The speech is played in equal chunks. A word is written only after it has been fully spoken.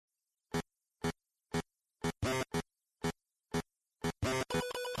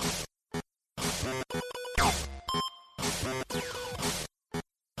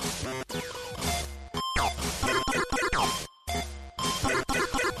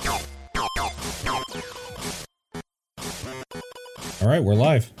All right, we're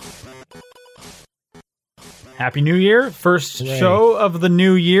live. Happy New Year. First Hooray. show of the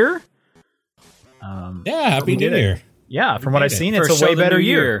new year. Yeah, Happy New Year. Yeah, from what I've seen, First it's a show way of the better new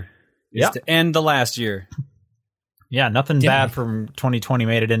year. Is Yeah. to end the last year. Yeah, nothing Yeah. bad from 2020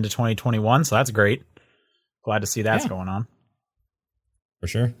 made it into 2021, so that's great. Glad to see that's going on. For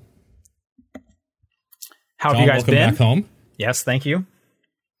sure. How have John, you guys welcome been? back home. Yes, thank you.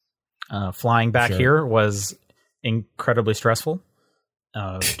 Flying back Sure. here was incredibly stressful.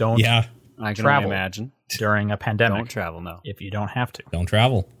 Don't Yeah, I can Travel. only imagine. during a pandemic Don't travel, no. if you don't have to. don't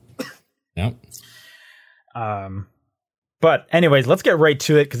travel. Yep. But anyways, let's get right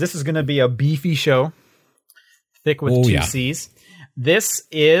to it because this is going to be a beefy show, thick with Oh, two yeah. C's. This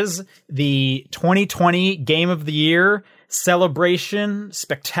is the 2020 Game of the Year celebration,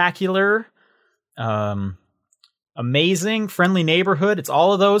 spectacular, amazing, friendly neighborhood. It's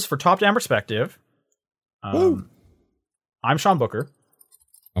all of those for Top Down Perspective. Woo. I'm Sean Booker.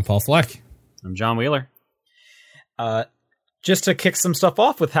 I'm Paul Fleck. I'm John Wheeler. Just to kick some stuff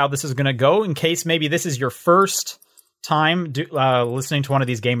off with how this is going to go, in case maybe this is your first time listening to one of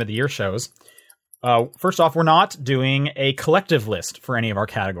these Game of the Year shows. First off, we're not doing a collective list for any of our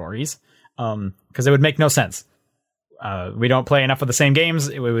categories because it would make no sense. We don't play enough of the same games.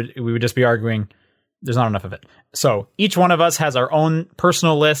 We would just be arguing. There's not enough of it. So each one of us has our own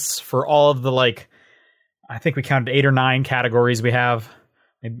personal lists for all of the, like, I think we counted 8 or 9 categories we have.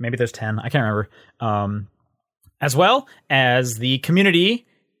 Maybe there's 10. I can't remember. As well as the community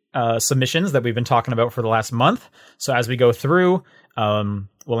submissions that we've been talking about for the last month. So as we go through,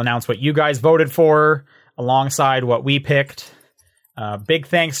 we'll announce what you guys voted for alongside what we picked. Big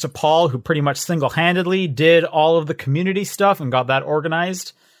thanks to Paul, who pretty much single-handedly did all of the community stuff and got that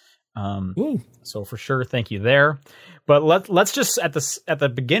organized. Woo. So for sure, thank you there. But let's just at the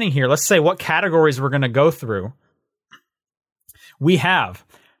beginning here, let's say what categories we're going to go through. We have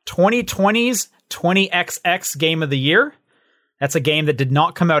 2020's 20XX Game of the Year. That's a game that did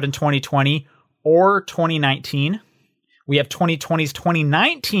not come out in 2020 or 2019. We have 2020's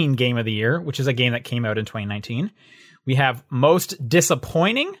 2019 Game of the Year, which is a game that came out in 2019. We have Most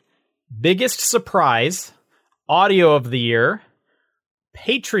Disappointing, Biggest Surprise, Audio of the Year,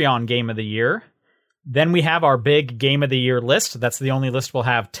 Patreon Game of the Year. Then we have our big Game of the Year list. That's the only list we'll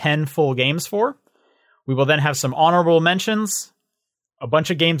have 10 full games for. We will then have some honorable mentions, a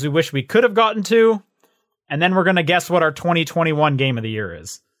bunch of games we wish we could have gotten to, and then we're going to guess what our 2021 Game of the Year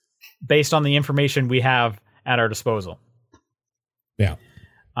is, based on the information we have at our disposal. Yeah.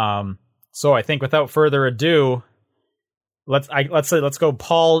 So I think without further ado, let's go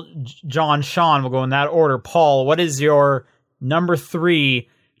Paul, John, Sean. We'll go in that order. Paul, what is your number 3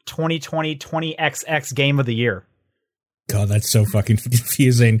 2020 20XX Game of the Year? God, that's so fucking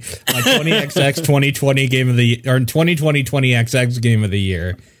confusing. My 20XX 2020 Game of the Year, or 2020 20XX Game of the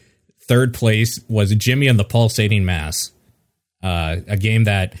Year. Third place was Jimmy and the Pulsating Mass, a game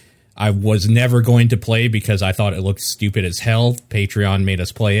that I was never going to play because I thought it looked stupid as hell. Patreon made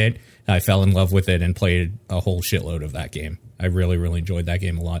us play it. I fell in love with it and played a whole shitload of that game. I really, really enjoyed that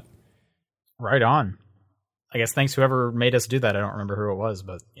game a lot. Right on. I guess thanks whoever made us do that. I don't remember who it was,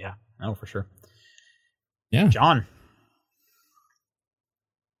 but yeah, no, for sure. Yeah. John.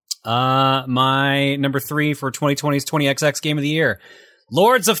 My number 3 for 2020's 20XX Game of the Year.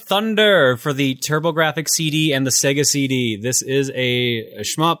 Lords of Thunder for the TurboGrafx CD and the Sega CD. This is a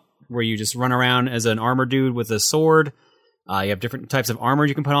shmup where you just run around as an armor dude with a sword. You have different types of armor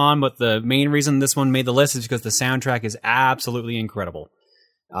you can put on, but the main reason this one made the list is because the soundtrack is absolutely incredible.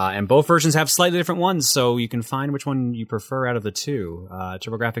 And both versions have slightly different ones, so you can find which one you prefer out of the two.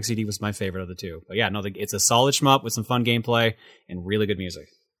 TurboGrafx CD was my favorite of the two. But yeah, no, it's a solid shmup with some fun gameplay and really good music.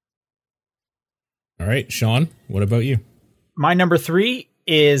 All right, Sean, what about you? My number 3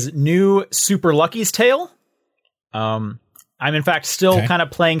 is new Super Lucky's Tale. I'm in fact still kind of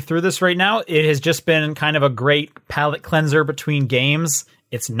playing through this right now. It has just been kind of a great palate cleanser between games.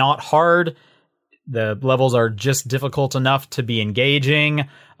 It's not hard. The levels are just difficult enough to be engaging.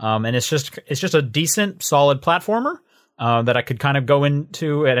 And it's just a decent, solid platformer that I could kind of go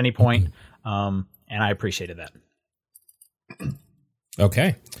into at any point. And I appreciated that.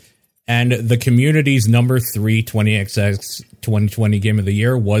 Okay. And the community's number 3 20XX 2020 Game of the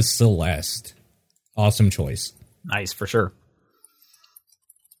Year was Celeste. Awesome choice. Nice, for sure.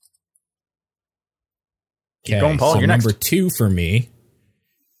 Okay, Keep going, Paul. so You're next. number 2 for me.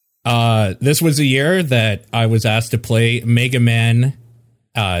 This was a year that I was asked to play Mega Man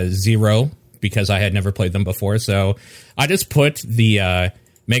Zero because I had never played them before. So I just put the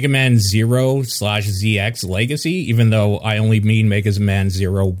Mega Man 0/ZX Legacy, even though I only mean Mega Man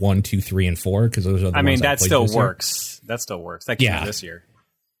 0, 1, 2, 3, and 4, because those are the ones that played still this year. works. That still works. That came out this year.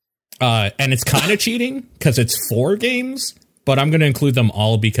 And it's kind of cheating because it's 4 games, but I'm going to include them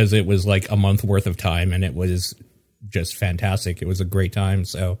all because it was like a month worth of time and it was just fantastic. It was a great time.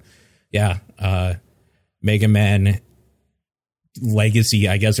 So, yeah, Mega Man Legacy,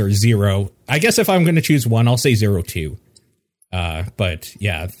 I guess, or 0. I guess if I'm going to choose one, I'll say 0, 2. But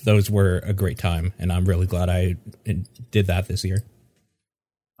yeah, those were a great time, and I'm really glad I did that this year.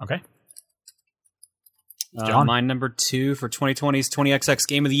 Okay. John. My number 2 for 2020's 20XX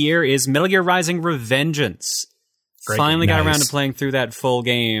Game of the Year is Metal Gear Rising: Revengeance. Great Finally game. got around Nice. to playing through that full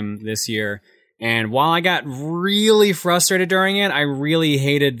game this year. And while I got really frustrated during it, I really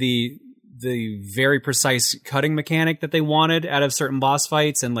hated the very precise cutting mechanic that they wanted out of certain boss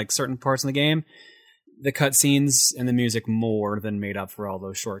fights and like certain parts in the game. The cutscenes and the music more than made up for all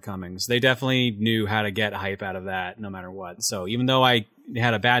those shortcomings. They definitely knew how to get hype out of that no matter what. So even though I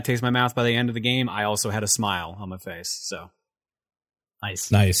had a bad taste in my mouth by the end of the game, I also had a smile on my face. So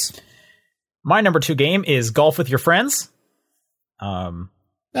Nice. My number 2 game is Golf with Your Friends.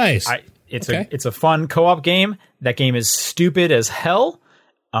 Nice. It's a fun co-op game. That game is stupid as hell.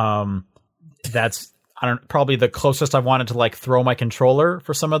 That's probably the closest I've wanted to like throw my controller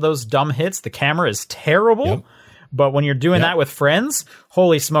for some of those dumb hits. The camera is terrible, Yep. but when you're doing that with friends,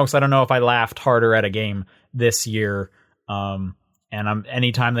 holy smokes! I don't know if I laughed harder at a game this year. And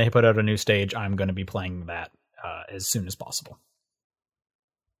anytime they put out a new stage, I'm going to be playing that as soon as possible.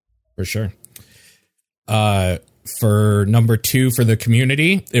 For sure. For number 2 for the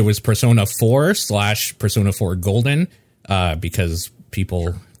community, it was Persona 4/Persona 4 Golden, because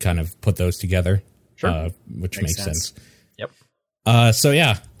people kind of put those together, which makes sense. Yep. So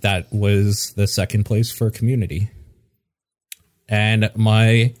yeah, that was the second place for community. And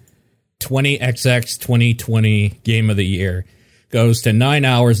my 20XX 2020 Game of the Year goes to 9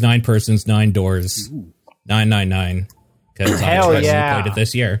 hours, 9 persons, 9 doors, 999. Because I played it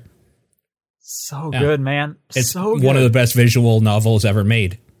this year. So good, man. It's so good. one of the best visual novels ever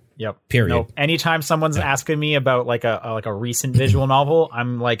made. Yep. Period. Nope. Anytime someone's asking me about like a recent visual novel,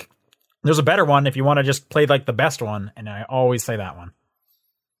 I'm like, there's a better one if you want to just play like the best one, and I always say that one.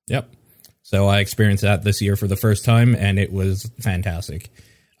 Yep. So I experienced that this year for the first time, and it was fantastic.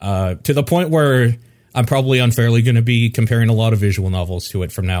 To the point where I'm probably unfairly going to be comparing a lot of visual novels to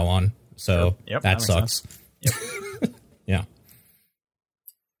it from now on. So that sucks. Yep. Yeah.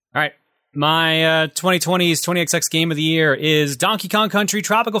 all right. My 2020's 20XX Game of the Year is Donkey Kong Country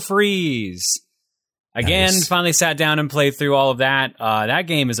Tropical Freeze. Again, finally sat down and played through all of that. That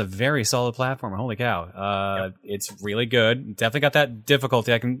game is a very solid platformer. Holy cow. It's really good. Definitely got that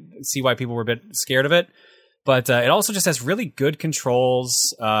difficulty. I can see why people were a bit scared of it. But it also just has really good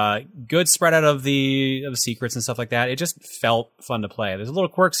controls, good spread out of the secrets and stuff like that. It just felt fun to play. There's a little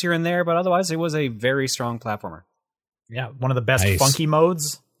quirks here and there, but otherwise it was a very strong platformer. Yeah, one of the best funky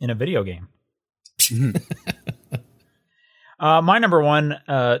modes in a video game. My number 1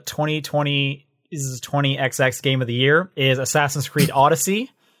 2020 XX Game of the Year is Assassin's Creed Odyssey.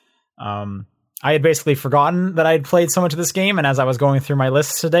 I had basically forgotten that I had played so much of this game, and as I was going through my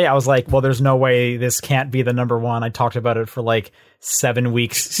lists today, I was like, well, there's no way this can't be the number 1. I talked about it for like 7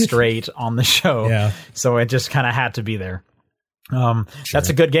 weeks straight on the show. Yeah. So it just kind of had to be there. That's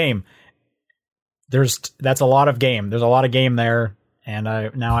a good game. That's a lot of game. There's a lot of game there, and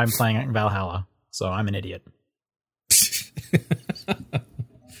now I'm playing Valhalla, so I'm an idiot.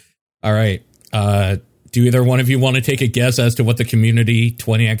 All right. Do either one of you want to take a guess as to what the community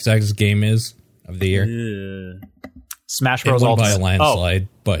 20XX game is of the year? Smash It Bros. won by a Ultimate. landslide,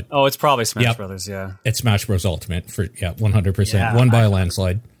 but it's probably Smash Brothers, yeah. it's Smash Bros. Ultimate for 100%. Yeah, Won by a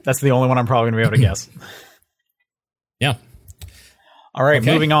landslide. That's the only one I'm probably going to be able to guess. Yeah. All right,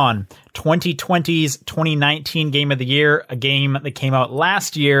 Okay. moving on. 2020's 2019 Game of the Year, a game that came out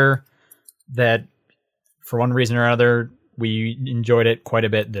last year that, for one reason or another, we enjoyed it quite a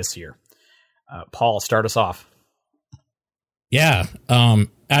bit this year. Paul, start us off. Yeah.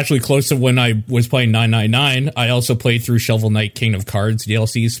 Actually, close to when I was playing 999, I also played through Shovel Knight King of Cards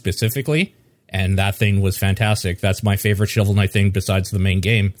DLC specifically, and that thing was fantastic. That's my favorite Shovel Knight thing besides the main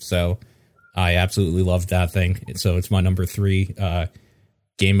game, so I absolutely loved that thing. So it's my number 3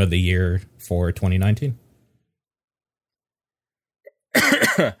 Game of the Year for 2019.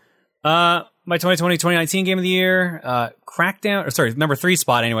 My 2020-2019 Game of the Year, Crackdown, number 3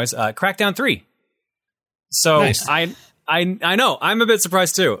 spot anyways, Crackdown 3. So Nice. I know, I'm a bit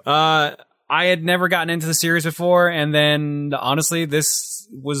surprised too. I had never gotten into the series before, and then honestly, this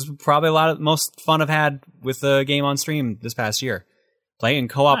was probably most fun I've had with the game on stream this past year. Playing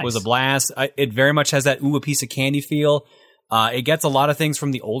co-op Nice. was a blast. It very much has that a piece of candy feel. It gets a lot of things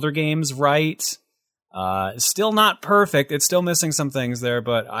from the older games right. Still not perfect. It's still missing some things there,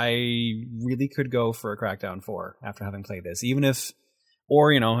 but I really could go for a Crackdown 4 after having played this, even if,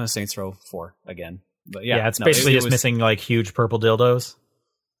 or, a Saints Row 4 again. But yeah, it's basically just missing like huge purple dildos.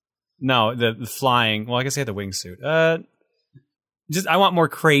 No, the flying. Well, I guess I had the wingsuit. Just I want more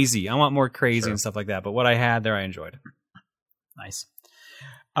crazy. I want more crazy and stuff like that. But what I had there, I enjoyed. Nice.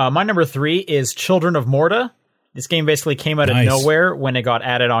 My number 3 is Children of Morta. This game basically came out of nowhere when it got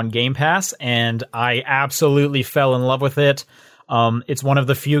added on Game Pass, and I absolutely fell in love with it. It's one of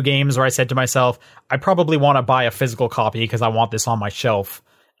the few games where I said to myself, I probably want to buy a physical copy because I want this on my shelf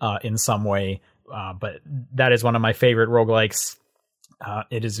in some way. But that is one of my favorite roguelikes.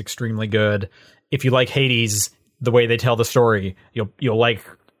 It is extremely good. If you like Hades, the way they tell the story, you'll like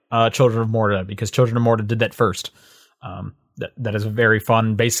Children of Morta, because Children of Morta did that first. That is very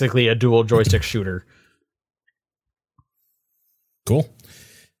fun. Basically a dual joystick shooter. Cool.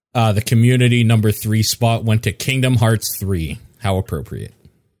 The community number 3 spot went to Kingdom Hearts 3. How appropriate.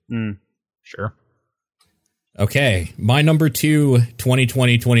 Sure. Okay. My number 2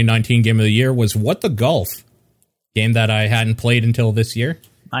 2020-2019 game of the year was What the Golf. Game that I hadn't played until this year.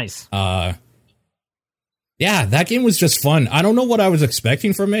 Nice. Yeah, that game was just fun. I don't know what I was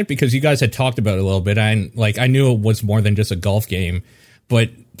expecting from it because you guys had talked about it a little bit. And I knew it was more than just a golf game,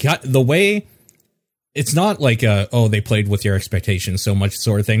 but the way it's not like they played with your expectations so much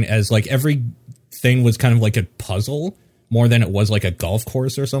sort of thing, as like everything was kind of like a puzzle more than it was like a golf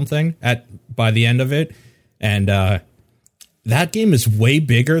course or something by the end of it. And that game is way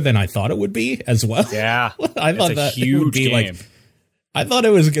bigger than I thought it would be as well. Yeah. I thought that huge it would be game. I thought it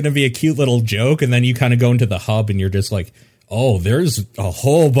was going to be a cute little joke, and then you kind of go into the hub and you're just like, oh, there's a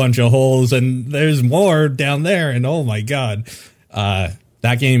whole bunch of holes and there's more down there, and oh my god.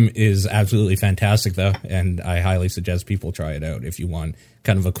 That game is absolutely fantastic though, and I highly suggest people try it out if you want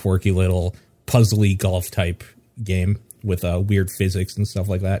kind of a quirky little puzzly golf type game with weird physics and stuff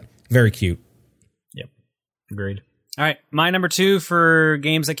like that. Very cute. Yep. Agreed. All right, my number 2 for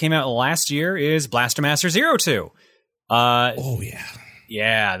games that came out last year is Blaster Master Zero 2. Oh yeah.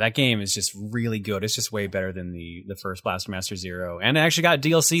 Yeah, that game is just really good. It's just way better than the first Blaster Master Zero. And it actually got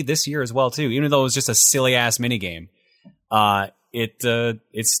DLC this year as well, too. Even though it was just a silly-ass minigame.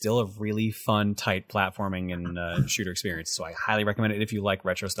 It's still a really fun, tight platforming and shooter experience. So I highly recommend it if you like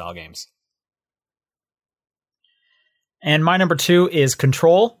retro-style games. And my number 2 is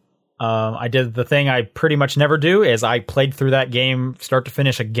Control. I did the thing I pretty much never do, is I played through that game start to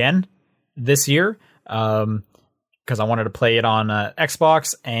finish again this year. Because I wanted to play it on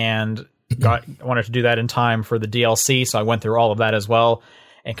Xbox and wanted to do that in time for the DLC, so I went through all of that as well.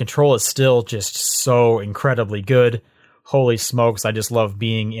 And Control is still just so incredibly good. Holy smokes, I just love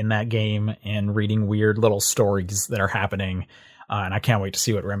being in that game and reading weird little stories that are happening. And I can't wait to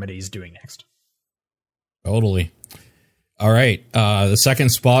see what Remedy's doing next. Totally. All right. The second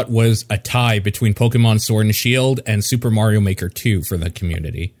spot was a tie between Pokemon Sword and Shield and Super Mario Maker 2 for the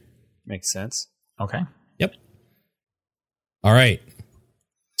community. Makes sense. Okay. Yep. All right.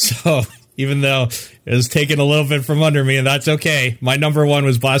 So even though it was taken a little bit from under me, and that's okay, my number 1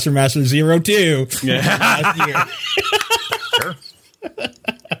 was Blaster Master Zero 2. Yeah. Sure.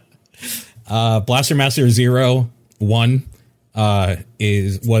 Blaster Master Zero 1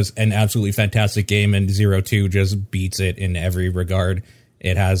 was an absolutely fantastic game, and Zero 2 just beats it in every regard.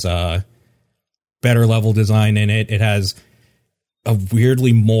 It has a better level design in it. It has a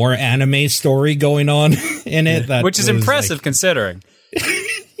weirdly more anime story going on in it, which is impressive considering.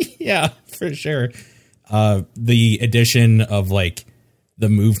 Yeah, for sure. The addition of like the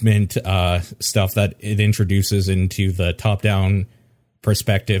movement stuff that it introduces into the top-down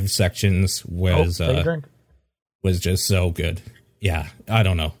perspective sections was just so good. Yeah, I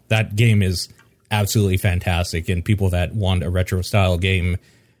don't know. That game is absolutely fantastic, and people that want a retro style game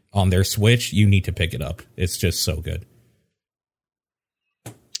on their Switch, you need to pick it up. It's just so good.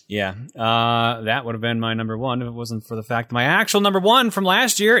 Yeah, that would have been my number 1 if it wasn't for the fact that my actual number 1 from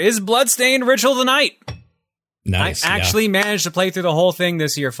last year is Bloodstained Ritual of the Night. Nice. I actually managed to play through the whole thing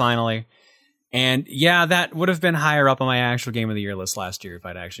this year finally. And yeah, that would have been higher up on my actual Game of the Year list last year if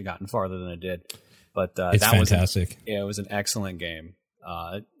I'd actually gotten farther than it did. But it's that fantastic. It was an excellent game.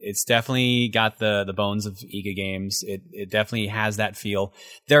 It's definitely got the bones of Iga games. It definitely has that feel.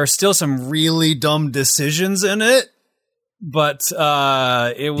 There are still some really dumb decisions in it, but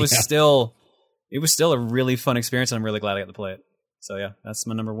it was still a really fun experience, and I'm really glad I got to play it. So yeah, that's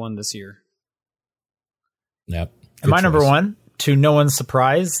my number 1 this year. Yep. And my number 1, to no one's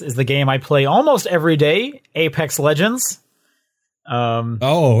surprise, is the game I play almost every day, Apex Legends.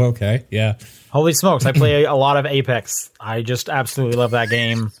 Oh, okay. Yeah. Holy smokes, I play a lot of Apex. I just absolutely love that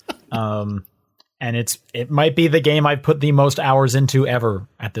game. And it might be the game I've put the most hours into ever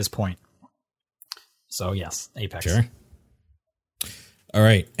at this point. So yes, Apex. Sure. All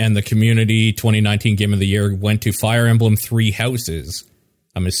right. And the community 2019 Game of the Year went to Fire Emblem Three Houses.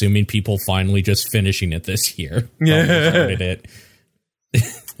 I'm assuming people finally just finishing it this year. Yeah. It.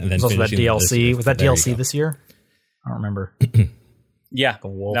 And then Also that DLC. Was that There you DLC go. this year? I don't remember. Yeah, The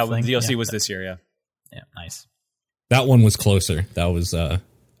wolf that thing? DLC Yeah. was this year. Yeah. Yeah, nice. That one was closer. That was a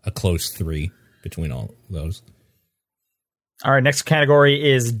close 3 between all those. All right, next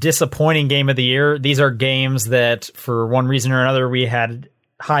category is disappointing game of the year. These are games that, for one reason or another, we had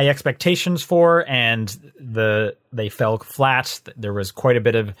high expectations for, and they fell flat. There was quite a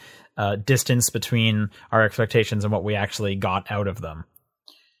bit of distance between our expectations and what we actually got out of them.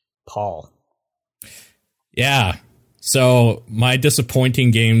 Paul. Yeah. So my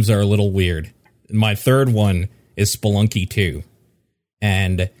disappointing games are a little weird. My third one is Spelunky 2.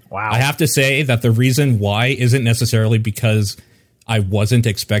 And Wow. I have to say that the reason why isn't necessarily because I wasn't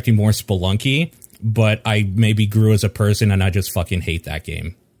expecting more Spelunky, but I maybe grew as a person and I just fucking hate that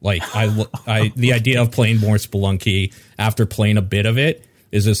game. Like the idea of playing more Spelunky after playing a bit of it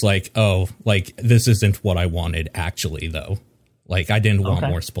is just like, oh, like this isn't what I wanted actually though. Like I didn't want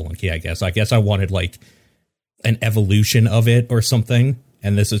more Spelunky, I guess. I guess I wanted like an evolution of it or something.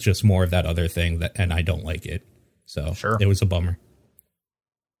 And this is just more of that other thing and I don't like it. So Sure. It was a bummer.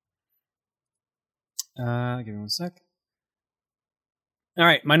 Give me one sec. All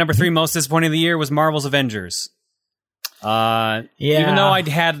right, my number 3 most disappointing of the year was Marvel's Avengers. Even though I'd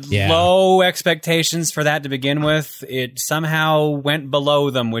had low expectations for that to begin with, it somehow went below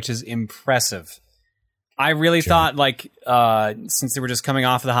them, which is impressive. I really thought, like, since they were just coming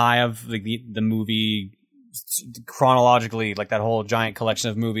off the high of the movie chronologically, like that whole giant collection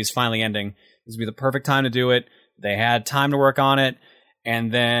of movies finally ending, this would be the perfect time to do it. They had time to work on it,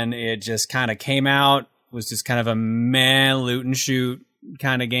 and then it just kind of came out, was just kind of a meh loot and shoot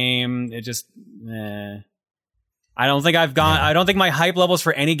kind of game. It just, I don't think I don't think my hype levels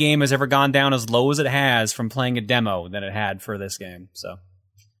for any game has ever gone down as low as it has from playing a demo that it had for this game. So,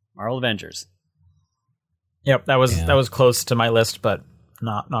 Marvel Avengers. Yep, that was close to my list, but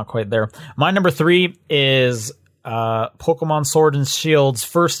not quite there. My number 3 is Pokemon Sword and Shield's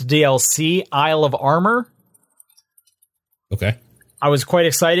first DLC, Isle of Armor. Okay. I was quite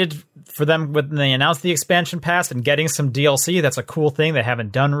excited for them when they announced the expansion pass and getting some DLC. That's a cool thing. They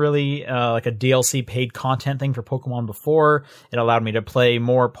haven't done really like a DLC paid content thing for Pokemon before. It allowed me to play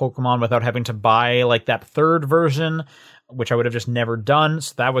more Pokemon without having to buy like that third version, which I would have just never done.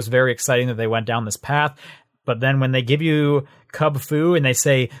 So that was very exciting that they went down this path. But then when they give you Cub Fu and they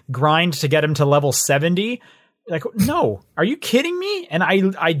say grind to get him to level 70, like, no, are you kidding me? And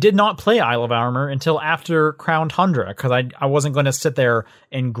I did not play Isle of Armor until after Crown Tundra because I wasn't going to sit there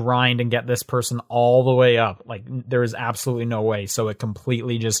and grind and get this person all the way up. Like, there is absolutely no way. So it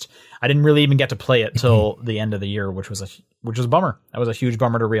completely just, I didn't really even get to play it till the end of the year, which was a bummer. That was a huge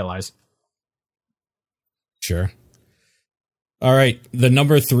bummer to realize. Sure. All right. The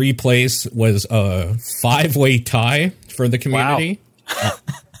number 3 place was a 5-way tie for the community. Wow.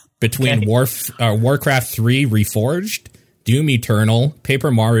 Between Warcraft 3 Reforged, Doom Eternal, Paper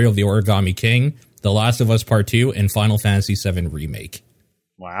Mario the Origami King, The Last of Us Part 2, and Final Fantasy VII Remake.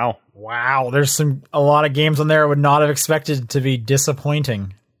 Wow. There's a lot of games on there I would not have expected to be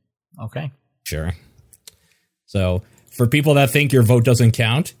disappointing. Okay. Sure. So, for people that think your vote doesn't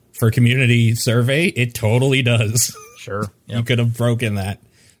count, for community survey, it totally does. Sure. Yep. You could have broken that.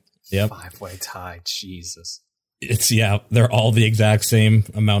 Yep. 5-way tie. Jesus. They're all the exact same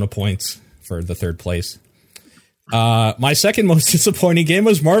amount of points for the third place. My second most disappointing game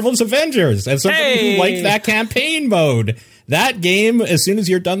was Marvel's Avengers. As somebody who liked that campaign mode, that game, as soon as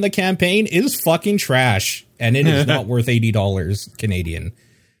you're done the campaign, is fucking trash, and it is not worth $80 Canadian.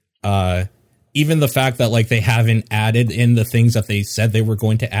 Even the fact that like they haven't added in the things that they said they were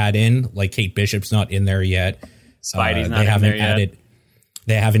going to add in, like Kate Bishop's not in there yet. Spidey's not in there yet.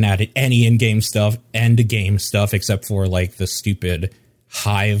 They haven't added any in-game stuff, end-game stuff, except for like the stupid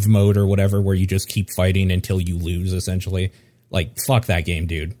hive mode or whatever, where you just keep fighting until you lose, essentially. Like, fuck that game,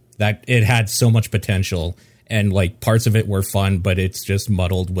 dude. That it had so much potential, and like parts of it were fun, but it's just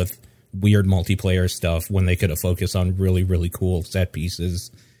muddled with weird multiplayer stuff when they could have focused on really, really cool set pieces.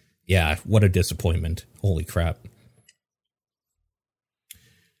 Yeah, what a disappointment. Holy crap.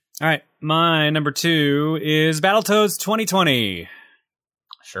 All right, my number 2 is Battletoads 2020.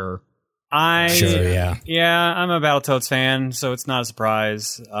 Sure. Sure, yeah. Yeah, I'm a Battletoads fan, so it's not a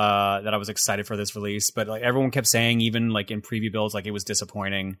surprise that I was excited for this release. But like everyone kept saying, even like in preview builds, like it was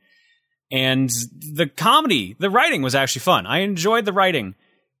disappointing. And the comedy, the writing was actually fun. I enjoyed the writing.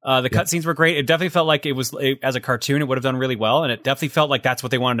 The cutscenes were great. It definitely felt like as a cartoon, it would have done really well. And it definitely felt like that's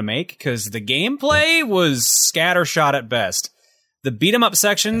what they wanted to make, because the gameplay was scattershot at best. The beat 'em up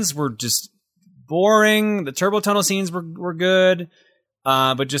sections were just boring. The turbo tunnel scenes were good.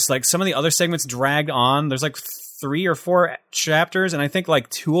 But just like some of the other segments dragged on. There's like 3 or 4 chapters, and I think like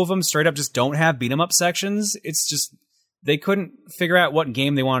 2 of them straight up just don't have beat 'em up sections. It's just they couldn't figure out what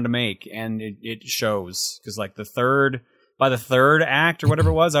game they wanted to make, and it shows, because like by the third act or whatever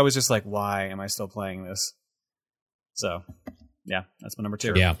it was, I was just like, why am I still playing this? So yeah, that's my number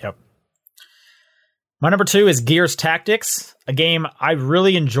 2. Yeah. Yep. My number 2 is Gears Tactics, a game I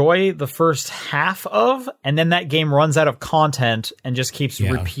really enjoy the first half of, and then that game runs out of content and just keeps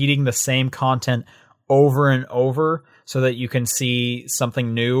repeating the same content over and over so that you can see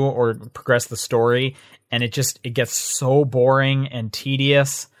something new or progress the story. And it gets so boring and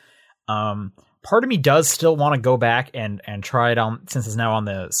tedious. Part of me does still want to go back and try it on, since it's now on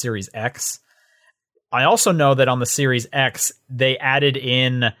the Series X. I also know that on the Series X, they added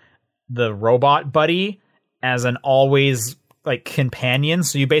in the robot buddy as an always like companion.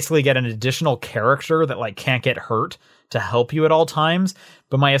 So you basically get an additional character that like can't get hurt to help you at all times.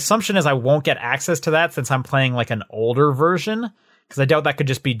 But my assumption is I won't get access to that since I'm playing like an older version, because I doubt that could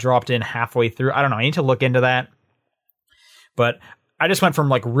just be dropped in halfway through. I don't know. I need to look into that. But I just went from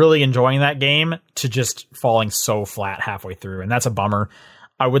like really enjoying that game to just falling so flat halfway through. And that's a bummer.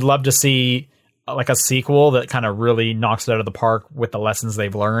 I would love to see like a sequel that kind of really knocks it out of the park with the lessons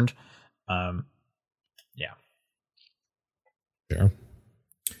they've learned. Yeah. Sure.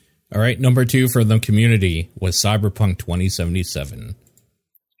 All right. Number 2 for the community was Cyberpunk 2077.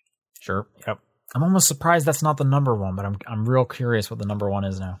 Sure. Yep. I'm almost surprised that's not the number 1, but I'm real curious what the number 1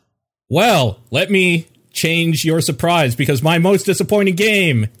 is now. Well, let me change your surprise, because my most disappointing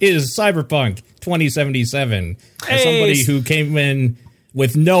game is Cyberpunk 2077. As somebody who came in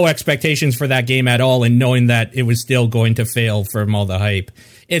with no expectations for that game at all, and knowing that it was still going to fail from all the hype,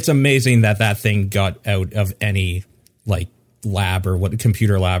 it's amazing that thing got out of any like lab or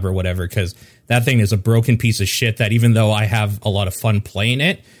computer lab or whatever, because that thing is a broken piece of shit that, even though I have a lot of fun playing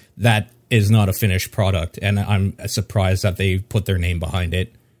it, that is not a finished product. And I'm surprised that they put their name behind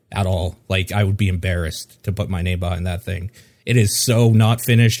it at all. Like, I would be embarrassed to put my name behind that thing. It is so not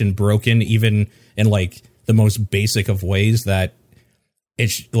finished and broken, even in like the most basic of ways, that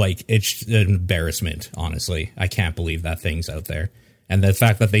it's an embarrassment. Honestly, I can't believe that thing's out there. And the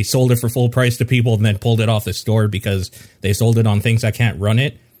fact that they sold it for full price to people and then pulled it off the store because they sold it on things that can't run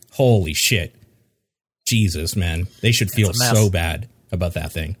it. Holy shit. Jesus, man. They should feel so bad about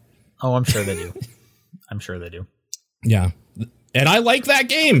that thing. Oh, I'm sure they do. I'm sure they do. Yeah. And I like that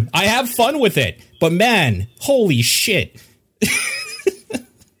game. I have fun with it. But man, holy shit.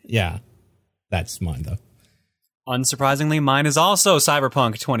 Yeah. That's mine, though. Unsurprisingly, mine is also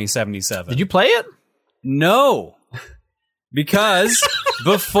Cyberpunk 2077. Did you play it? No. Because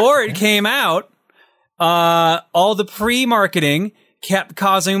before it came out, all the pre-marketing kept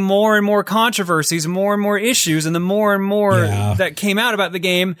causing more and more controversies, more and more issues, and the more and more that came out about the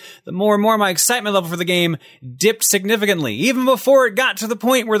game, the more and more my excitement level for the game dipped significantly. Even before it got to the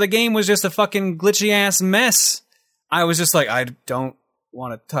point where the game was just a fucking glitchy-ass mess, I was just like, I don't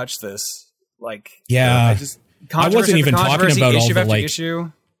want to touch this. Like, I wasn't even talking about all the like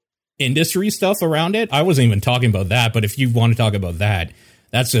issue. Industry stuff around it. I wasn't even talking about that, but if you want to talk about that,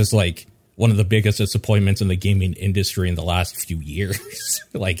 that's just like one of the biggest disappointments in the gaming industry in the last few years.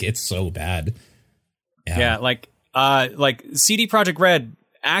 Like, it's so bad. Yeah, like CD Projekt Red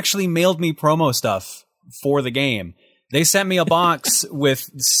actually mailed me promo stuff for the game. They sent me a box with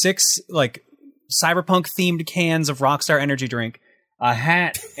 6 like cyberpunk themed cans of Rockstar energy drink, a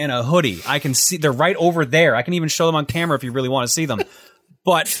hat, and a hoodie. I can see they're right over there. I can even show them on camera if you really want to see them.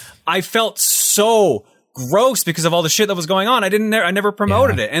 But I felt so gross because of all the shit that was going on. I never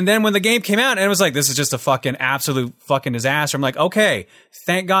promoted it. And then when the game came out and it was like, this is just a fucking absolute fucking disaster. I'm like, okay,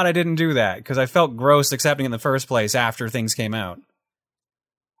 thank God I didn't do that, because I felt gross accepting it in the first place after things came out.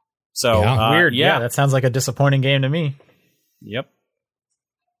 So weird. Yeah, that sounds like a disappointing game to me. Yep.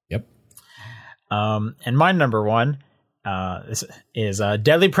 And my number 1 is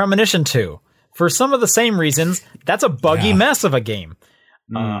Deadly Premonition 2. For some of the same reasons, that's a buggy mess of a game.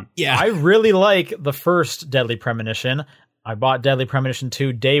 I really like the first Deadly Premonition. I bought Deadly Premonition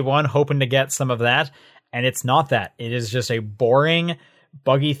 2 day 1, hoping to get some of that, and it's not that. It is just a boring,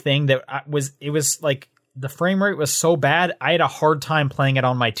 buggy thing that it was like the frame rate was so bad, I had a hard time playing it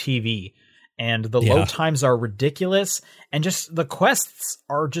on my TV. And the load times are ridiculous. And just the quests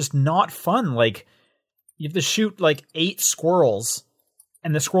are just not fun. Like, you have to shoot like 8 squirrels,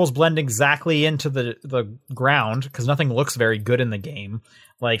 and the squirrels blend exactly into the ground because nothing looks very good in the game.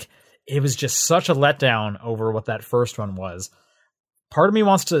 Like, it was just such a letdown over what that first one was. Part of me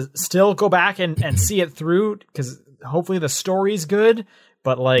wants to still go back and see it through because hopefully the story's good.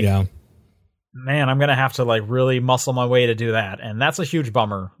 But like, man, I'm going to have to like really muscle my way to do that. And that's a huge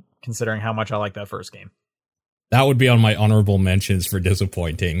bummer considering how much I like that first game. That would be on my honorable mentions for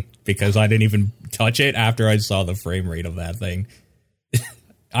disappointing because I didn't even touch it after I saw the frame rate of that thing.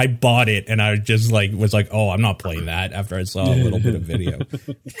 I bought it and I just like was like, oh, I'm not playing that after I saw a little bit of video.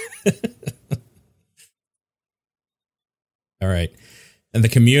 All right. And the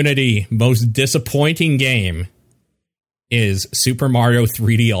community most disappointing game is Super Mario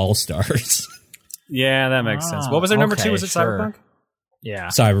 3D All-Stars. Yeah, that makes sense. What was their number 2? Was it Cyberpunk? Yeah.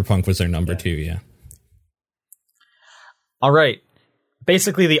 Cyberpunk was their number 2, yeah. All right.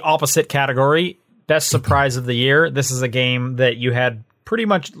 Basically the opposite category. Best surprise of the year. This is a game that you had pretty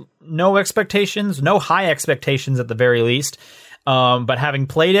much no expectations, no high expectations at the very least. But having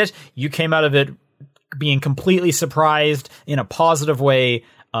played it, you came out of it being completely surprised in a positive way.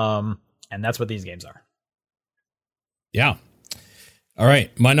 And that's what these games are. Yeah. All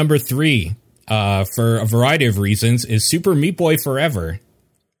right. My number 3, for a variety of reasons, is Super Meat Boy Forever.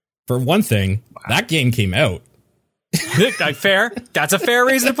 For one thing, that game came out. Fair. That's a fair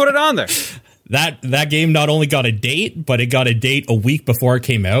reason to put it on there. That game not only got a date, but it got a date a week before it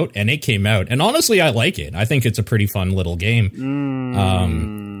came out, and it came out. And honestly, I like it. I think it's a pretty fun little game.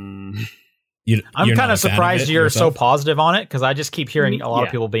 I'm kind of surprised you're so positive on it because I just keep hearing a lot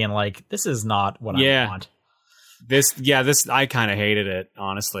of people being like, "This is not what I want." This I kind of hated it,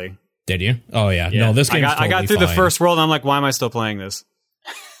 honestly. Did you? Oh yeah. No, this game. I got through the first world, and I'm like, why am I still playing this?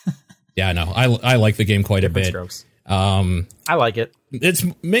 Yeah, no, I like the game quite a bit. Strokes. I like it. It's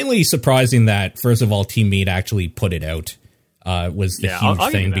mainly surprising that first of all, Team Meat actually put it out. Was the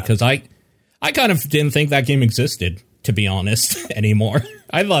huge thing because I kind of didn't think that game existed, to be honest, anymore.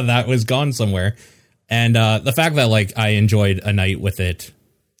 I thought that was gone somewhere, and the fact that like I enjoyed a night with it,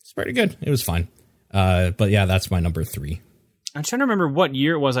 it's pretty good. It was fine. But yeah, that's my number 3. I'm trying to remember what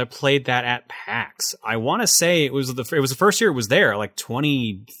year it was I played that at PAX. I want to say it was the first year it was there, like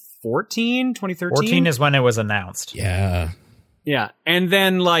 2014, 2013. 14 is when it was announced. Yeah. Yeah. And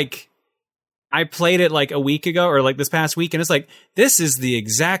then like I played it like a week ago or like this past week, and it's like, this is the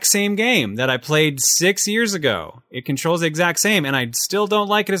exact same game that I played 6 years ago. It controls the exact same, and I still don't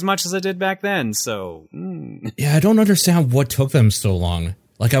like it as much as I did back then. So yeah, I don't understand what took them so long.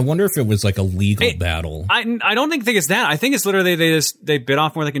 Like, I wonder if it was like a legal battle. I don't think it's that. I think it's literally they bit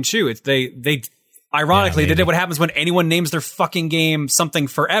off more they can chew. It's they ironically they did what happens when anyone names their fucking game something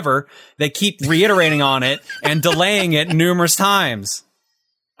forever. They keep reiterating on it and delaying it numerous times.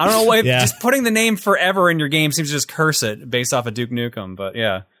 I don't know why just putting the name forever in your game seems to just curse it based off of Duke Nukem, but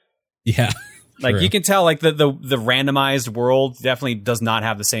yeah. Yeah. Like you can tell like the randomized world definitely does not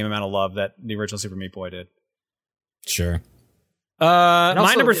have the same amount of love that the original Super Meat Boy did. Sure.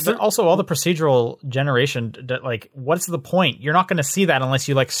 My number 3. Also, all the procedural generation. Like, what's the point? You're not going to see that unless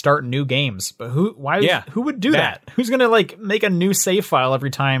you like start new games. But who would do that? Who's going to like make a new save file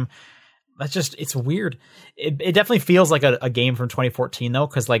every time? That's just it's weird. It definitely feels like a game from 2014 though,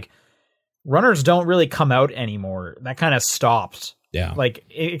 because like runners don't really come out anymore. That kind of stopped. Yeah. Like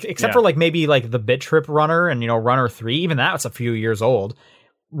except for like maybe like the Bit Trip runner and Runner 3. Even that's a few years old.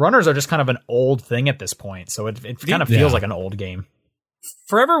 Runners are just kind of an old thing at this point, so it kind of feels like an old game.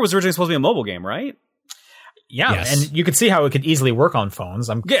 Forever was originally supposed to be a mobile game, right? Yeah, yes. And you could see how it could easily work on phones.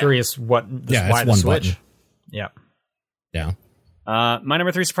 I'm curious why the Switch. Button. Yeah. Yeah. My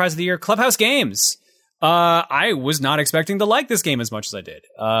number 3 surprise of the year, Clubhouse Games. I was not expecting to like this game as much as I did.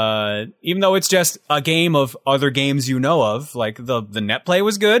 Even though it's just a game of other games you know of, like the net play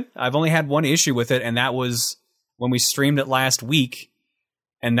was good. I've only had one issue with it, and that was when we streamed it last week.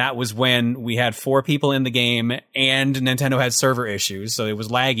 And that was when we had 4 people in the game and Nintendo had server issues. So it was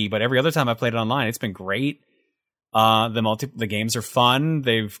laggy, but every other time I played it online, it's been great. The games are fun.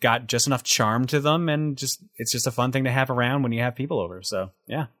 They've got just enough charm to them, and it's just a fun thing to have around when you have people over. So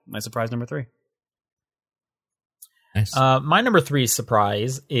yeah, my surprise number 3. Nice. My number 3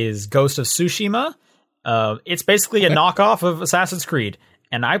 surprise is Ghost of Tsushima. It's basically a knockoff of Assassin's Creed,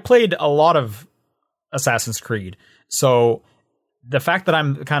 and I played a lot of Assassin's Creed. So the fact that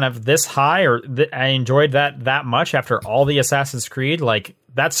I'm kind of this high or I enjoyed that much after all the Assassin's Creed, like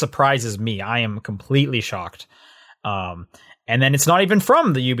that surprises me. I am completely shocked. And then it's not even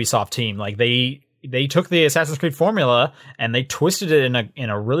from the Ubisoft team. Like they they took the Assassin's Creed formula and they twisted it in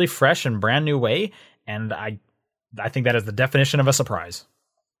a really fresh and brand new way, and I think that is the definition of a surprise.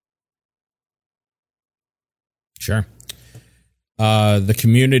 Sure. The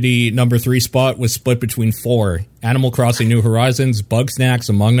community number 3 spot was split between 4: Animal Crossing New Horizons, Bugsnax,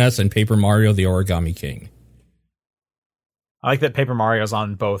 Among Us, and Paper Mario: The Origami King. I like that Paper Mario's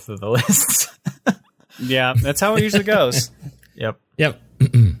on both of the lists. Yeah, that's how it usually goes. Yep.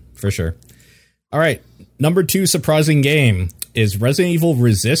 For sure. All right. Number 2 surprising game is Resident Evil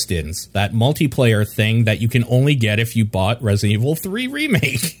Resistance, that multiplayer thing that you can only get if you bought Resident Evil 3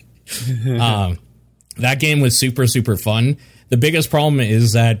 Remake. That game was super, super fun. The biggest problem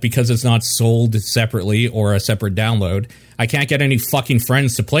is that because it's not sold separately or a separate download, I can't get any fucking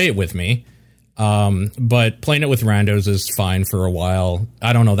friends to play it with me. But playing it with randos is fine for a while.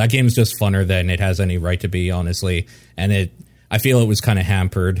 I don't know. That game's just funner than it has any right to be, honestly. And I feel it was kind of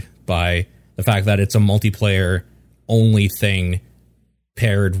hampered by the fact that it's a multiplayer only thing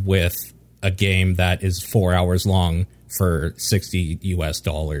paired with a game that is 4 hours long for $60 US.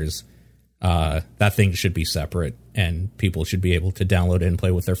 That thing should be separate, and people should be able to download it and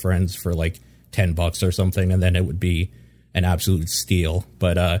play with their friends for like $10 or something, and then it would be an absolute steal.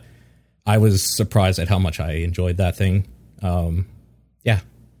 But I was surprised at how much I enjoyed that thing. Yeah,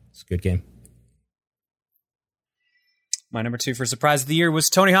 it's a good game. My number 2 for surprise of the year was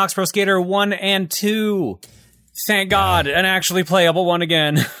Tony Hawk's Pro Skater 1 and 2. Thank God, an actually playable one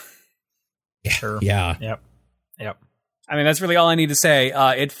again. Yeah. Sure. Yeah. Yep. I mean, that's really all I need to say.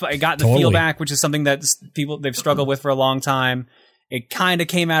 It got the feel back, which is something that they've struggled with for a long time. It kind of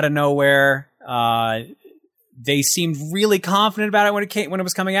came out of nowhere. They seemed really confident about it when it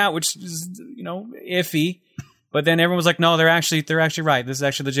was coming out, which is, iffy. But then everyone was like, no, they're actually right. This is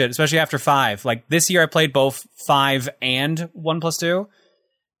actually legit, especially after 5. Like this year I played both 5 and 1+2,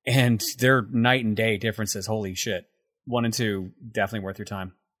 and they're night and day differences. Holy shit. 1 and 2, definitely worth your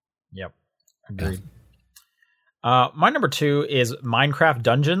time. Yep. Agreed. My number 2 is Minecraft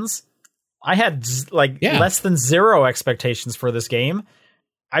Dungeons. I had less than 0 expectations for this game.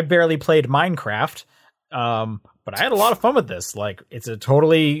 I barely played Minecraft, but I had a lot of fun with this. Like, it's a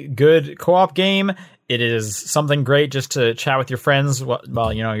totally good co-op game. It is something great just to chat with your friends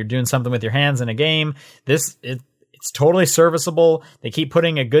while you're doing something with your hands in a game. It's totally serviceable. They keep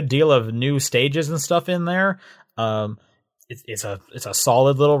putting a good deal of new stages and stuff in there. It's a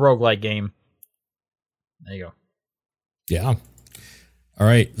solid little roguelike game. There you go. Yeah. All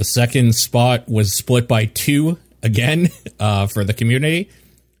right. The second spot was split by 2 again for the community.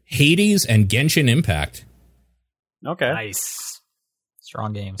 Hades and Genshin Impact. Okay. Nice.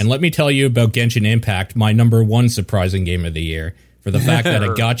 Strong games. And let me tell you about Genshin Impact, my number 1 surprising game of the year, for the fact that a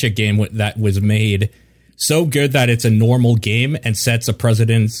gacha game that was made so good that it's a normal game and sets a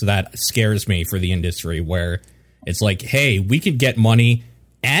precedence that scares me for the industry, where it's like, hey, we could get money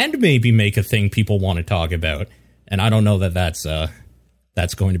and maybe make a thing people want to talk about. And I don't know that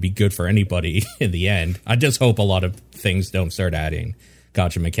that's going to be good for anybody in the end. I just hope a lot of things don't start adding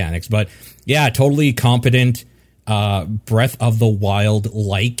gacha mechanics. But yeah, totally competent, Breath of the Wild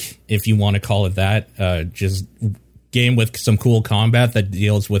like, if you want to call it that. Just game with some cool combat that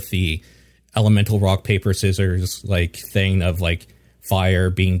deals with the elemental rock, paper, scissors like thing of like fire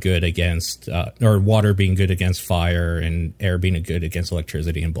being good against or water being good against fire and air being good against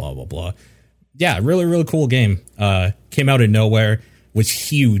electricity and blah blah blah. Yeah, really, really cool game. Came out of nowhere, was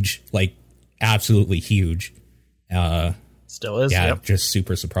huge, like absolutely huge. Still is. Yeah, yep. Just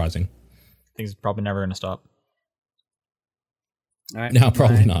super surprising. Things probably never going to stop. All right, no,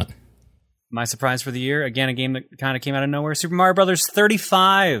 probably not. My surprise for the year, again, a game that kind of came out of nowhere, Super Mario Brothers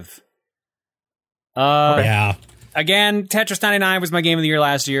 35. Yeah. Again, Tetris 99 was my game of the year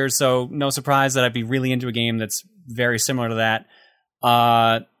last year, so no surprise that I'd be really into a game that's very similar to that.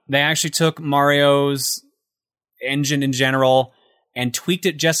 They actually took Mario's engine in general and tweaked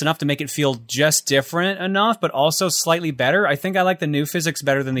it just enough to make it feel just different enough, but also slightly better. I think I like the new physics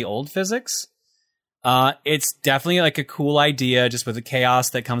better than the old physics. It's definitely like a cool idea, just with the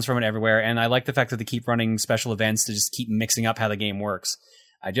chaos that comes from it everywhere, and I like the fact that they keep running special events to just keep mixing up how the game works.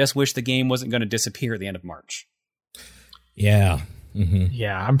 I just wish the game wasn't going to disappear at the end of March. Yeah. Mm-hmm.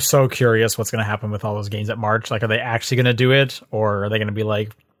 Yeah, I'm so curious what's going to happen with all those games at March. Like, are they actually going to do it, or are they going to be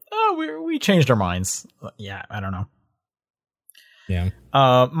like, oh, we changed our minds? Yeah, I don't know. Yeah.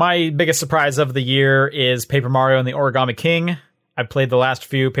 My biggest surprise of the year is Paper Mario and the Origami King. I've played the last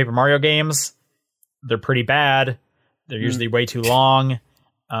few Paper Mario games. They're pretty bad. They're usually way too long.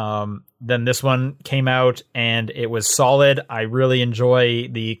 Then this one came out and it was solid. I really enjoy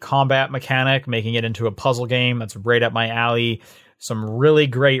the combat mechanic, making it into a puzzle game. That's right up my alley. Some really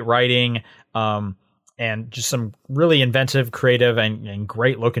great writing. And just some really inventive, creative, and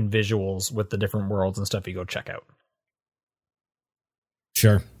great looking visuals with the different worlds and stuff you go check out.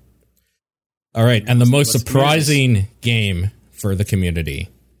 Sure. All right. And the most surprising game for the community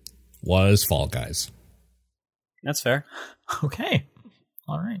was Fall Guys. That's fair. Okay.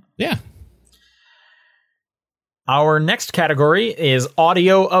 All right. Yeah. Our next category is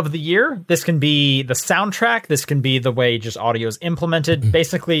audio of the year. This can be the soundtrack. This can be the way just audio is implemented.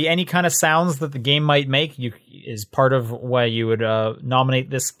 Basically, any kind of sounds that the game might make is part of why you would nominate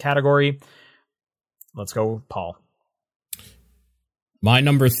this category. Let's go, Paul. My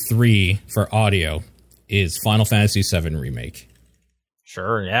number 3 for audio is Final Fantasy VII Remake.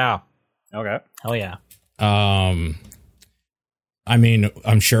 Sure, yeah. Okay. Hell yeah. I mean,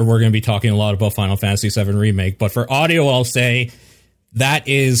 I'm sure we're going to be talking a lot about Final Fantasy VII Remake, but for audio, I'll say that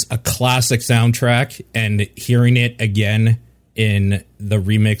is a classic soundtrack, and hearing it again in the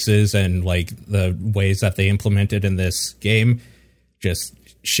remixes and like the ways that they implemented in this game just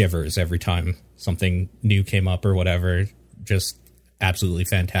shivers every time something new came up or whatever. Just absolutely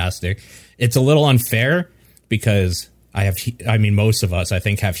fantastic. It's a little unfair because most of us, I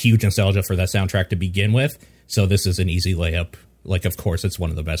think, have huge nostalgia for that soundtrack to begin with. So this is an easy layup. Like, of course, it's one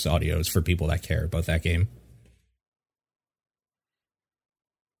of the best audios for people that care about that game.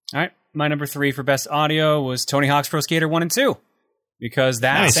 All right. My number 3 for best audio was Tony Hawk's Pro Skater 1 and 2. Because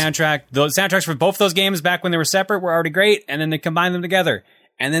that soundtrack, those soundtracks for both those games back when they were separate were already great, and then they combined them together.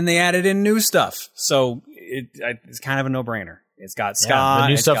 And then they added in new stuff. So it's kind of a no-brainer. It's got ska, the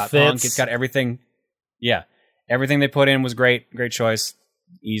new it's stuff got fits. punk, it's got everything. Yeah. Everything they put in was great. Great choice.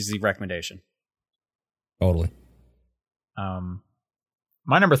 Easy recommendation. Totally.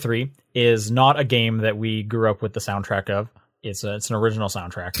 My number 3 is not a game that we grew up with the soundtrack of. It's an original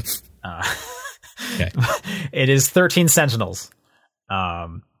soundtrack. Okay. It is 13 Sentinels.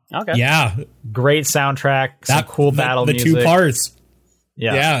 Okay. Yeah. Great soundtrack. Some cool battle the music. two parts.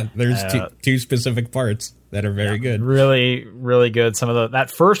 Yeah. Yeah. There's two specific parts that are very good. Really, really good. Some of that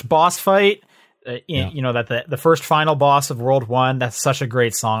first boss fight. The first final boss of World 1, that's such a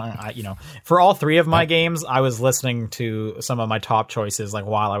great song. For all 3 of my games, I was listening to some of my top choices like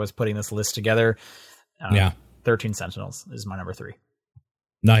while I was putting this list together. 13 Sentinels is my number 3.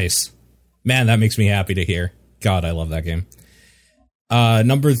 Nice. Man, that makes me happy to hear. God, I love that game.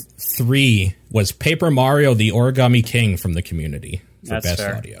 Number 3 was Paper Mario the Origami King from the community for That's best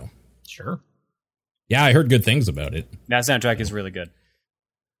fair. audio. Sure. Yeah, I heard good things about it. That soundtrack is really good.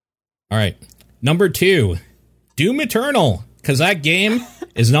 All right. Number 2, Doom Eternal, because that game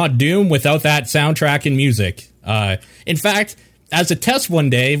is not Doom without that soundtrack and music. In fact, as a test one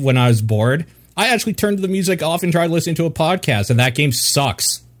day when I was bored, I actually turned the music off and tried listening to a podcast, and that game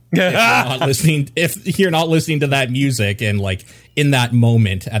sucks. If you're not listening to that music and like in that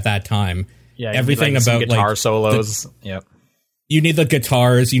moment at that time, everything about guitar solos. Yep. You need the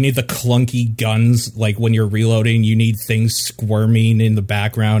guitars, you need the clunky guns, like when you're reloading, you need things squirming in the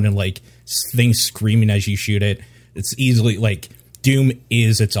background and like things screaming as you shoot it. It's easily like Doom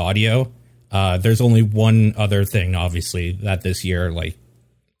is its audio. There's only one other thing, obviously, that this year like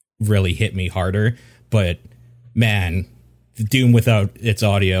really hit me harder, but man, Doom without its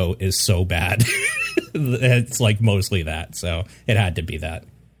audio is so bad. It's like mostly that, so it had to be that.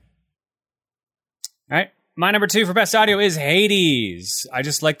 All right. My number 2 for best audio is Hades. I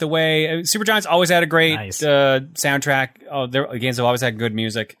just like the way Supergiant's always had a great soundtrack. Oh, their games have always had good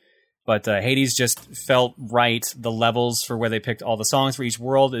music, but Hades just felt right. The levels for where they picked all the songs for each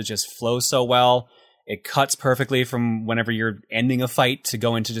world, it just flows so well. It cuts perfectly from whenever you're ending a fight to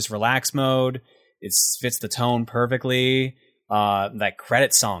go into just relax mode. It fits the tone perfectly. That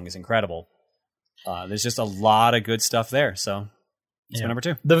credit song is incredible. There's just a lot of good stuff there, so it's my number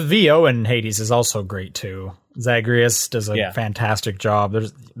 2. The VO in Hades is also great too. Zagreus does a fantastic job.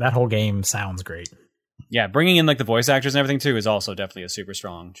 That whole game sounds great. Yeah, bringing in like the voice actors and everything too is also definitely a super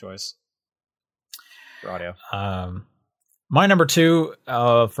strong choice for audio. My number 2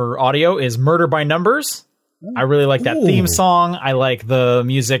 for audio is Murder by Numbers. I really like that theme song. I like the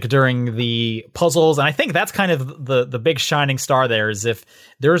music during the puzzles. And I think that's kind of the big shining star there is if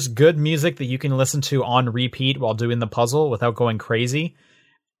there's good music that you can listen to on repeat while doing the puzzle without going crazy,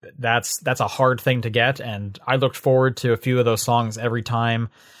 that's a hard thing to get. And I looked forward to a few of those songs every time.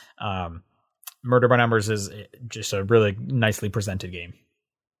 Murder by Numbers is just a really nicely presented game.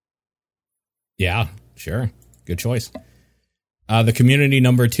 Yeah, sure. Good choice. The community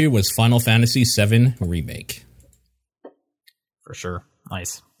number 2 was Final Fantasy VII Remake. For sure.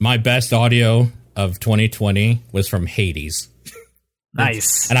 Nice. My best audio of 2020 was from Hades.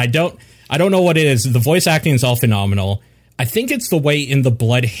 Nice. And I don't know what it is. The voice acting is all phenomenal. I think it's the way In the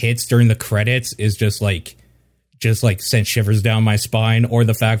Blood hits during the credits is just like sent shivers down my spine, or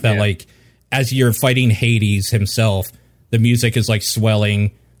the fact that like as you're fighting Hades himself, the music is like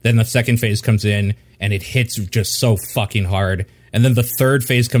swelling, then the second phase comes in and it hits just so fucking hard. And then the third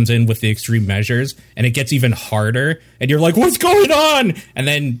phase comes in with the extreme measures and it gets even harder and you're like, what's going on? And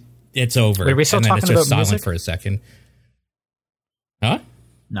then it's over. Wait, are we still and then talking it's just about silent music? for a second. Huh?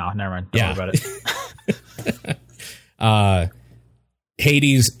 No, never mind. Don't worry about it.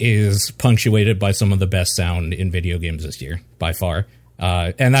 Hades is punctuated by some of the best sound in video games this year, by far.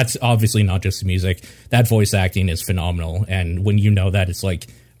 And that's obviously not just the music. That voice acting is phenomenal. And when you know that it's like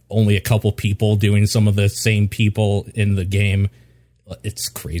only a couple people doing some of the same people in the game, it's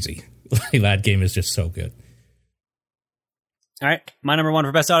crazy. Like, that game is just so good. All right, my number one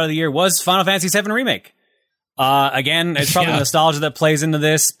for best audio of the year was Final Fantasy VII Remake. Again, it's probably nostalgia that plays into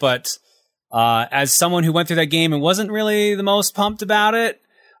this, but as someone who went through that game and wasn't really the most pumped about it,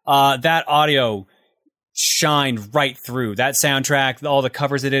 that audio shined right through. That soundtrack, all the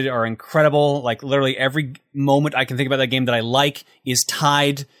covers it did are incredible. Like, literally every moment I can think about that game that I like is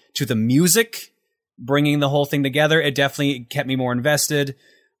tied to the music, bringing the whole thing together. It definitely kept me more invested.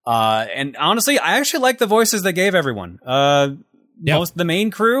 And honestly, I actually like the voices they gave everyone. Most of the main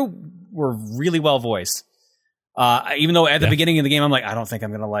crew were really well voiced. Even though at the beginning of the game, I'm like, I don't think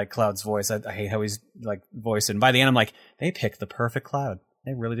I'm going to like Cloud's voice. I hate how he's like voiced. And by the end, I'm like, they picked the perfect Cloud.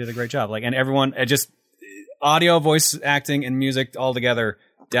 They really did a great job. Like, and everyone, audio, voice acting, and music all together,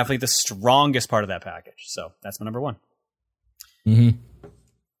 definitely the strongest part of that package. So that's my number one. Mm-hmm.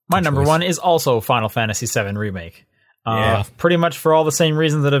 My number one is also Final Fantasy VII Remake. Yeah. Pretty much for all the same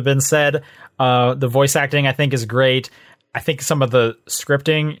reasons that have been said. The voice acting, I think, is great. I think some of the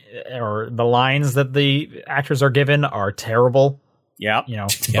scripting or the lines that the actors are given are terrible. Yeah.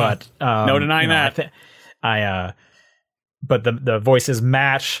 But no denying that. But the voices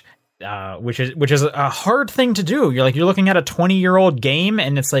match, which is a hard thing to do. You're looking at a 20-year-old game,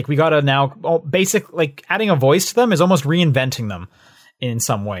 and it's like we gotta now adding a voice to them is almost reinventing them in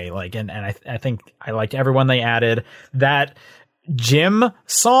some way. Like, and I think I liked everyone they added. That gym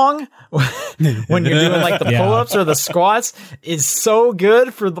song when you're doing like the pull-ups or the squats is so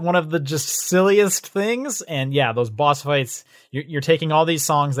good for one of the just silliest things. And those boss fights, you're taking all these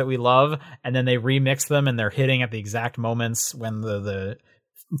songs that we love and then they remix them and they're hitting at the exact moments when the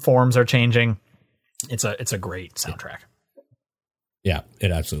forms are changing. It's a great soundtrack. Yeah, it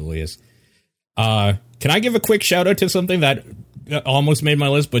absolutely is. Can I give a quick shout out to something that almost made my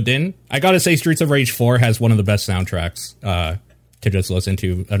list but didn't? I gotta say, Streets of Rage 4 has one of the best soundtracks to just listen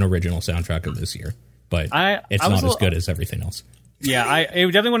to, an original soundtrack of this year, but it's not as good as everything else. Yeah, it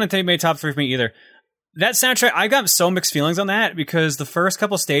definitely wouldn't take my top three for me either. That soundtrack, I got so mixed feelings on that because the first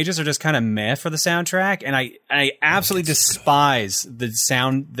couple stages are just kind of meh for the soundtrack, and I absolutely despise the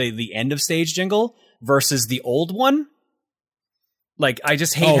sound, the end of stage jingle versus the old one. Like, I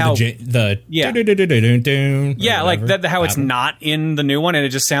just hate how how it's not in the new one, and it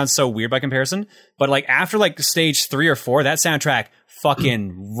just sounds so weird by comparison. But like after like stage 3 or 4, that soundtrack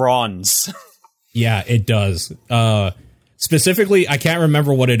fucking runs. Yeah, it does. Specifically, I can't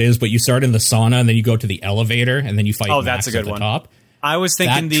remember what it is, but you start in the sauna and then you go to the elevator and then you fight. Oh, that's a good one. Top. I was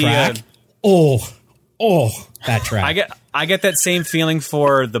thinking that track, that track. I get that same feeling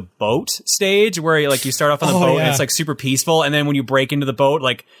for the boat stage where like you start off on the boat and it's like super peaceful, and then when you break into the boat,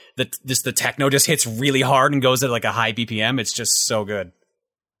 like the techno just hits really hard and goes at like a high BPM. It's just so good.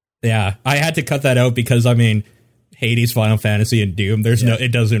 Yeah, I had to cut that out because I mean, Hades, Final Fantasy, and Doom.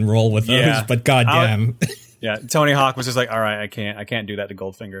 It doesn't roll with those. But goddamn. Yeah, Tony Hawk was just like, all right, I can't do that to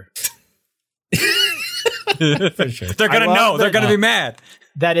Goldfinger. For sure. They're gonna know. They're gonna be mad.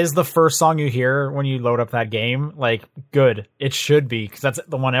 That is the first song you hear when you load up that game. Like, good. It should be, because that's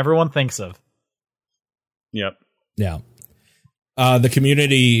the one everyone thinks of. Yep. Yeah. The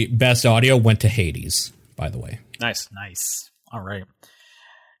community best audio went to Hades, by the way. Nice. All right.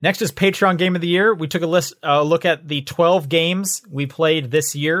 Next is Patreon Game of the Year. We took a look at the 12 games we played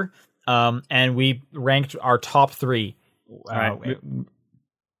this year, and we ranked our top 3. All right.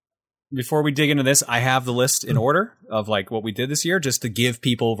 Before we dig into this, I have the list in order of like what we did this year, just to give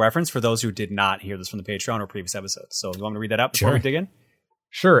people reference for those who did not hear this from the Patreon or previous episodes. So you want me to read that out before we dig in?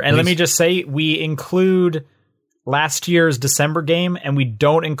 Sure. And let me just say, we include last year's December game, and we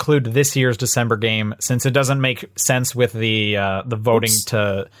don't include this year's December game since it doesn't make sense with the voting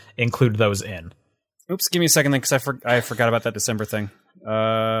to include those in. Oops, give me a second then, because I forgot about that December thing.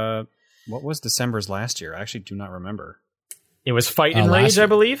 What was December's last year? I actually do not remember. It was Fight and Rage, I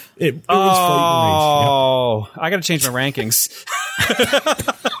believe. It was Fight and Rage. Oh, I got to change my rankings.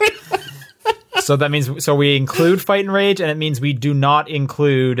 So that means we include Fight and Rage, and it means we do not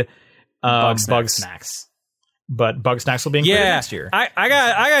include Bug Snacks. But Bug Snacks will be included next year. I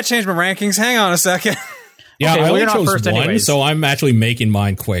got to change my rankings. Hang on a second. Yeah, Okay, I well, only you're not chose first one, anyways. so I'm actually making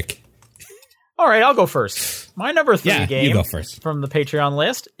mine quick. All right, I'll go first. My number 3 Yeah, game you go first. from the Patreon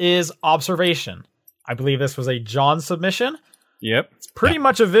list is Observation. I believe this was a John submission. Yep. Pretty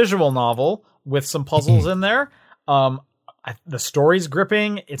much a visual novel with some puzzles in there. The story's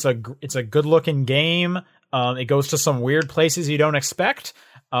gripping. It's a good looking game. It goes to some weird places you don't expect.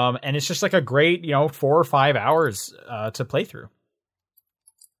 And it's just like a great, 4 or 5 hours to play through.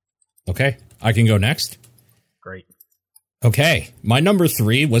 Okay, I can go next. Great. Okay, my number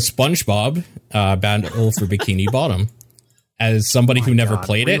 3 was SpongeBob Battle for Bikini Bottom. As somebody who never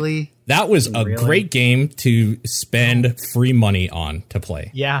played it, that was a great game to spend free money on to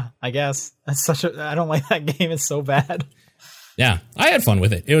play. Yeah, I guess. I don't like that game. It's so bad. Yeah, I had fun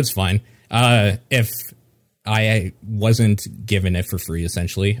with it. It was fine. If I wasn't given it for free,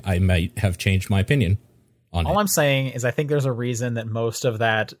 essentially, I might have changed my opinion on it. All I'm saying is I think there's a reason that most of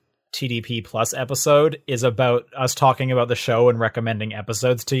that TDP Plus episode is about us talking about the show and recommending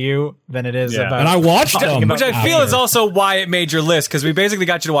episodes to you than it is about... And I watched them. Which I feel is also why it made your list, because we basically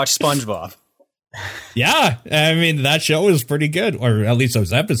got you to watch SpongeBob. Yeah, I mean, that show was pretty good, or at least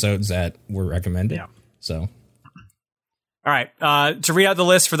those episodes that were recommended. Yeah. So... All right, to read out the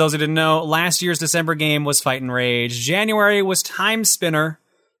list for those who didn't know, last year's December game was Fight and Rage. January was Time Spinner.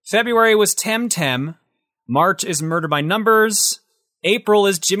 February was Temtem. March is Murder by Numbers. April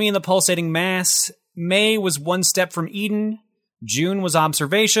is Jimmy and the Pulsating Mass. May was One Step from Eden. June was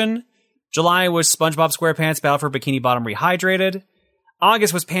Observation. July was SpongeBob SquarePants Battle for Bikini Bottom Rehydrated.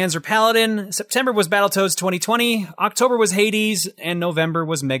 August was Panzer Paladin. September was Battletoads 2020. October was Hades. And November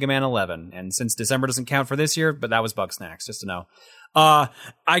was Mega Man 11. And since December doesn't count for this year, but that was Bug Snacks, just to know.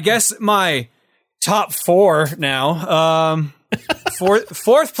 I guess my top 4 now.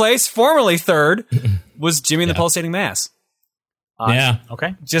 Fourth place, formerly third, was Jimmy and the Pulsating Mass. Yeah.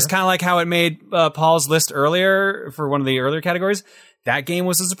 Okay. Just kind of like how it made Paul's list earlier for one of the earlier categories. That game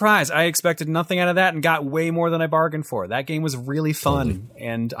was a surprise. I expected nothing out of that and got way more than I bargained for. That game was really fun,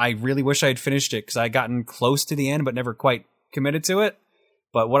 and I really wish I had finished it because I had gotten close to the end but never quite committed to it.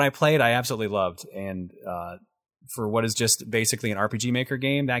 But what I played, I absolutely loved. And for what is just basically an RPG Maker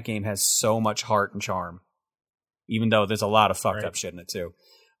game, that game has so much heart and charm, even though there's a lot of fucked up shit in it too.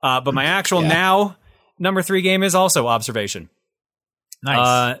 But my actual now number 3 game is also Observation.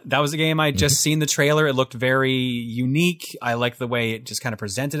 Nice. That was a game I just seen the trailer. It looked very unique. I liked the way it just kind of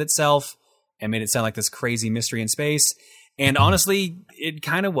presented itself and made it sound like this crazy mystery in space. And honestly, it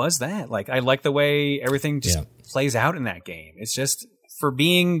kind of was that. Like, I like the way everything just plays out in that game. It's just for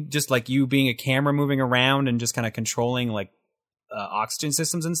being just like you being a camera moving around and just kind of controlling like oxygen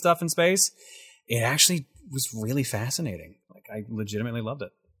systems and stuff in space. It actually was really fascinating. Like, I legitimately loved it.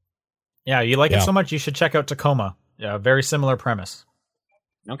 Yeah, you like it so much, you should check out Tacoma. Yeah, very similar premise.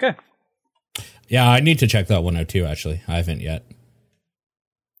 Okay. Yeah, I need to check that one out too, actually. I haven't yet.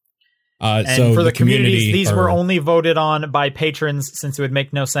 And so for the communities, these were are only voted on by patrons, since it would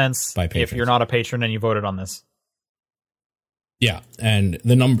make no sense By if patrons. you're not a patron and you voted on this. Yeah, and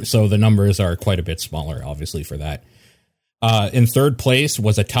the numbers are quite a bit smaller, obviously, for that. In third place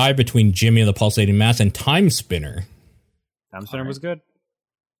was a tie between Jimmy and the Pulsating Mass and Time Spinner. Time Spinner was good.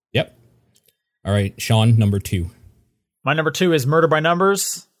 Yep. All right, Sean, number 2. My number 2 is Murder by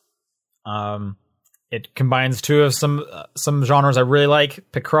Numbers. It combines 2 of some genres I really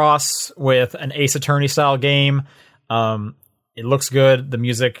like. Picross with an Ace Attorney style game. It looks good. The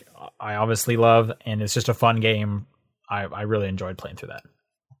music I obviously love, and it's just a fun game. I really enjoyed playing through that.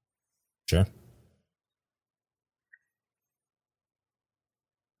 Sure.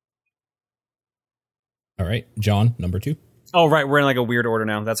 All right, John, number 2. Oh, right. We're in like a weird order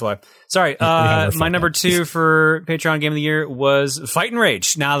now. That's why. Sorry. My number 2 for Patreon Game of the Year was Fight and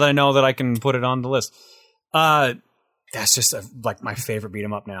Rage. Now that I know that I can put it on the list. That's just like my favorite beat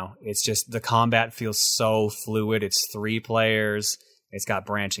 'em up now. It's just the combat feels so fluid. It's 3 players. It's got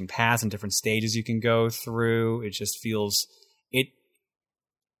branching paths and different stages you can go through. It just feels it.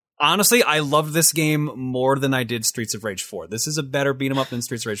 Honestly, I loved this game more than I did Streets of Rage 4. This is a better beat 'em up than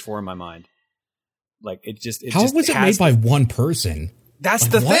Streets of Rage 4 in my mind. Like How was it made by one person? That's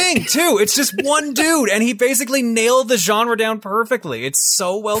the thing too. It's just one dude, and he basically nailed the genre down perfectly. It's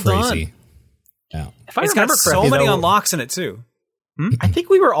so well done. Yeah, If I It's got remember so correctly, many though, unlocks in it too. I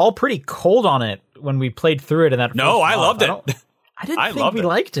think we were all pretty cold on it when we played through it. In that No, first I month. loved it. I didn't I think loved we it.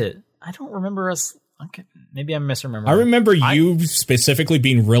 liked it. I don't remember us. Okay, maybe I'm misremembering. I remember you specifically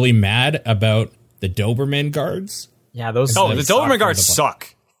being really mad about the Doberman guards. Yeah, those. Oh, the suck. Doberman guards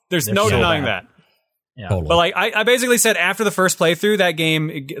suck. There's no so denying bad. that. Yeah. Totally. But like I basically said after the first playthrough, that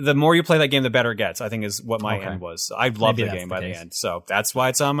game, the more you play that game, the better it gets. I think is what my end was. I loved the game by the end, so that's why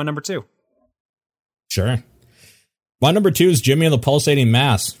it's on my number 2. Sure. My number 2 is Jimmy and the Pulsating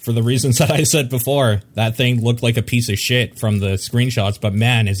Mass, for the reasons that I said before. That thing looked like a piece of shit from the screenshots, but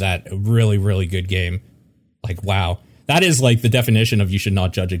man, is that a really, really good game. Like, wow. That is like the definition of you should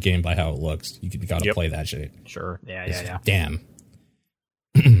not judge a game by how it looks. You gotta play that shit. Sure. Yeah. Damn.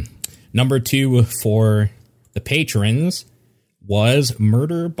 Number 2 for the patrons was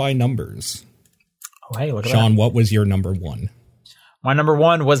Murder by Numbers. Oh, hey, look at Sean, that. what was your number 1? My number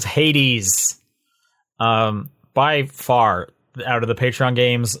 1 was Hades. By far, out of the Patreon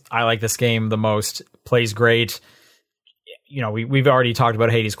games, I like this game the most. Plays great. You know, we've already talked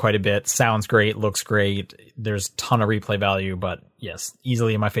about Hades quite a bit. Sounds great, looks great. There's a ton of replay value, but yes,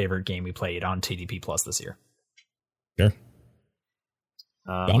 easily my favorite game we played on TDP Plus this year. Sure.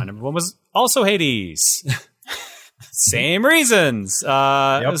 My number 1 was also Hades. Same reasons. It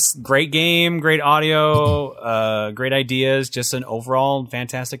was great game, great audio, great ideas, just an overall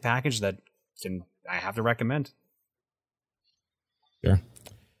fantastic package that I have to recommend. Sure.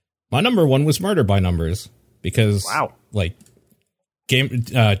 My number 1 was Murder by Numbers because like game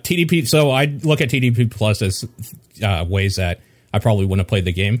TDP. So I look at TDP Plus as ways that I probably wouldn't have played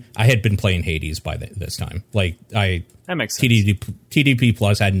the game. I had been playing Hades by this time. Like that makes sense. TDP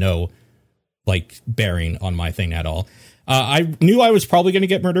Plus had no like bearing on my thing at all. I knew I was probably going to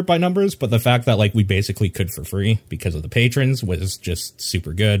get Murdered by Numbers, but the fact that like we basically could for free because of the patrons was just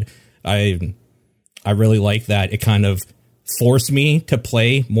super good. I really like that it kind of forced me to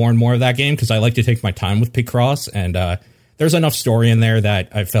play more and more of that game because I like to take my time with Picross, and there's enough story in there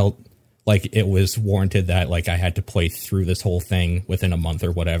that I felt like it was warranted that like I had to play through this whole thing within a month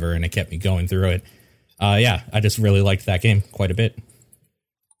or whatever, and it kept me going through it. I just really liked that game quite a bit.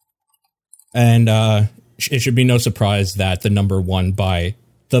 And it should be no surprise that the number 1 by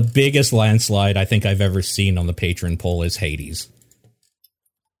the biggest landslide I think I've ever seen on the patron poll is Hades.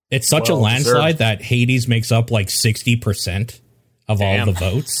 It's such a landslide that Hades makes up like 60% of all the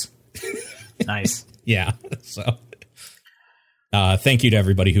votes. Nice. Yeah. So thank you to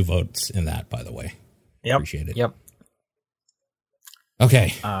everybody who votes in that, by the way. Yep. Appreciate it. Yep.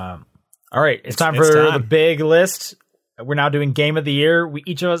 Okay. All right. It's time for the big list. We're now doing Game of the Year.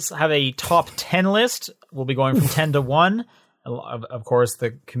 Each of us have a top 10 list. We'll be going from 10 to 1. Of course,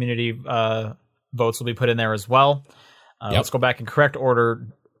 the community votes will be put in there as well. Let's go back in correct order.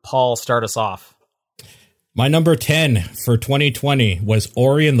 Paul, start us off. My number 10 for 2020 was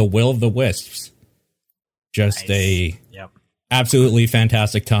Ori and the Will of the Wisps. Just a absolutely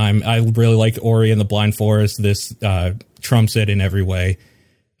fantastic time. I really liked Ori and the Blind Forest. This trumps it in every way.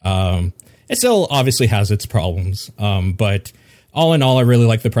 It still obviously has its problems, but all in all, I really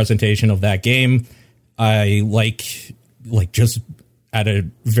like the presentation of that game. I like just at a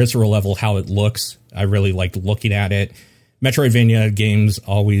visceral level how it looks. I really liked looking at it. Metroidvania games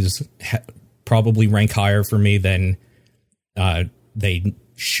always probably rank higher for me than they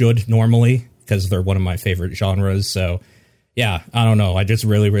should normally because they're one of my favorite genres. So, yeah, I don't know. I just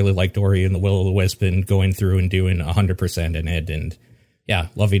really, really liked Ori and the Will of the Wisp and going through and doing 100% in it and, yeah,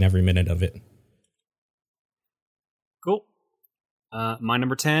 loving every minute of it. Cool. My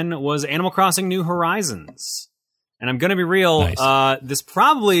number 10 was Animal Crossing New Horizons. And I'm going to be real. Nice. This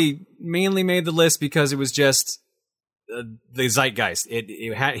probably mainly made the list because it was just the zeitgeist. It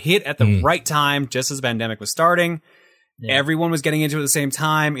hit at the right time, just as the pandemic was starting. Yeah. Everyone was getting into it at the same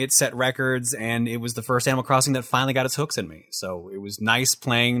time. It set records, and it was the first Animal Crossing that finally got its hooks in me. So it was nice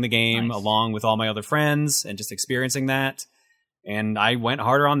playing the game along with all my other friends and just experiencing that. And I went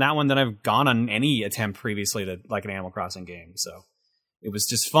harder on that one than I've gone on any attempt previously to like an Animal Crossing game. So it was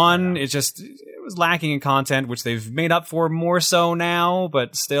just fun. Yeah. It was lacking in content, which they've made up for more so now,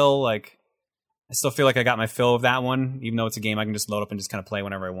 but still like I still feel like I got my fill of that one, even though it's a game I can just load up and just kind of play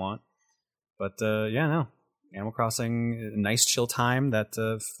whenever I want. But Animal Crossing, a nice chill time that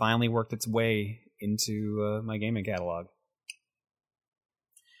finally worked its way into my gaming catalog.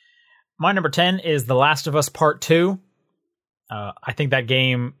 My number 10 is The Last of Us Part 2. I think that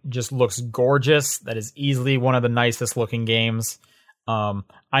game just looks gorgeous. That is easily one of the nicest looking games. I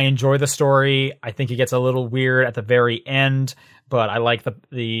enjoy the story. I think it gets a little weird at the very end, but I like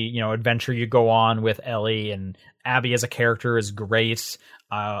the adventure you go on with Ellie, and Abby as a character is great.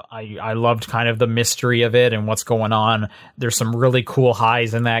 I loved kind of the mystery of it and what's going on. There's some really cool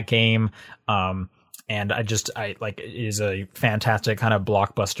highs in that game. And I like it is a fantastic kind of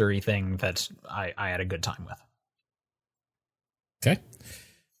blockbuster-y thing that I had a good time with. Okay.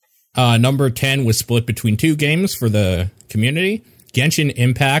 Number 10 was split between two games for the community. Genshin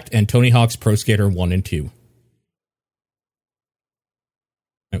Impact, and Tony Hawk's Pro Skater 1 and 2.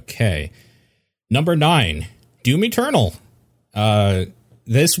 Okay. Number 9, Doom Eternal.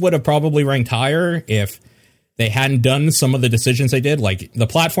 This would have probably ranked higher if they hadn't done some of the decisions they did. Like, the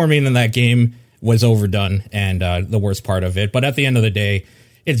platforming in that game was overdone and the worst part of it. But at the end of the day,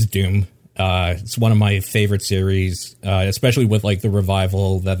 it's Doom. It's one of my favorite series, especially with like the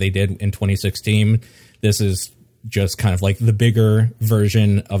revival that they did in 2016. This is just kind of like the bigger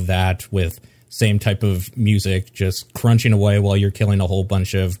version of that with same type of music, just crunching away while you're killing a whole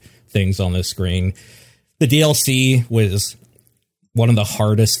bunch of things on the screen. The DLC was one of the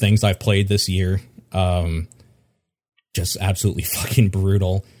hardest things I've played this year. Just absolutely fucking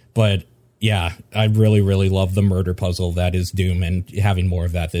brutal. But yeah, I really, really love the murder puzzle that is Doom, and having more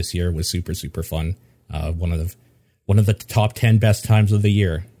of that this year was super, super fun. One of the top 10 best times of the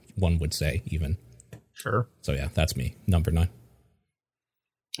year, one would say, even. Sure. So yeah, that's me. Number 9.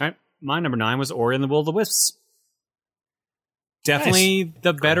 All right. My number 9 was Ori and the Will of the Wisps. Definitely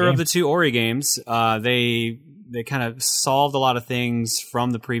the better of the two Ori games. They kind of solved a lot of things from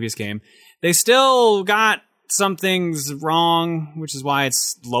the previous game. They still got some things wrong, which is why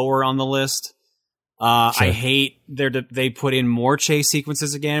it's lower on the list. Sure. I hate they put in more chase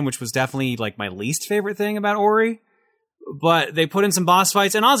sequences again, which was definitely like my least favorite thing about Ori. But they put in some boss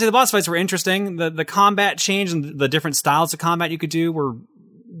fights, and honestly, the boss fights were interesting. The combat change and the different styles of combat you could do were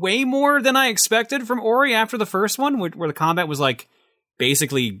way more than I expected from Ori after the first one, where the combat was like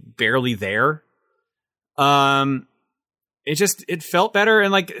basically barely there. It felt better,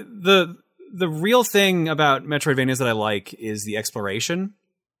 and like the real thing about Metroidvanias that I like is the exploration.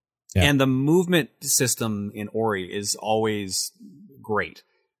 Yeah. And the movement system in Ori is always great.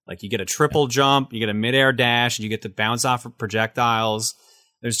 Like, you get a triple jump, you get a midair dash, you get to bounce off of projectiles.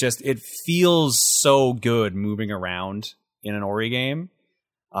 It feels so good moving around in an Ori game.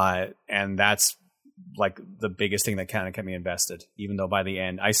 And that's like the biggest thing that kind of kept me invested, even though by the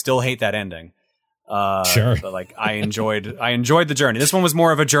end, I still hate that ending. Sure. But like, I enjoyed the journey. This one was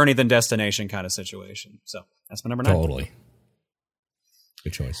more of a journey than destination kind of situation. So that's my number 9. Totally.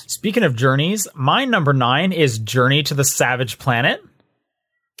 Good choice. Speaking of journeys, my number 9 is Journey to the Savage Planet.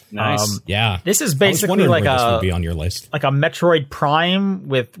 Nice. Yeah. This is basically like this would be on your list. Like a Metroid Prime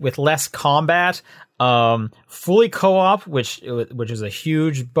with less combat, fully co-op, which is a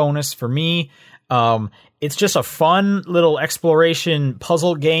huge bonus for me. It's just a fun little exploration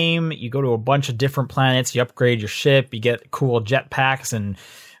puzzle game. You go to a bunch of different planets, you upgrade your ship, you get cool jetpacks and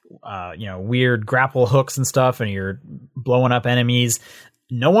weird grapple hooks and stuff, and you're blowing up enemies.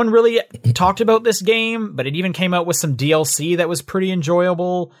 No one really talked about this game, but it even came out with some DLC that was pretty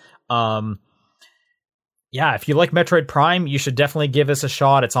enjoyable. If you like Metroid Prime, you should definitely give this a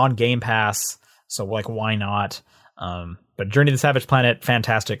shot. It's on Game Pass, so like, why not? But Journey to the Savage Planet,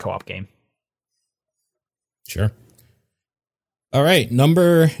 fantastic co-op game. Sure. All right,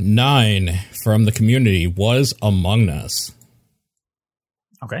 number 9 from the community was Among Us.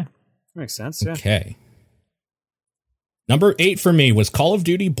 Okay. Makes sense, yeah. Okay. Number 8 for me was Call of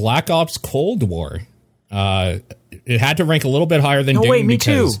Duty Black Ops Cold War. It had to rank a little bit higher than Doom. Wait, me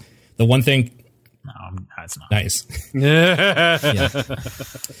too. The one thing... No, it's not. Nice. Yeah.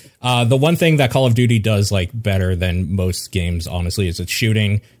 The one thing that Call of Duty does like better than most games, honestly, is its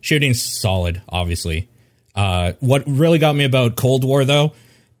shooting. Shooting's solid, obviously. What really got me about Cold War, though,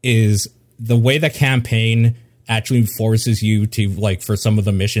 is the way the campaign actually forces you to, like, for some of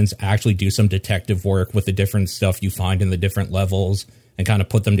the missions, actually do some detective work with the different stuff you find in the different levels and kind of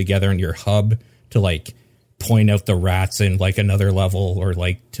put them together in your hub to, like, point out the rats in, like, another level, or,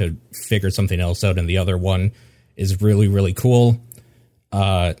 like, to figure something else out in the other one is really, really cool.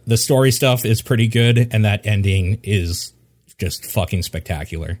 The story stuff is pretty good, and that ending is just fucking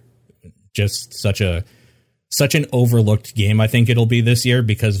spectacular. Just such an overlooked game, I think it'll be this year,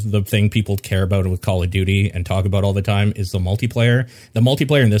 because the thing people care about with Call of Duty and talk about all the time is the multiplayer. The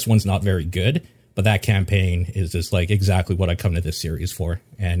multiplayer in this one's not very good, but that campaign is just like exactly what I come to this series for,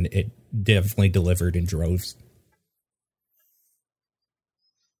 and it definitely delivered in droves.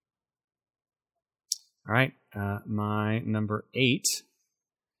 All right, my number 8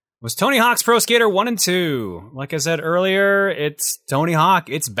 was Tony Hawk's Pro Skater 1 and 2. Like I said earlier, it's Tony Hawk.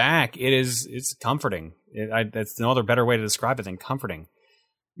 It's back. It's comforting. That's no other better way to describe it than comforting,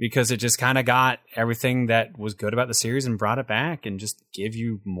 because it just kind of got everything that was good about the series and brought it back and just give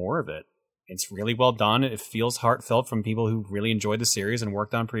you more of it. It's really well done. It feels heartfelt from people who really enjoyed the series and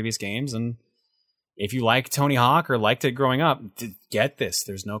worked on previous games. And if you like Tony Hawk or liked it growing up, get this.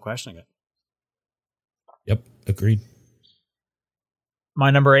 There's no questioning it. Yep, agreed.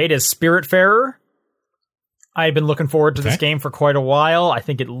 My number 8 is Spiritfarer. I've been looking forward to this game for quite a while. I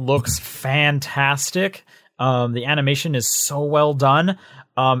think it looks fantastic. The animation is so well done.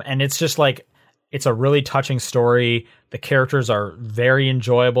 And it's just like, it's a really touching story. The characters are very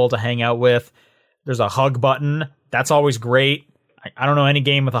enjoyable to hang out with. There's a hug button. That's always great. I don't know any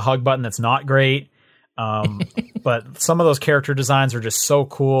game with a hug button that's not great. But some of those character designs are just so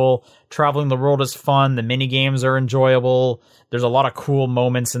cool. Traveling the world is fun. The mini games are enjoyable. There's a lot of cool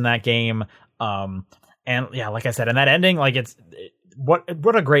moments in that game. And yeah, like I said, and that ending, like what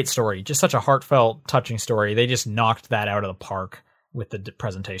a great story. Just such a heartfelt, touching story. They just knocked that out of the park with the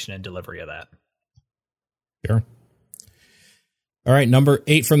presentation and delivery of that. Sure. All right, number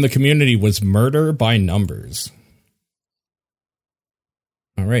 8 from the community was Murder by Numbers.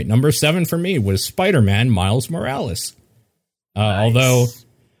 All right, number 7 for me was Spider-Man Miles Morales. Nice.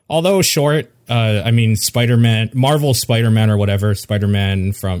 Although short, I mean, Marvel Spider-Man or whatever,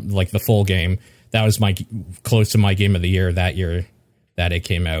 Spider-Man from like the full game, that was close to my game of the year that year that it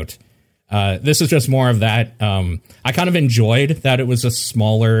came out. This is just more of that. I kind of enjoyed that it was a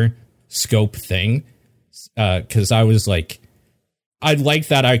smaller scope thing, because I was like, I like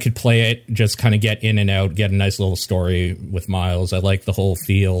that I could play it, just kind of get in and out, get a nice little story with Miles. I like the whole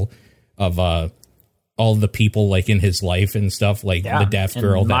feel of all the people like in his life and stuff, like the deaf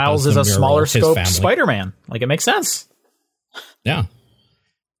girl. Miles is a smaller scope Spider-Man. Like, it makes sense. Yeah.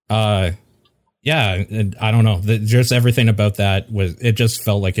 Yeah, and I don't know. Just everything about that it just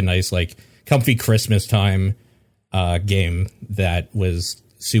felt like a nice, like, comfy Christmas time game that was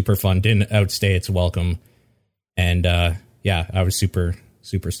super fun. Didn't outstay its welcome. And yeah, I was super,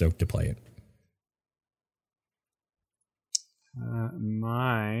 super stoked to play it.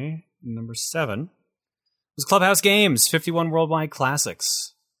 My number 7 was Clubhouse Games, 51 Worldwide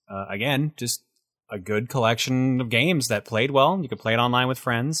Classics. Again, just a good collection of games that played well. You could play it online with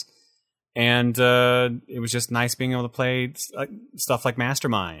friends. And it was just nice being able to play stuff like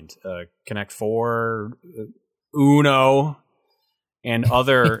Mastermind, Connect 4, Uno, and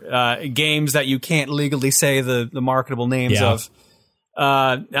other games that you can't legally say the marketable names of.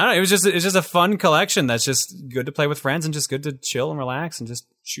 I don't know, it was just a fun collection that's just good to play with friends and just good to chill and relax and just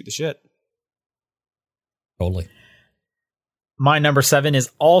shoot the shit. Totally. My number 7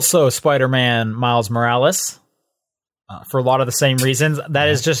 is also Spider-Man Miles Morales. For a lot of the same reasons. That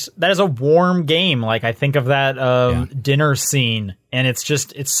is a warm game. Like, I think of that dinner scene, and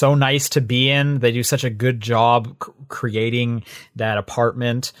it's so nice to be in. They do such a good job creating that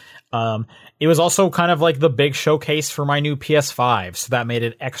apartment. It was also kind of like the big showcase for my new PS5, so that made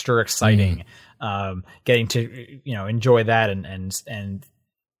it extra exciting. Getting to enjoy that and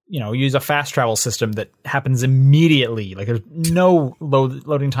use a fast travel system that happens immediately. Like, there's no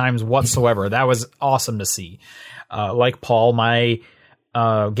loading times whatsoever. That was awesome to see. Like Paul, my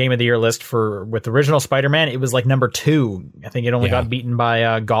game of the year list with original Spider-Man, it was like number 2. I think it only got beaten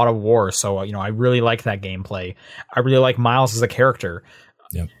by God of War. So, I really like that gameplay. I really like Miles as a character.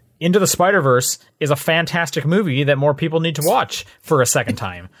 Yep. Into the Spider-Verse is a fantastic movie that more people need to watch for a second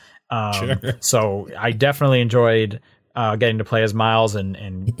time. Sure. So I definitely enjoyed getting to play as Miles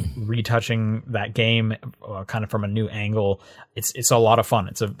and retouching that game kind of from a new angle. It's a lot of fun.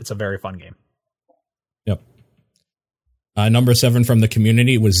 It's a very fun game. Yep. Number 7 from the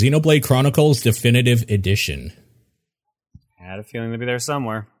community was Xenoblade Chronicles Definitive Edition. I had a feeling they'd be there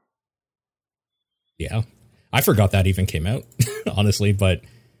somewhere. Yeah. I forgot that even came out, honestly, but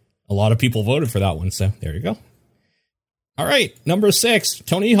a lot of people voted for that one, so there you go. All right, number 6,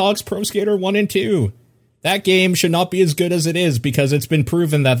 Tony Hawk's Pro Skater 1 and 2. That game should not be as good as it is because it's been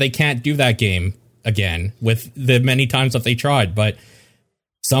proven that they can't do that game again with the many times that they tried, but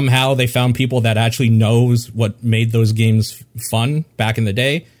somehow they found people that actually knows what made those games fun back in the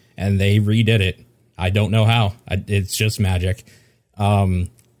day, and they redid it. I don't know how. It's just magic.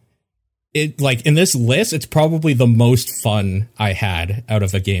 It like in this list, it's probably the most fun I had out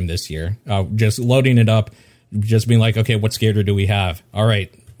of a game this year. Just loading it up, just being like, okay, what skater do we have? All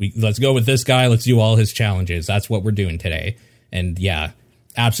right, let's go with this guy. Let's do all his challenges. That's what we're doing today. And yeah,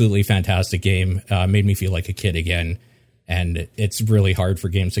 absolutely fantastic game. Made me feel like a kid again. And it's really hard for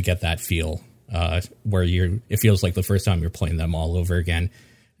games to get that feel where it feels like the first time you're playing them all over again.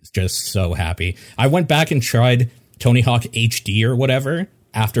 It's just so happy. I went back and tried Tony Hawk HD or whatever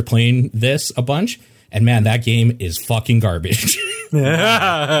after playing this a bunch. And man, that game is fucking garbage.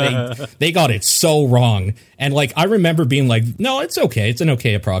 They got it so wrong. And like, I remember being like, no, it's okay. It's an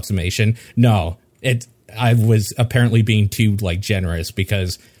okay approximation. No, I was apparently being too like generous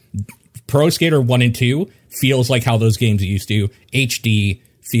because Pro Skater 1 and 2 feels like how those games used to. HD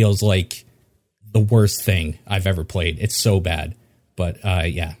feels like the worst thing I've ever played. It's so bad. But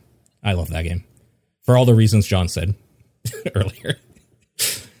yeah, I love that game. for all the reasons John said earlier.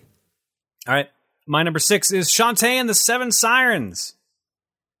 All right. My number 6 is Shantae and the Seven Sirens.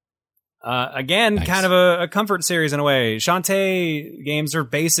 Again, Nice. kind of a comfort series in a way. Shantae games are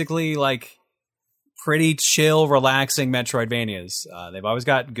basically like pretty chill, relaxing Metroidvanias. They've always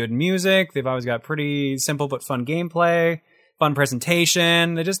got good music. They've always got pretty simple but fun gameplay, fun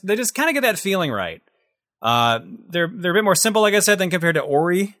presentation. They just kind of get that feeling right. They're a bit more simple, like I said, than compared to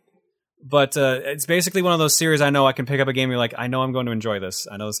Ori. But it's basically one of those series I know I can pick up a game and you're like, I know I'm going to enjoy this.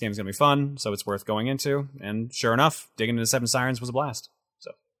 I know this game's going to be fun, so it's worth going into. And sure enough, digging into Seven Sirens was a blast.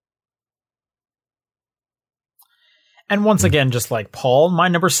 So, And once again, just like Paul, my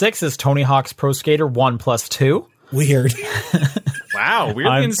number 6 is Tony Hawk's Pro Skater 1+2. Weird. wow,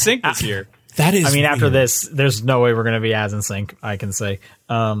 weirdly in sync this year. That is. I mean, after weird. this, there's no way we're going to be as in sync, I can say.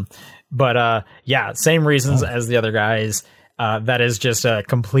 But yeah, same reasons as the other guys. That is just a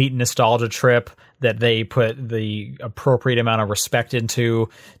complete nostalgia trip that they put the appropriate amount of respect into,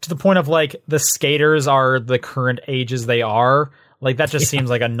 to the point of like the skaters are the current ages they are. Like that just seems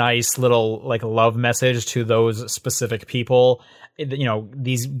like a nice little like love message to those specific people. You know,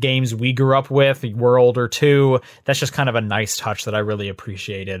 these games we grew up with, we're older too. That's just kind of a nice touch that I really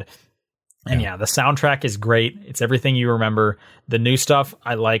appreciated. And yeah, the soundtrack is great. It's everything you remember. The new stuff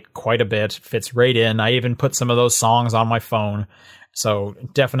I like quite a bit. Fits right in. I even put some of those songs on my phone. So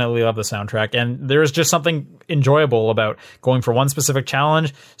definitely love the soundtrack. And there's just something enjoyable about going for one specific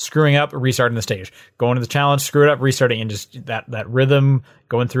challenge, screwing up, restarting the stage. Going to the challenge, screw it up, restarting, and just that rhythm,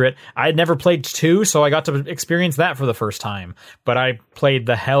 going through it. I had never played 2, so I got to experience that for the first time. But I played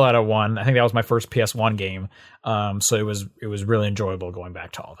the hell out of 1. I think that was my first PS1 game. So it was really enjoyable going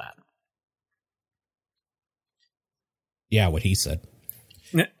back to all that. Yeah, what he said.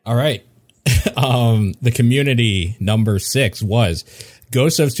 All right. The community number 6 was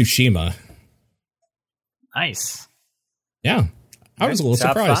Ghost of Tsushima. Nice. Yeah. I was a little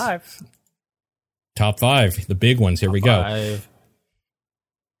Top surprised. 5. Top 5. The big ones. Here we go. 5.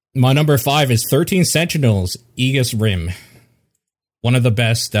 My number 5 is 13 Sentinels, Aegis Rim. One of the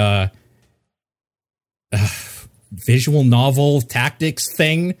best visual novel tactics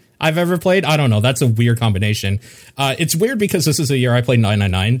thing I've ever played. I don't know. That's a weird combination. It's weird because this is a year I played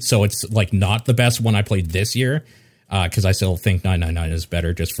 999, so it's like not the best one I played this year, because I still think 999 is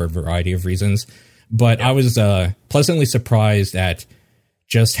better just for a variety of reasons. But I was pleasantly surprised at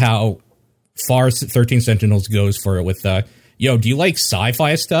just how far 13 Sentinels goes for it with yo, do you like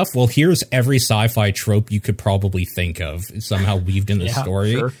sci-fi stuff? Well, here's every sci-fi trope you could probably think of somehow weaved in the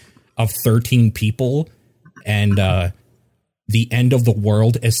story of 13 people and the end of the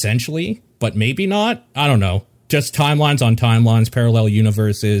world, essentially, but maybe not. I don't know. Just timelines on timelines, parallel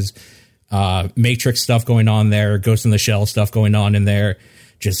universes, Matrix stuff going on there, Ghost in the Shell stuff going on in there,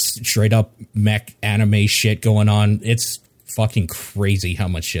 just straight up mech anime shit going on. It's fucking crazy how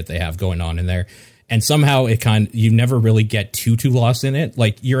much shit they have going on in there. And somehow you never really get too lost in it.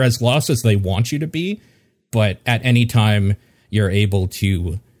 Like, you're as lost as they want you to be, but at any time you're able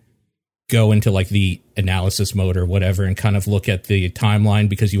to go into like the analysis mode or whatever and kind of look at the timeline,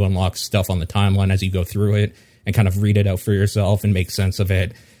 because you unlock stuff on the timeline as you go through it, and kind of read it out for yourself and make sense of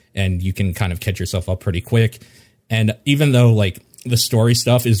it. And you can kind of catch yourself up pretty quick. And even though like the story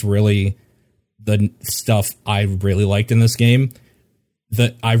stuff is really the stuff I really liked in this game,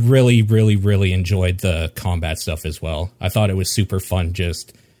 I really, really, really enjoyed the combat stuff as well. I thought it was super fun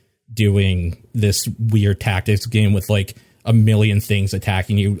just doing this weird tactics game with like a million things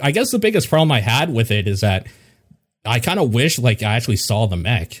attacking you. I guess the biggest problem I had with it is that I kind of wish like I actually saw the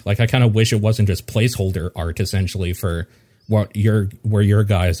mech. Like I kind of wish it wasn't just placeholder art essentially for where your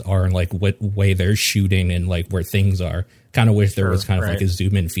guys are and like what way they're shooting and like where things are. Kind of wish there was kind of like a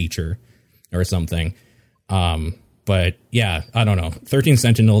zoom in feature or something. But yeah, I don't know. 13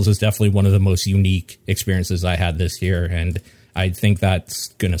 Sentinels is definitely one of the most unique experiences I had this year, and I think that's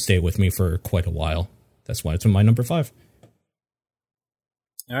going to stay with me for quite a while. That's why it's in my number 5.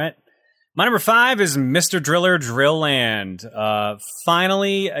 All right. My number 5 is Mr. Driller Drill Land.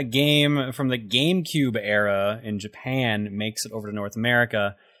 Finally, a game from the GameCube era in Japan makes it over to North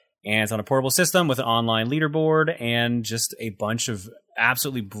America. And it's on a portable system with an online leaderboard and just a bunch of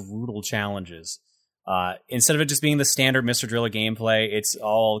absolutely brutal challenges. Instead of it just being the standard Mr. Driller gameplay, it's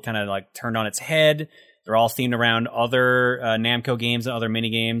all kind of like turned on its head. They're all themed around other Namco games and other mini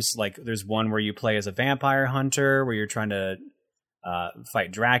games. Like there's one where you play as a vampire hunter, where you're trying to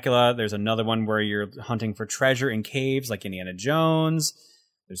fight Dracula. There's another one where you're hunting for treasure in caves like Indiana Jones.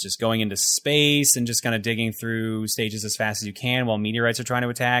 There's just going into space and just kind of digging through stages as fast as you can while meteorites are trying to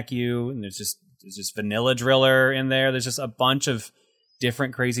attack you. And there's just Vanilla Driller in there. There's just a bunch of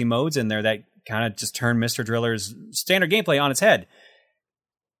different crazy modes in there that kind of just turn Mr. Driller's standard gameplay on its head.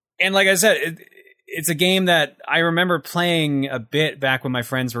 And like I said, it's a game that I remember playing a bit back when my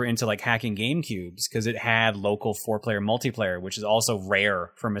friends were into like hacking GameCubes, because it had local 4-player multiplayer, which is also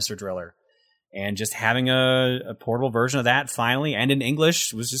rare for Mr. Driller. And just having a portable version of that finally, and in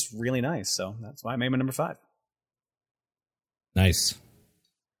English, was just really nice. So that's why I made my number 5. Nice.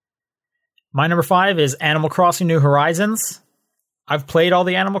 My number 5 is Animal Crossing New Horizons. I've played all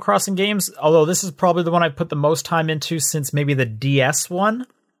the Animal Crossing games, although this is probably the one I put the most time into since maybe the DS one.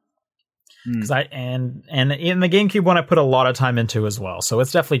 Because and in the GameCube one I put a lot of time into as well. So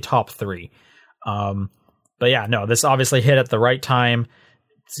it's definitely top 3. But yeah, no, this obviously hit at the right time.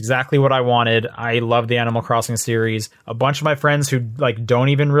 It's exactly what I wanted. I love the Animal Crossing series. A bunch of my friends who like don't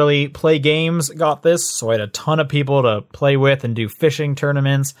even really play games got this, so I had a ton of people to play with and do fishing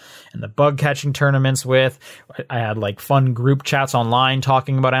tournaments and the bug catching tournaments with. I had like fun group chats online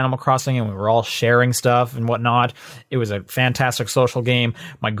talking about Animal Crossing, and we were all sharing stuff and whatnot. It was a fantastic social game.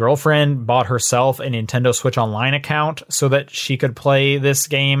 My girlfriend bought herself a Nintendo Switch Online account so that she could play this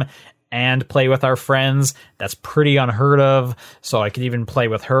game and play with our friends. That's pretty unheard of. So I could even play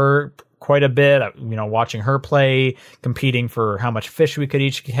with her quite a bit, watching her play, competing for how much fish we could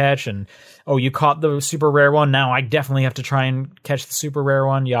each catch. And, oh, you caught the super rare one. Now I definitely have to try and catch the super rare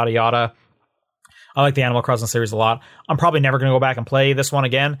one, yada, yada. I like the Animal Crossing series a lot. I'm probably never going to go back and play this one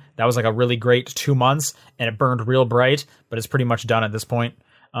again. That was like a really great 2 months, and it burned real bright, but it's pretty much done at this point.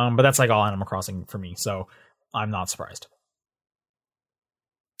 But that's like all Animal Crossing for me, so I'm not surprised.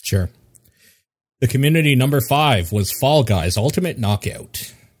 Sure. The community number 5 was Fall Guys Ultimate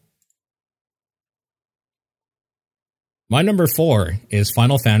Knockout. My number 4 is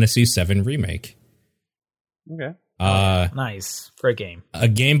Final Fantasy VII Remake. Okay. Nice. Great game. A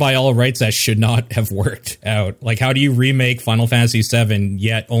game by all rights that should not have worked out. Like, how do you remake Final Fantasy VII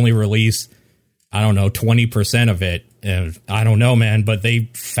yet only release, 20% of it? I don't know, man, but they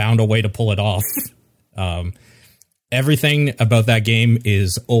found a way to pull it off. Everything about that game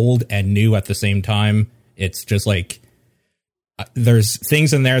is old and new at the same time. It's just like, there's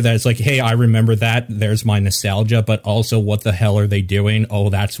things in there that's like, hey, I remember that. There's my nostalgia, but also what the hell are they doing? Oh,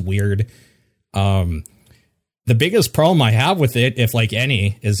 that's weird. The biggest problem I have with it, if like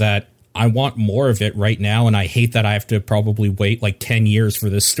any, is that I want more of it right now. And I hate that I have to probably wait like 10 years for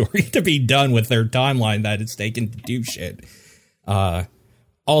this story to be done with their timeline that it's taken to do shit.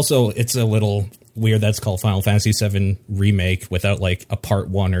 Also, it's a little weird that's called Final Fantasy VII Remake without like a part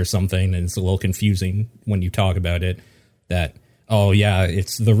 1 or something, and it's a little confusing when you talk about it that, oh yeah,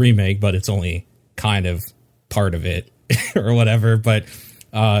 it's the remake, but it's only kind of part of it or whatever. But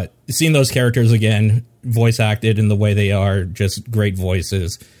seeing those characters again, voice acted in the way they are, just great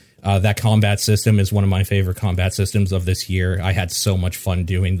voices. That combat system is one of my favorite combat systems of this year. I had so much fun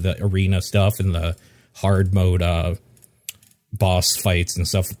doing the arena stuff and the hard mode boss fights and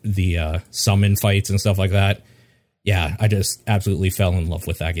stuff, the summon fights and stuff like that. Yeah, I just absolutely fell in love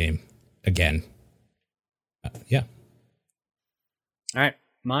with that game again. Yeah. All right.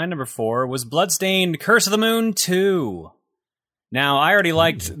 My number 4 was Bloodstained Curse of the Moon 2. Now, I already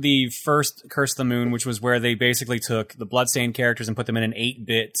liked the first Curse of the Moon, which was where they basically took the Bloodstained characters and put them in an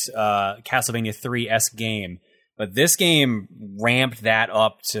 8-bit Castlevania 3-esque game. But this game ramped that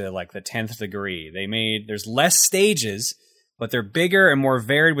up to like the 10th degree. There's less stages, but they're bigger and more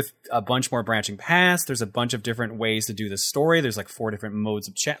varied with a bunch more branching paths. There's a bunch of different ways to do the story. There's like 4 different modes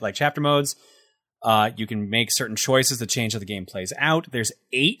of chapter modes. You can make certain choices to change how the game plays out. There's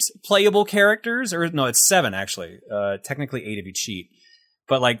 8 playable characters, or no, it's 7 actually. Technically 8 if you cheat.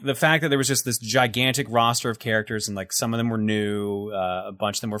 But like the fact that there was just this gigantic roster of characters, and like some of them were new, a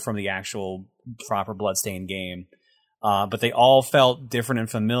bunch of them were from the actual proper Bloodstained game. But they all felt different and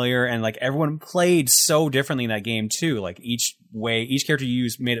familiar, and like everyone played so differently in that game too. Like each character you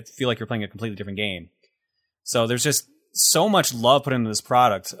used made it feel like you're playing a completely different game. So there's just so much love put into this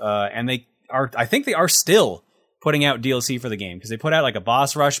product, and I think they are still putting out DLC for the game, because they put out like a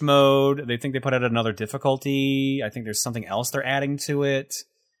boss rush mode. They think they put out another difficulty. I think there's something else they're adding to it.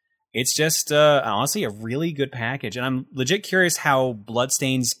 It's just honestly a really good package, and I'm legit curious how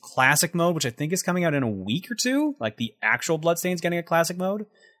Bloodstained's classic mode, which I think is coming out in a week or two, like the actual Bloodstained's getting a classic mode.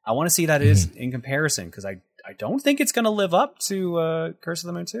 I want to see that is in comparison, because I don't think it's going to live up to Curse of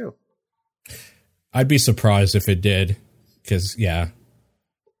the Moon 2. I'd be surprised if it did, because yeah,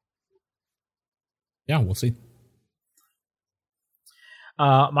 we'll see.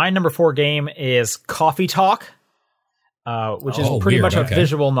 My number 4 game is Coffee Talk. Which is pretty much a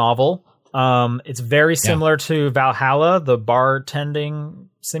visual novel. It's very similar to Valhalla, the bartending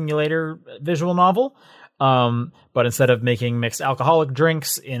simulator visual novel. But instead of making mixed alcoholic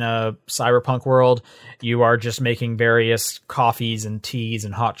drinks in a cyberpunk world, you are just making various coffees and teas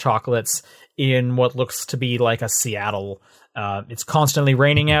and hot chocolates in what looks to be like a Seattle. It's constantly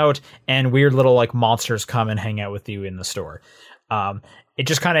raining out, and weird little like monsters come and hang out with you in the store. It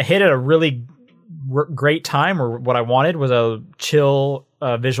just kind of hit at a really great time, or what I wanted was a chill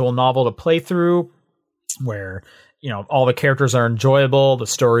visual novel to play through, where all the characters are enjoyable, the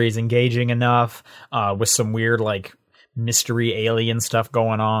story is engaging enough, with some weird like mystery alien stuff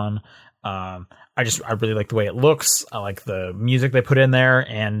going on. I really like the way it looks. I like the music they put in there,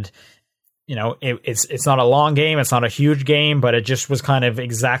 and it's not a long game, it's not a huge game, but it just was kind of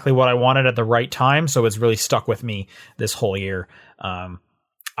exactly what I wanted at the right time. So it's really stuck with me this whole year.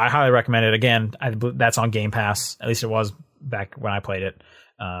 I highly recommend it. Again, that's on Game Pass. At least it was back when I played it.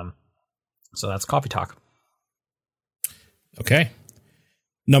 So that's Coffee Talk. Okay.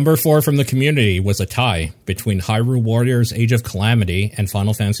 Number 4 from the community was a tie between Hyrule Warriors Age of Calamity and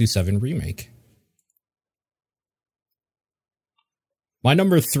Final Fantasy VII Remake. My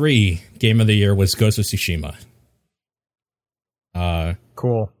number 3 game of the year was Ghost of Tsushima.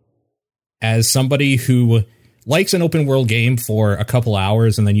 Cool. As somebody who likes an open world game for a couple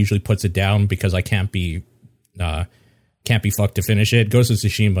hours and then usually puts it down because I can't be fucked to finish it, Ghost of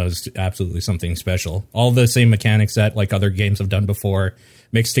Tsushima is absolutely something special. All the same mechanics that like other games have done before,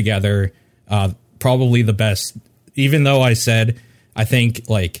 mixed together. Probably the best. Even though I said I think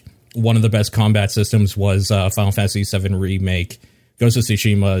like one of the best combat systems was Final Fantasy VII Remake, Ghost of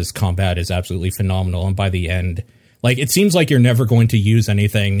Tsushima's combat is absolutely phenomenal. And by the end, like it seems like you're never going to use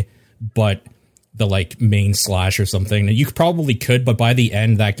anything but the like main slash or something. You probably could, but by the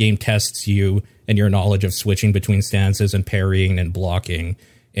end, that game tests you and your knowledge of switching between stances and parrying and blocking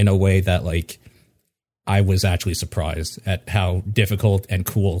in a way that like I was actually surprised at how difficult and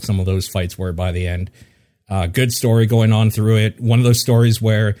cool some of those fights were by the end. Good story going on through it. One of those stories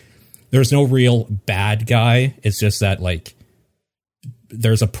where there's no real bad guy. It's just that like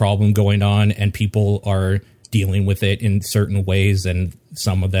there's a problem going on and people are dealing with it in certain ways, and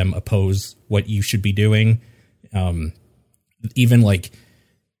some of them oppose what you should be doing. Even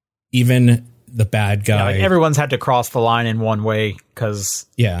the bad guy, like everyone's had to cross the line in one way because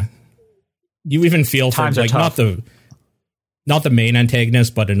you even feel for like not the main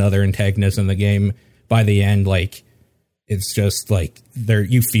antagonist, but another antagonist in the game. By the end, like it's just like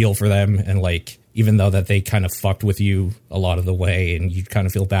you feel for them, and like even though that they kind of fucked with you a lot of the way, and you kind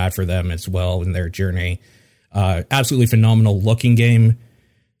of feel bad for them as well in their journey. Absolutely phenomenal looking game.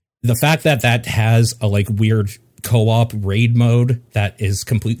 The fact that has a like weird co-op raid mode that is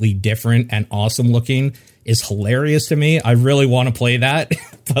completely different and awesome looking is hilarious to me. I really want to play that,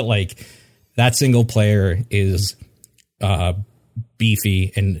 but like that single player is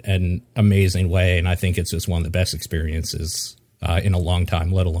beefy in an amazing way, and I think it's just one of the best experiences in a long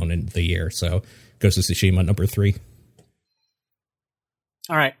time, let alone in the year. So Ghost of Tsushima, number 3.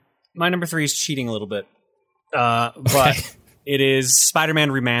 All right. My number 3 is cheating a little bit. But it is Spider-Man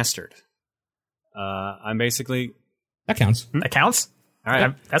Remastered. I'm basically... That counts. That counts? All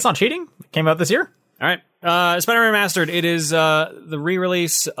right. That's not cheating? It came out this year? All right. Spider-Man Remastered. It is the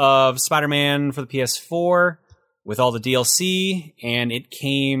re-release of Spider-Man for the PS4 with all the DLC, and it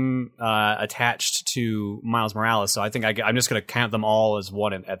came attached to Miles Morales. So I think I'm just going to count them all as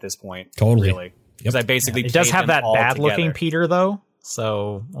one at this point. Totally. Really. Because I basically it does have that bad-looking together. Peter, though.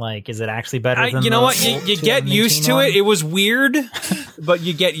 So, like, is it actually better than you know what? You get used to it. It was weird, but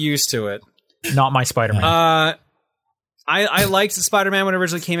you get used to it. Not my Spider-Man. I liked Spider-Man when it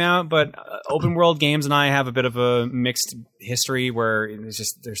originally came out, but open world games and I have a bit of a mixed history where it's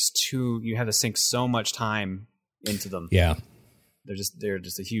just you have to sink so much time into them. Yeah, they're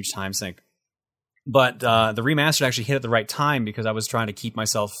just a huge time sink. But the remastered actually hit at the right time because I was trying to keep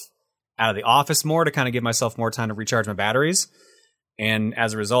myself out of the office more to kind of give myself more time to recharge my batteries. And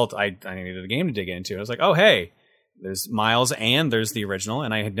as a result, I needed a game to dig into. I was like, oh, hey, there's Miles and there's the original.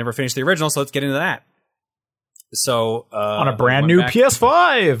 And I had never finished the original, so let's get into that. So on a brand new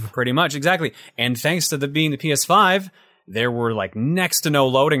PS5. Pretty much, exactly. And thanks to being the PS5, there were like next to no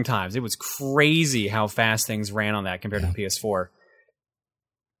loading times. It was crazy how fast things ran on that compared to the PS4.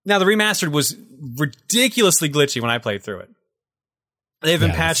 Now, the remastered was ridiculously glitchy when I played through it. They've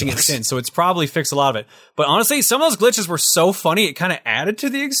been patching it since, so it's probably fixed a lot of it. But honestly, some of those glitches were so funny, it kind of added to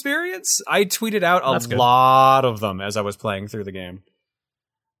the experience. I tweeted out a lot of them as I was playing through the game.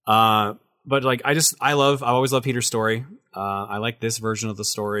 But like, I always love Peter's story. I like this version of the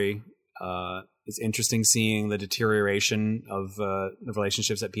story. It's interesting seeing the deterioration of the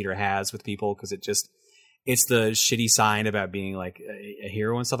relationships that Peter has with people, because it's the shitty side about being like a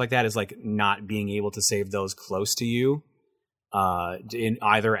hero and stuff like that, is like not being able to save those close to you, in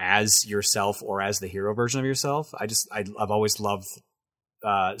either as yourself or as the hero version of yourself. I've always loved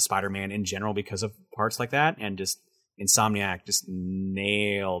Spider-Man in general because of parts like that, and just Insomniac just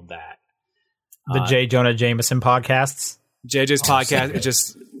nailed that. The J. Jonah Jameson podcasts. JJ's podcast is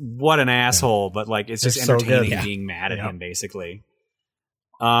just, what an asshole, but like it's just They're so entertaining good. being mad at him, basically.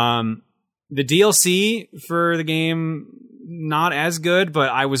 The DLC for the game, not as good, but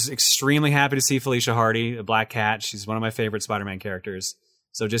I was extremely happy to see Felicia Hardy, a Black Cat. She's one of my favorite Spider-Man characters.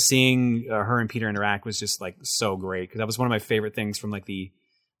 So just seeing her and Peter interact was just like so great, because that was one of my favorite things from like the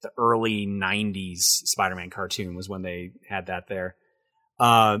early 90s Spider-Man cartoon, was when they had that there.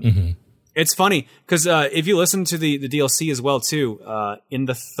 It's funny because if you listen to the DLC as well too, in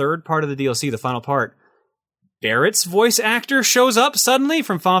the third part of the DLC, the final part, Barrett's voice actor shows up suddenly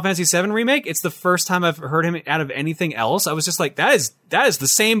from Final Fantasy VII Remake. It's the first time I've heard him out of anything else. I was just like, that is the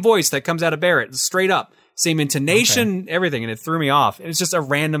same voice that comes out of Barrett, straight up. Same intonation, everything, and it threw me off. It's just a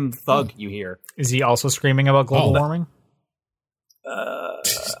random thug you hear. Is he also screaming about global warming?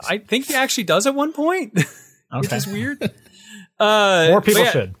 I think he actually does at one point, which is weird. More people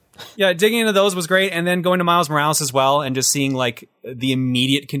should. Yeah, digging into those was great, and then going to Miles Morales as well, and just seeing like the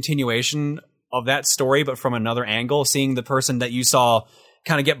immediate continuation of that story, but from another angle, seeing the person that you saw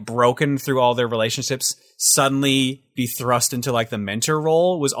kind of get broken through all their relationships suddenly be thrust into like the mentor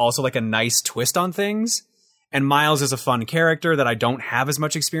role was also like a nice twist on things. And Miles is a fun character that I don't have as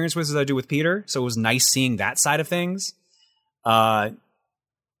much experience with as I do with Peter, so it was nice seeing that side of things. Miles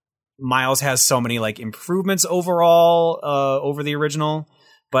has so many like improvements overall over the original,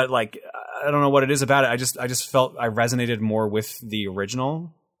 but like I don't know what it is about it. I just felt I resonated more with the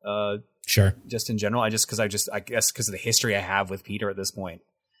original. Sure. Just in general, I guess because of the history I have with Peter at this point.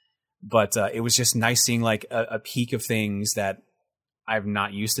 But it was just nice seeing like a peak of things that I'm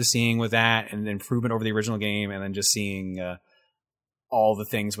not used to seeing with that, and the improvement over the original game, and then just seeing all the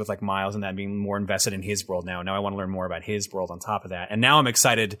things with like Miles and that, being more invested in his world now. Now I want to learn more about his world on top of that. And now I'm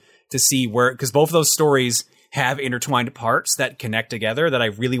excited to see where, because both of those stories have intertwined parts that connect together, that I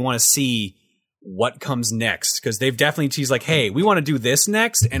really want to see what comes next, because they've definitely teased like, hey, we want to do this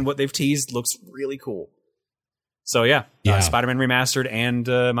next, and what they've teased looks really cool. So yeah. Spider-Man Remastered and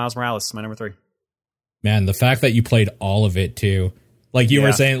Miles Morales, my number 3. Man, the fact that you played all of it too, like you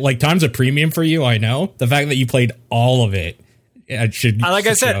were saying, like time's a premium for you. I know the fact that you played all of it. It should. Like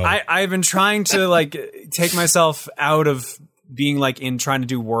I said, I've been trying to like take myself out of being like in trying to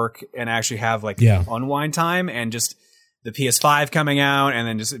do work and actually have like unwind time, and just the PS5 coming out, and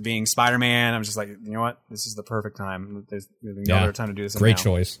then just being Spider-Man. I'm just like, you know what? This is the perfect time. There's no other time to do this. Great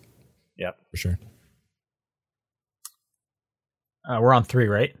choice. Yep. For sure. We're on 3,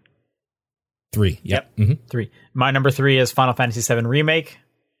 right? 3. Yep. Mm-hmm. 3. My number 3 is Final Fantasy VII Remake.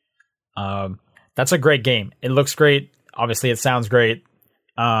 That's a great game. It looks great. Obviously, it sounds great.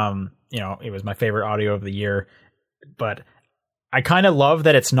 It was my favorite audio of the year. But I kind of love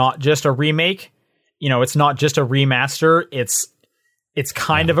that it's not just a remake. It's not just a remaster. It's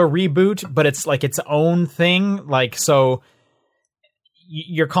kind of a reboot, but it's like its own thing. Like, so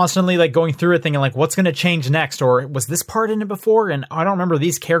you're constantly like going through it thinking like, what's going to change next? Or was this part in it before? And I don't remember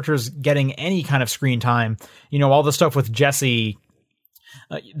these characters getting any kind of screen time. All the stuff with Jesse,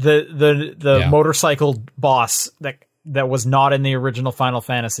 the motorcycle boss that was not in the original Final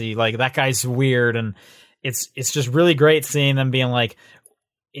Fantasy. Like, that guy's weird. And it's just really great seeing them being like,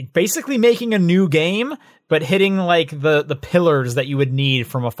 basically making a new game, but hitting like the pillars that you would need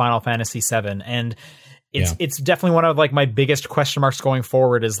from a Final Fantasy VII. And it's definitely one of like my biggest question marks going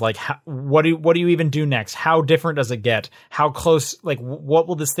forward is like, what do you even do next? How different does it get? How close, like what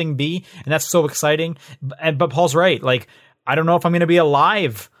will this thing be? And that's so exciting. But Paul's right. Like, I don't know if I'm going to be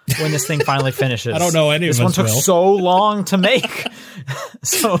alive when this thing finally finishes. I don't know any of us. This one took so long to make.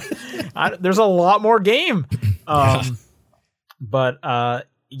 So there's a lot more game. But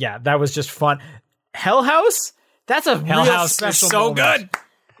that was just fun. Hell House? That's a Hell real House special is so moment good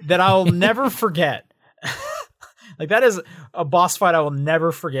that I'll never forget. Like, that is a boss fight I will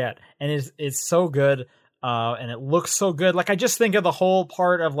never forget, and it's so good, and it looks so good. Like, I just think of the whole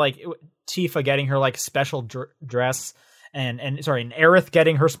part of like Tifa getting her like special dress, and Aerith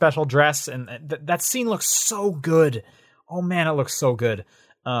getting her special dress, and that scene looks so good. Oh man, it looks so good.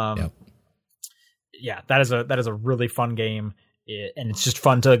 That is a really fun game. And it's just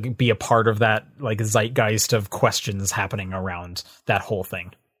fun to be a part of that like zeitgeist of questions happening around that whole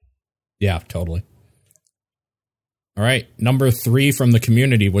thing. Yeah, totally. All right. Number 3 from the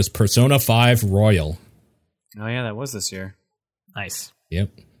community was Persona 5 Royal. Oh yeah, that was this year. Nice.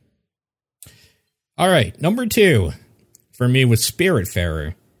 Yep. All right, number 2 for me was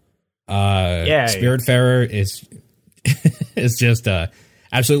Spiritfarer. Spiritfarer is is just a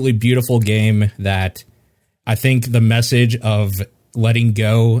absolutely beautiful game that I think the message of letting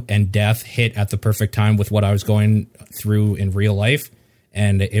go and death hit at the perfect time with what I was going through in real life,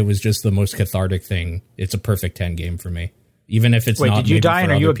 and it was just the most cathartic thing. It's a perfect 10 game for me, even if it's not. Wait, did you die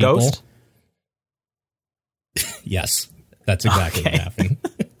and are you a ghost? Yes, that's exactly what happened.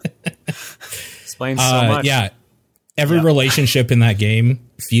 Explains so much. Yeah, every relationship in that game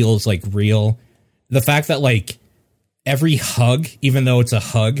feels like real. The fact that like every hug, even though it's a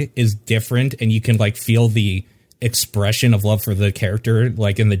hug, is different, and you can like feel the expression of love for the character,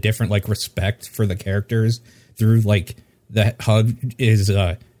 like in the different like respect for the characters through like the hug is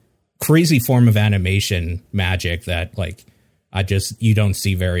a crazy form of animation magic that like you don't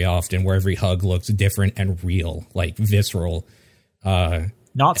see very often, where every hug looks different and real, like visceral.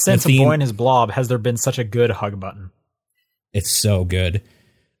 Not since A Boy and His Blob has there been such a good hug button. It's so good.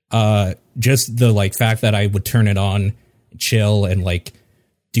 Just the like fact that I would turn it on, chill, and like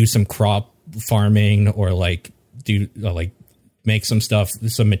do some crop farming or like do like make some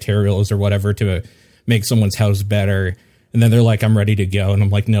materials or whatever to make someone's house better. And then they're like, I'm ready to go. And I'm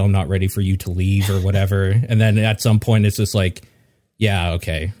like, no, I'm not ready for you to leave or whatever. And then at some point it's just like, yeah,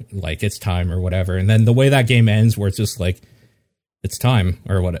 okay, like it's time or whatever. And then the way that game ends where it's just like, it's time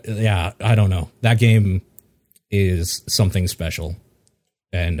or what? Yeah, I don't know. That game is something special.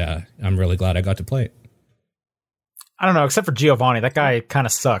 And I'm really glad I got to play it. I don't know, except for Giovanni. That guy kind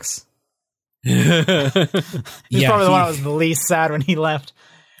of sucks. He's probably the one that was the least sad when he left.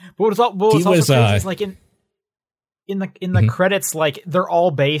 But what was also crazy is like in the credits, like they're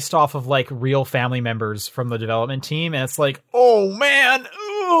all based off of like real family members from the development team, and it's like, oh man,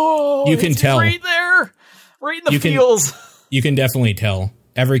 you can tell right there, right in the feels. You can definitely tell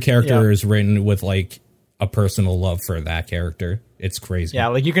every character is written with like a personal love for that character. It's crazy. Yeah,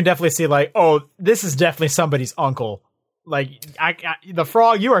 like you can definitely see like, oh, this is definitely somebody's uncle. Like the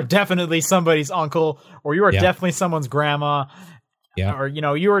frog, you are definitely somebody's uncle, or you are definitely someone's grandma. Yeah, or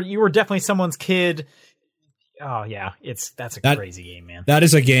you were definitely someone's kid. Oh yeah, that's a crazy game, man. That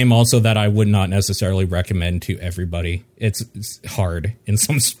is a game also that I would not necessarily recommend to everybody. It's hard in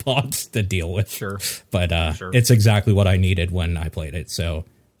some spots to deal with. Sure, but it's exactly what I needed when I played it. So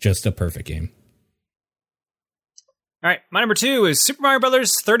just a perfect game. All right, my number 2 is Super Mario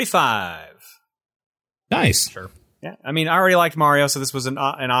Brothers 35. Nice. Sure. Yeah, I mean, I already liked Mario, so this was an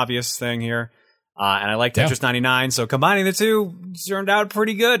obvious thing here. And I like Tetris 99, so combining the two turned out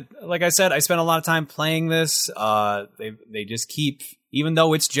pretty good. Like I said, I spent a lot of time playing this. They just keep, even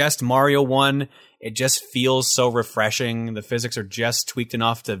though it's just Mario 1, it just feels so refreshing. The physics are just tweaked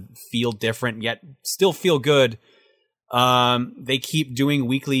enough to feel different, yet still feel good. They keep doing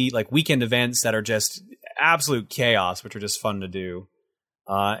weekend events that are just absolute chaos, which are just fun to do.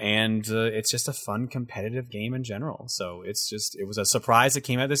 And it's just a fun competitive game in general. So it was a surprise that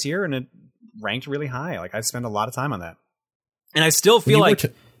came out this year, and it ranked really high. Like I spent a lot of time on that, and I still feel like.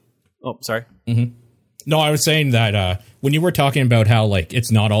 Oh, sorry. Mm-hmm. No, I was saying that when you were talking about how like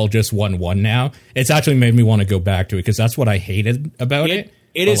it's not all just 1-1 now, it's actually made me want to go back to it because that's what I hated about it.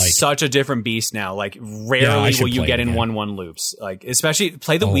 It is like, such a different beast now. Like rarely will you get in 1-1 loops. Like especially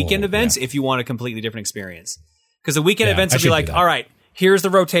play the weekend events if you want a completely different experience. Because the weekend events will be like, all right, here's the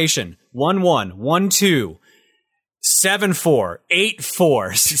rotation: 1-1, 1-2. 7-4, 8-4,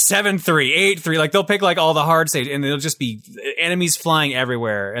 7-3, 8-3. Like they'll pick like all the hard stage, and they'll just be enemies flying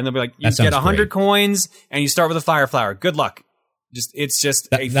everywhere. And they'll be like, you get 100 coins, and you start with a fire flower. Good luck. It's just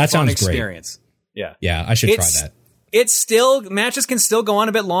a fun experience. Great. Yeah. I should try that. It's still matches can still go on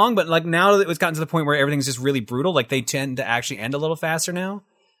a bit long, but like now that it's gotten to the point where everything's just really brutal, like they tend to actually end a little faster now.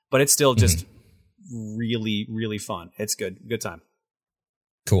 But it's still just really, really fun. It's good time.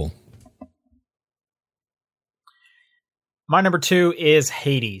 Cool. My number 2 is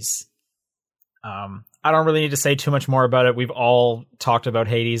Hades. I don't really need to say too much more about it. We've all talked about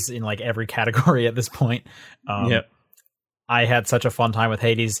Hades in like every category at this point. I had such a fun time with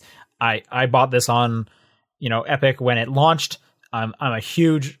Hades. I bought this on, Epic when it launched. I'm a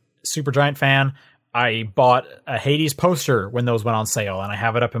huge Supergiant fan. I bought a Hades poster when those went on sale, and I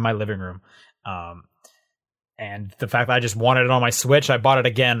have it up in my living room. And the fact that I just wanted it on my Switch, I bought it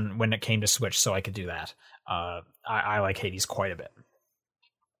again when it came to Switch so I could do that. I like Hades quite a bit.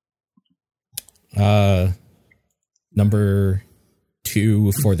 Number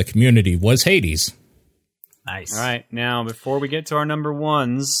 2 for the community was Hades. Nice. All right. Now, before we get to our number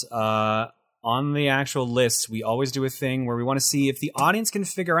 1s, on the actual list, we always do a thing where we want to see if the audience can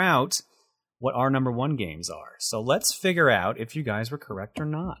figure out what our number 1 games are. So let's figure out if you guys were correct or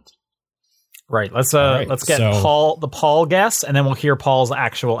not. Right. Let's right, let's get so- Paul guess, and then we'll hear Paul's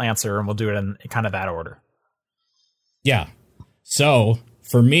actual answer, and we'll do it in kind of that order. Yeah. So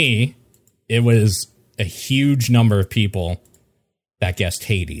for me, it was a huge number of people that guessed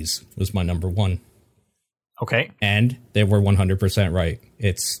Hades was my number one. Okay. And they were 100% right.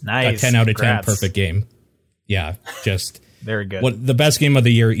 It's Nice. a 10 out of 10 Congrats. perfect game. Yeah, just Very good. what the best game of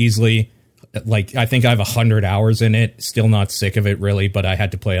the year easily. Like, I think I have 100 hours in it. Still not sick of it, really, but I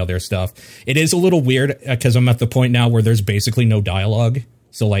had to play other stuff. It is a little weird because I'm at the point now where there's basically no dialogue.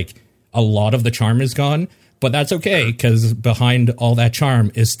 So, like, a lot of the charm is gone. But that's okay, because behind all that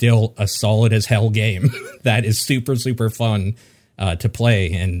charm is still a solid as hell game that is super, super fun to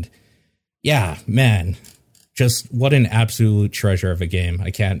play. And yeah, man, just what an absolute treasure of a game. I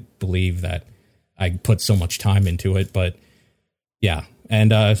can't believe that I put so much time into it. But yeah,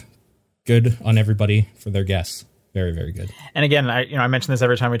 and good on everybody for their guess. Very, very good. And again, I mention this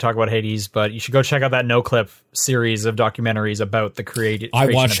every time we talk about Hades, but you should go check out that No Clip series of documentaries about the creation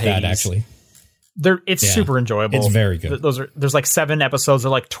I watched of Hades. that, actually. It's super enjoyable. It's very good. There's like 7 episodes. They're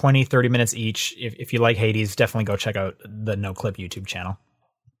like 20, 30 minutes each. If you like Hades, definitely go check out the No Clip YouTube channel.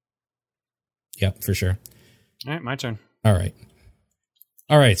 Yep, for sure. All right, my turn. All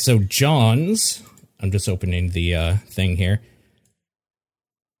right. So John's, I'm just opening the thing here.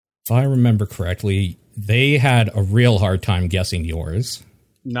 If I remember correctly, they had a real hard time guessing yours.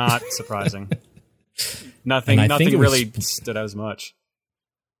 Not surprising. Nothing And I think it was really stood out as much.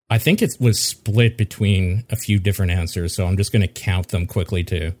 I think it was split between a few different answers, so I'm just going to count them quickly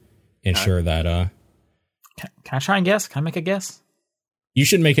to ensure that. Can I try and guess? Can I make a guess? You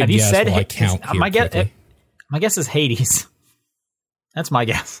should make a Have you guess said while I count here my guess? quickly. My guess is Hades. That's my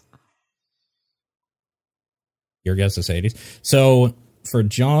guess. Your guess is Hades. So for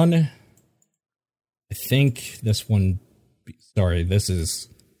John, I think this one. Sorry, this is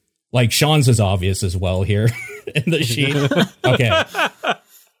like Sean's is obvious as well here in the sheet. Okay.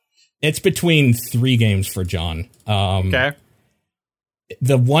 It's between 3 games for John. Okay.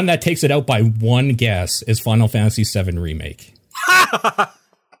 The one that takes it out by 1 guess is Final Fantasy VII Remake.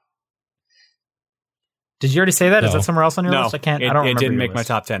 Did you already say that? Is No. that somewhere else on your No, list? I can't. It, I don't it remember. didn't your make my list.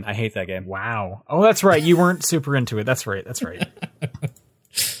 top 10. I hate that game. Wow. Oh, that's right. You weren't super into it. That's right. That's right.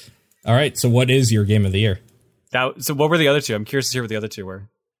 All right, so what is your game of the year? So what were the other two? I'm curious to hear what the other two were.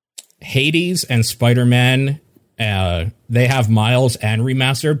 Hades and Spider-Man. They have Miles and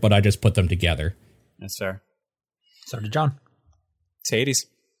Remastered, but I just put them together. That's fair. So did John. It's Hades.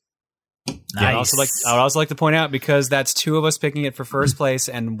 Nice. I would also like to point out, because that's 2 of us picking it for first place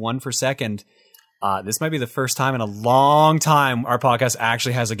and 1 for second. This might be the first time in a long time our podcast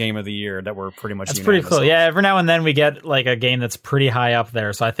actually has a game of the year that we're pretty much. That's pretty unanimous cool. on. Yeah, every now and then we get like a game that's pretty high up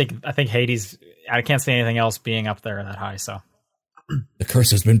there. So I think Hades. I can't see anything else being up there that high. So The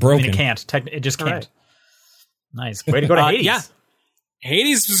curse has been I broken. mean, it can't. It just can't. Right. Nice. Way to go to Hades. Yeah.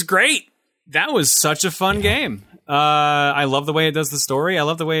 Hades was great. That was such a fun game. I love the way it does the story. I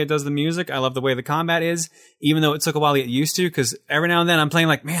love the way it does the music. I love the way the combat is, even though it took a while to get used to, because every now and then I'm playing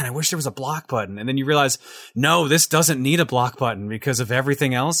like, man, I wish there was a block button. And then you realize, no, this doesn't need a block button because of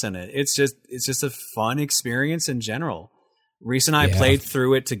everything else in it. It's just a fun experience in general. Reese and I played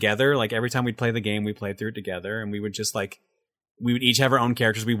through it together. Like every time we'd play the game, we played through it together, and we would just like, we would each have our own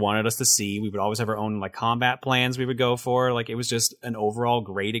characters we wanted us to see. We would always have our own like combat plans we would go for. Like it was just an overall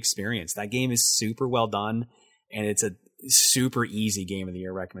great experience. That game is super well done, and it's a super easy game of the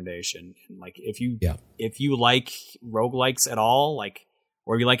year recommendation. And like if you like roguelikes at all, like,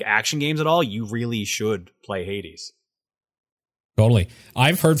 or if you like action games at all, you really should play Hades. Totally.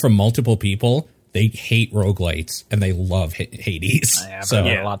 I've heard from multiple people they hate roguelites and they love Hades. I've So heard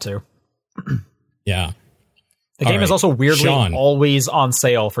that a lot too. yeah. The game is also weirdly Sean. always on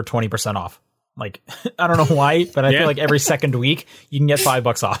sale for 20% off. Like, I don't know why, but I feel like every second week you can get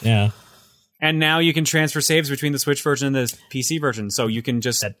 $5 off. Yeah. And now you can transfer saves between the Switch version and the PC version. So you can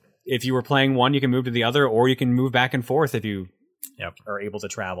just, if you were playing one, you can move to the other, or you can move back and forth if you are able to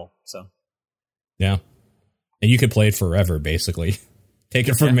travel. So Yeah. And you could play it forever, basically. Take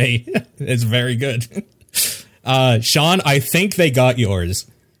it from me. It's very good. Sean, I think they got yours.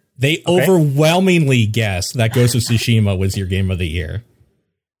 They overwhelmingly guessed that Ghost of Tsushima was your game of the year.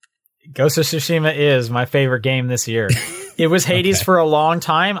 Ghost of Tsushima is my favorite game this year. It was Hades for a long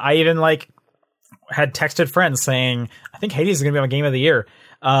time. I even like had texted friends saying, I think Hades is going to be my game of the year.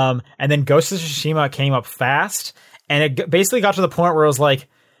 And then Ghost of Tsushima came up fast, and it basically got to the point where it was like,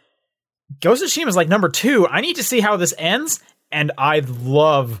 Ghost of Tsushima is like number 2. I need to see how this ends. And I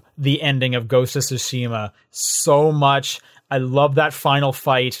love the ending of Ghost of Tsushima so much. I love that final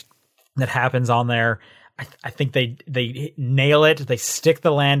fight that happens on there. I think they nail it. They stick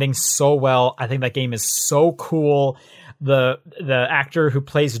the landing so well. I think that game is so cool. The actor who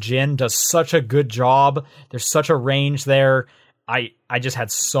plays Jin does such a good job. There's such a range there. I just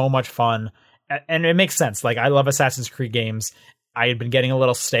had so much fun, and it makes sense. Like, I love Assassin's Creed games. I had been getting a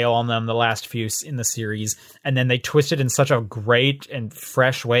little stale on them the last few in the series, and then they twisted in such a great and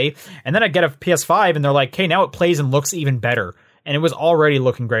fresh way. And then I get a PS5, and they're like, "Okay, now it plays and looks even better." And it was already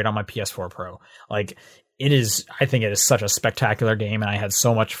looking great on my PS4 Pro. Like, it is, I think it is such a spectacular game, and I had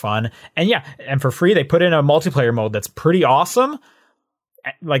so much fun. And yeah, and for free, they put in a multiplayer mode that's pretty awesome.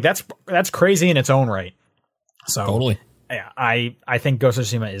 Like, that's crazy in its own right. So Totally. Yeah, I think Ghost of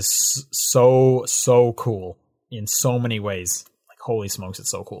Tsushima is so cool in so many ways. Like, holy smokes, it's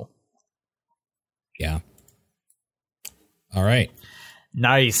so cool. Yeah. All right.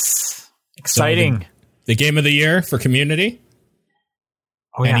 Nice. Exciting. So the game of the year for Community?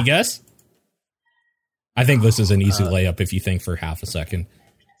 Oh, yeah. Any guess? I think this is an easy layup if you think for half a second.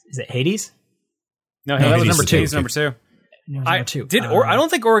 Is it Hades? No, No, that was Hades number is two. number He's number two. No, it was number two. I don't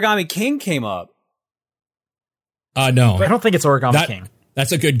think Origami King came up. No. I don't think it's Origami King.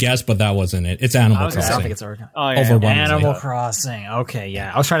 That's a good guess, but that wasn't it. It's Animal I don't Crossing. think it's Origami. Oh, yeah. Overwhelmingly. Animal Crossing. Okay,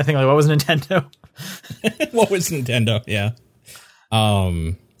 yeah. I was trying to think, like, what was Nintendo? What was Nintendo? Yeah.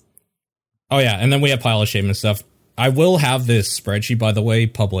 Oh yeah, and then we have Pile of Shame and stuff. I will have this spreadsheet, by the way,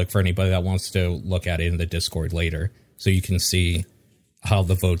 public for anybody that wants to look at it in the Discord later, so you can see how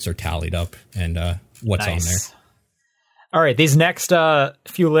the votes are tallied up and what's on there. All right, these next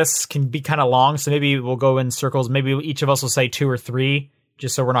few lists can be kind of long, so maybe we'll go in circles. Maybe each of us will say 2 or 3,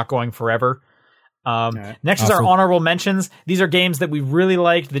 just so we're not going forever. Right. Next is our honorable mentions. These are games that we really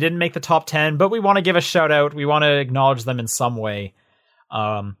liked. They didn't make the top 10, but we want to give a shout out. We want to acknowledge them in some way.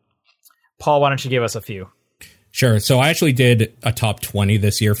 Paul, why don't you give us a few? Sure. So I actually did a top 20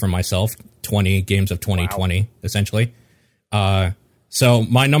 this year for myself, 20 games of 2020, essentially. So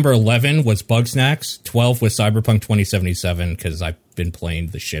my number 11 was Bugsnax, 12 was Cyberpunk 2077, because I've been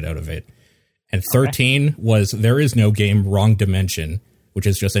playing the shit out of it. And 13 was There Is No Game, Wrong Dimension, which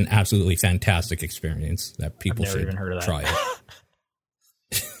is just an absolutely fantastic experience that people should even heard of that. try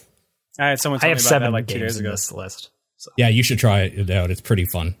it. I had someone tell I me have about 7 that like 2 games days in ago. this list. So. Yeah, you should try it out. It's pretty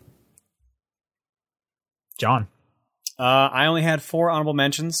fun. John. I only had 4 honorable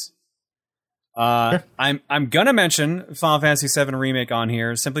mentions. Sure. I'm gonna mention Final Fantasy VII Remake on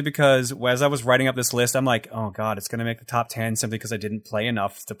here simply because as I was writing up this list, I'm like, oh god, it's gonna make the top 10 simply because I didn't play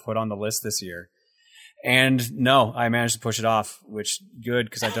enough to put on the list this year. And no, I managed to push it off, which good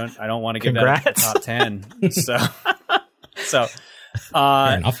because I don't want to give that a top 10. So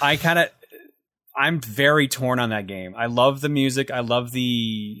I'm very torn on that game. I love the music. I love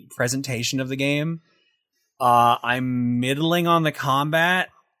the presentation of the game. I'm middling on the combat.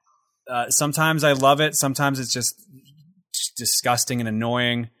 Sometimes I love it. Sometimes it's just disgusting and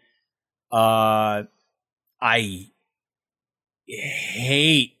annoying. I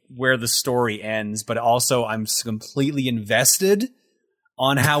hate where the story ends, but also I'm completely invested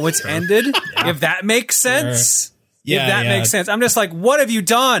on how it's ended. If that makes sense. Sure. Yeah, if that makes sense. I'm just like, what have you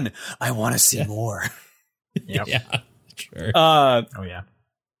done? I want to see more. Yep. Yeah, sure. Oh yeah.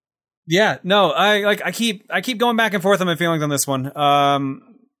 Yeah, no, I keep going back and forth on my feelings on this one.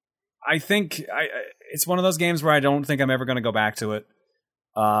 I think it's one of those games where I don't think I'm ever going to go back to it.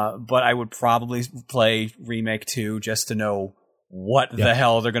 But I would probably play Remake 2 just to know what the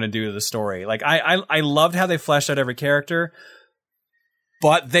hell they're going to do to the story. Like I loved how they fleshed out every character,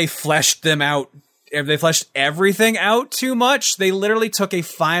 but they fleshed them out. They fleshed everything out too much. They literally took a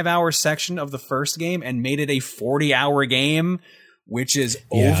 5-hour section of the first game and made it a 40-hour game, which is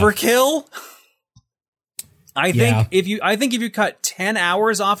overkill. I think if you cut 10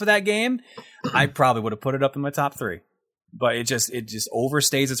 hours off of that game, I probably would have put it up in my top 3. But it just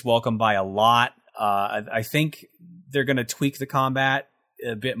overstays its welcome by a lot. I think they're going to tweak the combat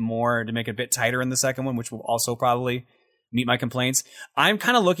a bit more to make it a bit tighter in the second one, which will also probably meet my complaints. I'm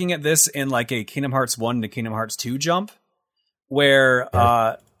kind of looking at this in like a Kingdom Hearts 1 to Kingdom Hearts 2 jump, where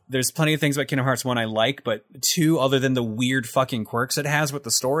there's plenty of things about Kingdom Hearts 1 I like, but 2, other than the weird fucking quirks it has with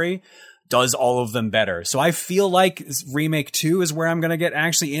the story, does all of them better. So I feel like Remake 2 is where I'm going to get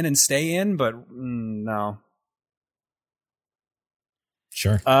actually in and stay in, but no.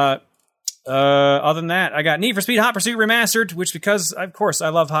 Sure. Other than that, I got Need for Speed Hot Pursuit Remastered, which because, of course, I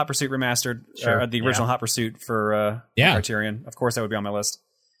love Hot Pursuit Remastered, the original Hot Pursuit for Criterion. Of course, that would be on my list.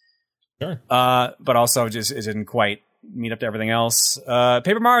 Sure. But also just it didn't quite meet up to everything else.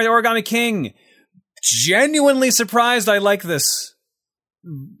 Paper Mario The Origami King. Genuinely surprised I like this.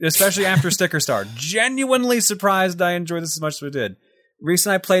 Especially after Sticker Star. Genuinely surprised I enjoyed this as much as I did.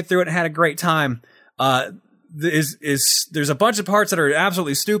 Recently I played through it and had a great time. there's a bunch of parts that are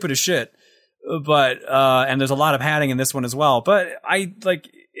absolutely stupid as shit, but and there's a lot of padding in this one as well. But I like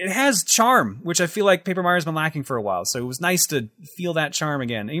it has charm, which I feel like Paper Mario's been lacking for a while. So it was nice to feel that charm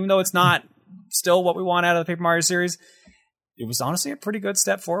again, even though it's not still what we want out of the Paper Mario series. It was honestly a pretty good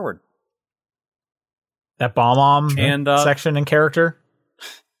step forward. That Bomb and section and character,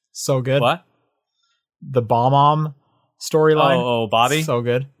 so good. What? The Bomb storyline. Oh, Bobby, so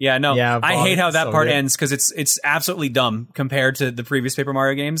good. Yeah, no, yeah, I hate how that so part good. ends because it's absolutely dumb compared to the previous Paper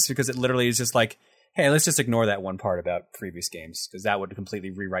Mario games, because it literally is just like, hey, let's just ignore that one part about previous games because that would completely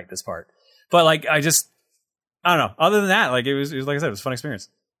rewrite this part. But like, I don't know. Other than that, like it was like I said, it was a fun experience.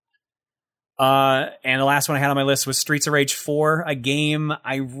 And the last one I had on my list was Streets of Rage 4, a game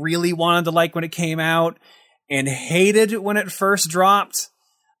I really wanted to like when it came out and hated when it first dropped.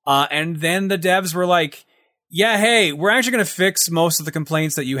 And then the devs were like, yeah, hey, we're actually going to fix most of the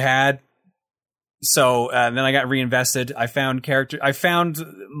complaints that you had. So then I got reinvested. I found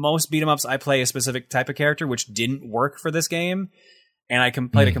most beat 'em ups I play a specific type of character, which didn't work for this game. And I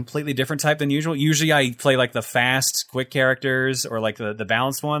played a completely different type than usual. Usually I play like the fast, quick characters or like the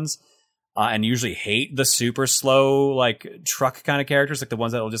balanced ones. And usually hate the super slow, like truck kind of characters, like the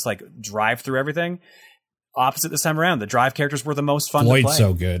ones that will just like drive through everything. Opposite this time around, the drive characters were the most fun to play. Floyd's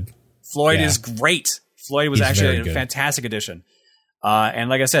so good. Floyd is great. Floyd was actually a fantastic addition. And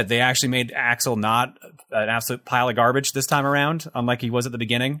like I said, they actually made Axel not an absolute pile of garbage this time around, unlike he was at the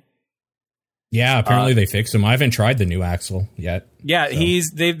beginning. Yeah, apparently they fixed him. I haven't tried the new Axel yet. Yeah,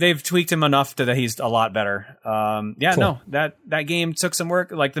 so. They've tweaked him enough that he's a lot better. Cool. No, that game took some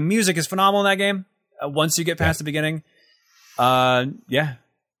work. Like the music is phenomenal in that game. Once you get past the beginning, that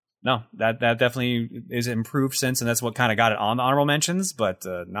definitely is improved since, and that's what kind of got it on the honorable mentions, but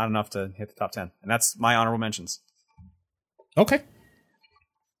not enough to hit the top 10. And that's my honorable mentions. Okay.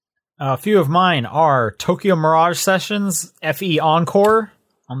 A few of mine are Tokyo Mirage Sessions FE Encore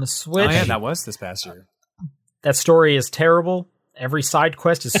on the Switch. Oh yeah, that was this past year. That story is terrible. Every side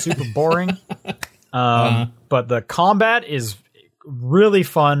quest is super boring. But the combat is really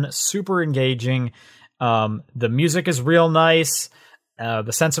fun, super engaging. The music is real nice.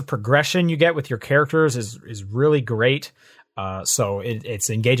 The sense of progression you get with your characters is really great. So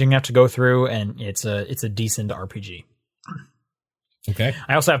it's engaging enough to go through, and it's a decent RPG. Okay.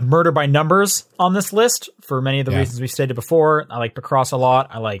 I also have Murder by Numbers on this list for many of the reasons we stated before. I like Picross a lot.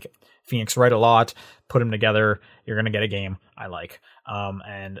 I like Phoenix Wright a lot. Put them together, you're going to get a game I like.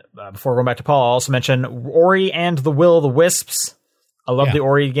 And before going back to Paul, I'll also mention Ori and the Will of the Wisps. I love the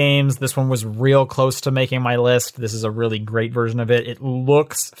Ori games. This one was real close to making my list. This is a really great version of it. It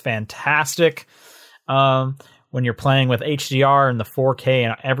looks fantastic when you're playing with HDR and the 4K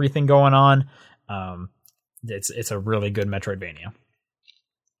and everything going on. It's a really good Metroidvania.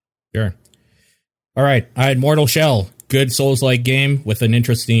 Sure. All right. I had Mortal Shell. Good Souls-like game with an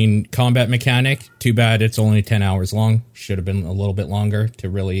interesting combat mechanic. Too bad it's only 10 hours long. Should have been a little bit longer to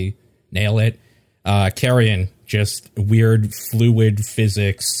really nail it. Carrion, just weird fluid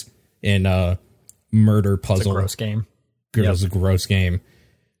physics in a murder puzzle. It's a gross game. It was a gross game.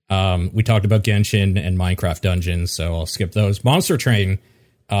 We talked about Genshin and Minecraft Dungeons, so I'll skip those. Monster Train.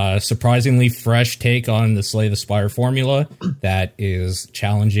 Surprisingly fresh take on the Slay the Spire formula that is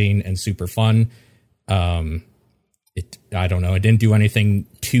challenging and super fun. I don't know. It didn't do anything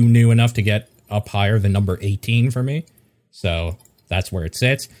too new enough to get up higher than number 18 for me. So that's where it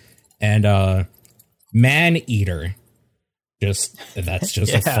sits. And Man Eater. That's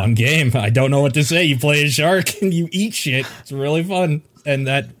just a fun game. I don't know what to say. You play a shark and you eat shit. It's really fun. And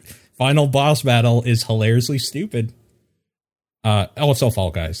that final boss battle is hilariously stupid. Also Fall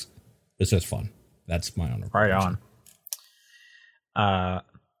Guys. It's just fun. That's my honor. Right on.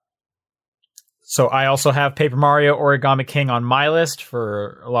 So I also have Paper Mario Origami King on my list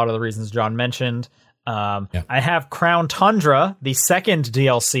for a lot of the reasons John mentioned. I have Crown Tundra, the second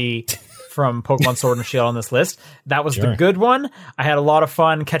DLC from Pokemon Sword and Shield on this list. That was the good one. I had a lot of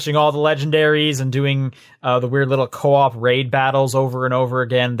fun catching all the legendaries and doing the weird little co-op raid battles over and over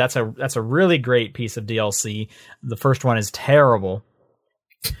again. That's a really great piece of DLC. The first one is terrible.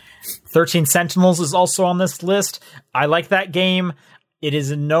 13 Sentinels is also on this list. I like that game. It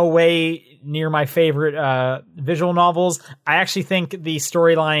is in no way near my favorite visual novels. I actually think the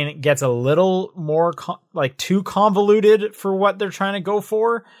storyline gets a little more too convoluted for what they're trying to go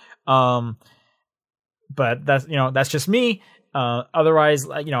for. But that's just me. Otherwise,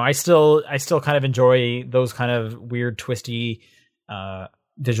 I still kind of enjoy those kind of weird, twisty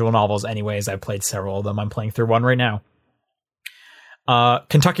visual novels. Anyways, I've played several of them. I'm playing through one right now.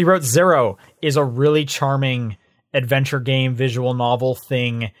 Kentucky Road Zero is a really charming adventure game, visual novel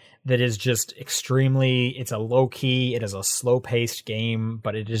thing that is just extremely, it's a low key, it is a slow paced game,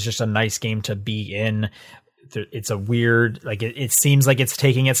 but it is just a nice game to be in. It's a weird, like it seems like it's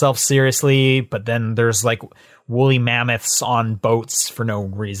taking itself seriously, but then there's like woolly mammoths on boats for no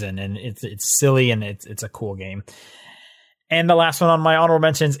reason, and it's silly, and it's a cool game. And the last one on my honorable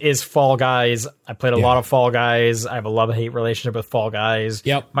mentions is Fall Guys. I played a lot of Fall Guys. I have a love-hate relationship with Fall Guys.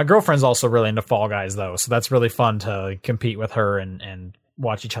 Yep. My girlfriend's also really into Fall Guys, though, so that's really fun to compete with her and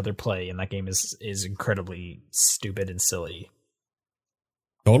watch each other play. And that game is incredibly stupid and silly.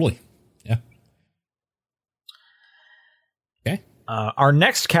 Totally. Yeah. Okay. Our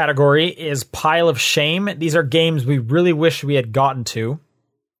next category is Pile of Shame. These are games we really wish we had gotten to.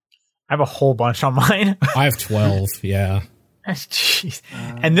 I have a whole bunch on mine. I have 12, yeah. Jeez.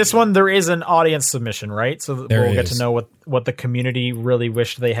 And this one, there is an audience submission, right? So we'll get to know what the community really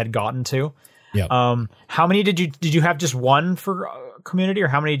wished they had gotten to. Yeah. How many did you have just one for community, or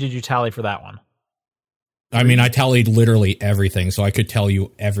how many did you tally for that one? I mean, I tallied literally everything, so I could tell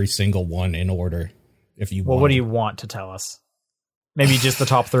you every single one in order if you want. Well, what do you want to tell us? Maybe just the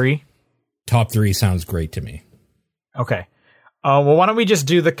top 3? Top 3 sounds great to me. Okay. Well, why don't we just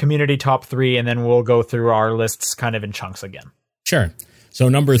do the community top 3, and then we'll go through our lists kind of in chunks again. Sure. So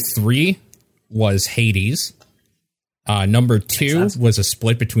number 3 was Hades. Number 2 was a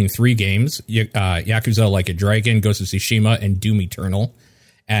split between 3 games: Yakuza Like a Dragon, Ghost of Tsushima, and Doom Eternal.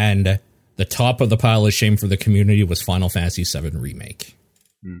 And the top of the pile of shame for the community was Final Fantasy VII Remake.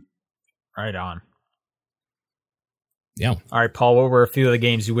 Right on. Yeah. All right, Paul, what were a few of the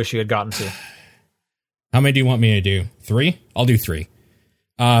games you wish you had gotten to? How many do you want me to do? 3? I'll do 3.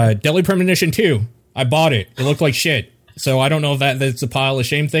 Deadly Premonition 2. I bought it. It looked like shit. So I don't know if that's a pile of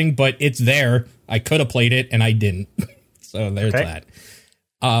shame thing, but it's there. I could have played it, and I didn't. So there's that.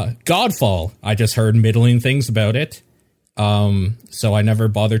 Godfall. I just heard middling things about it. So I never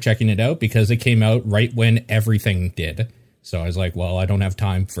bothered checking it out because it came out right when everything did. So I was like, well, I don't have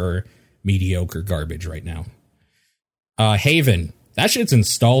time for mediocre garbage right now. Haven. That shit's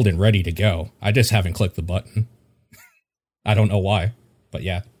installed and ready to go. I just haven't clicked the button. I don't know why, but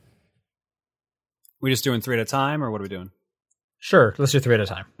yeah. We just doing 3 at a time, or what are we doing? Sure, let's do 3 at a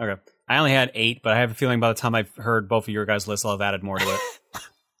time. Okay. I only had 8, but I have a feeling by the time I've heard both of your guys' lists, I'll have added more to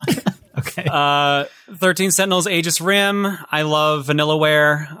it. Okay. 13 Sentinels, Aegis Rim. I love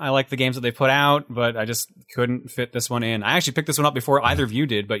Vanillaware. I like the games that they put out, but I just couldn't fit this one in. I actually picked this one up before either of you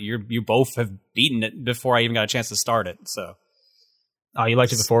did, but you both have beaten it before I even got a chance to start it, so... Oh, you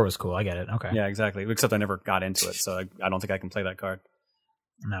liked it before it was cool. I get it. Okay. Yeah, exactly. Except I never got into it, so I don't think I can play that card.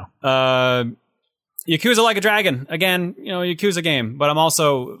 No. Yakuza Like a Dragon. Again, Yakuza game, but I'm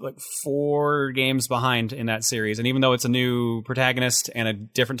also like 4 games behind in that series. And even though it's a new protagonist and a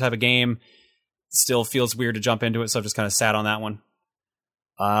different type of game, it still feels weird to jump into it, so I've just kind of sat on that one.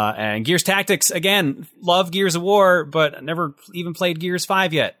 And Gears Tactics, again, love Gears of War, but never even played Gears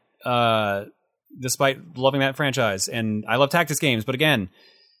 5 yet. Despite loving that franchise. And I love tactics games, but again,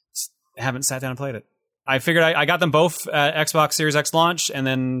 haven't sat down and played it. I figured I got them both at Xbox Series X launch and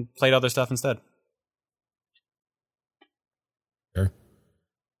then played other stuff instead. Sure.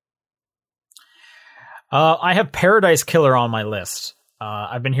 I have Paradise Killer on my list.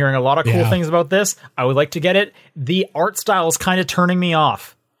 I've been hearing a lot of cool things about this. I would like to get it. The art style is kind of turning me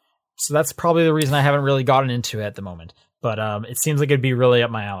off. So that's probably the reason I haven't really gotten into it at the moment. But it seems like it'd be really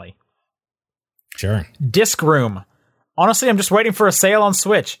up my alley. Sure. Disc Room. Honestly, I'm just waiting for a sale on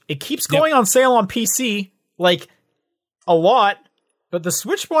Switch. It keeps going on sale on PC, like, a lot, but the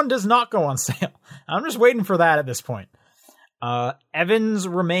Switch one does not go on sale. I'm just waiting for that at this point. Evans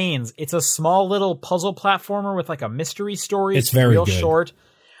Remains. It's a small little puzzle platformer with, like, a mystery story. It's very real good. Short.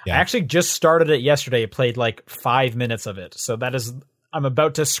 Yeah. I actually just started it yesterday. Played, like, 5 minutes of it. So that is... I'm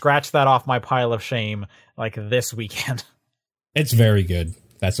about to scratch that off my pile of shame, like, this weekend. It's very good.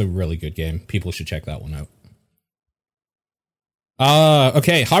 That's a really good game. People should check that one out.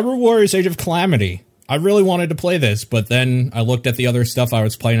 Okay, Hyrule Warriors Age of Calamity. I really wanted to play this, but then I looked at the other stuff I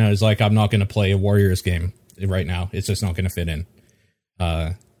was playing, and I was like, I'm not going to play a Warriors game right now. It's just not going to fit in.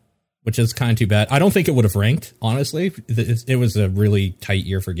 Which is kind of too bad. I don't think it would have ranked, honestly. It was a really tight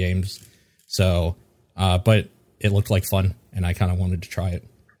year for games. So, but it looked like fun, and I kind of wanted to try it.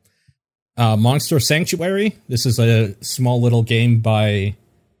 Monster Sanctuary. This is a small little game by...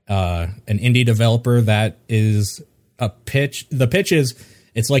 an indie developer that is a pitch. The pitch is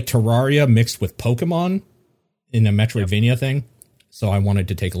it's like Terraria mixed with Pokemon in a Metroidvania thing. So I wanted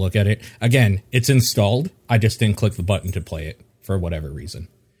to take a look at it. Again, it's installed. I just didn't click the button to play it for whatever reason.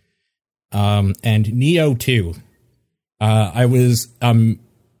 And Neo 2. I was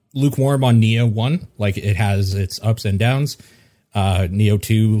lukewarm on Neo 1. Like, it has its ups and downs. Neo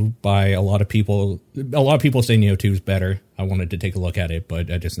 2 by a lot of people say Neo 2 is better. I wanted to take a look at it,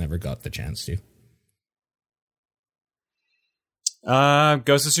 but I just never got the chance to.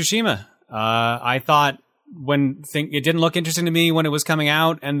 Ghost of Tsushima. I thought it didn't look interesting to me when it was coming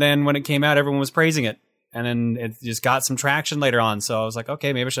out, and then when it came out, everyone was praising it, and then it just got some traction later on. So I was like,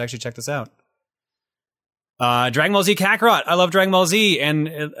 okay, maybe I should actually check this out. Dragon Ball Z Kakarot. I love Dragon Ball Z, and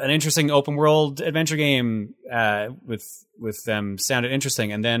an interesting open world adventure game with them sounded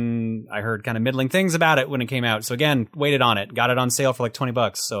interesting. And then I heard kind of middling things about it when it came out. So again, waited on it, got it on sale for like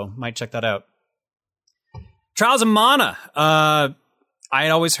 $20, so might check that out. Trials of Mana. I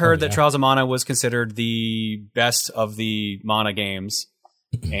had always heard that Trials of Mana was considered the best of the Mana games,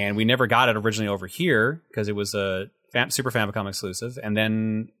 and we never got it originally over here because it was a Super Famicom exclusive, and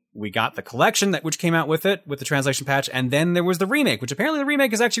then we got the collection which came out with it, with the translation patch, and then there was the remake, which apparently the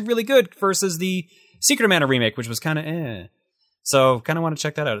remake is actually really good versus the Secret of Mana remake, which was kind of eh. So kind of want to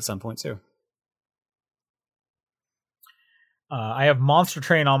check that out at some point too. I have Monster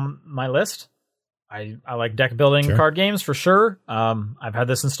Train on my list. I like deck building card games for sure. I've had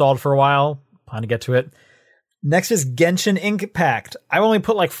this installed for a while. Plan to get to it. Next is Genshin Impact. I only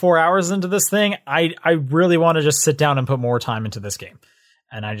put like 4 hours into this thing. I really want to just sit down and put more time into this game.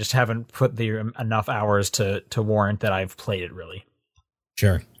 And I just haven't put enough hours to warrant that I've played it, really.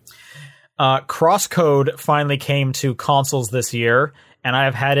 Sure. Crosscode finally came to consoles this year, and I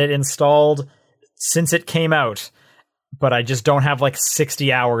have had it installed since it came out. But I just don't have like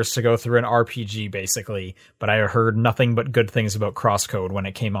 60 hours to go through an RPG, basically. But I heard nothing but good things about Crosscode when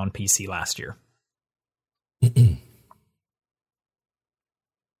it came on PC last year.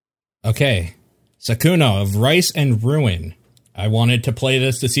 Okay. Sakuna of Rice and Ruin. I wanted to play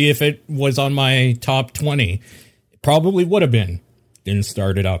this to see if it was on my top 20. It probably would have been. Didn't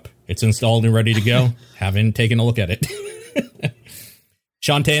start it up. It's installed and ready to go. Haven't taken a look at it.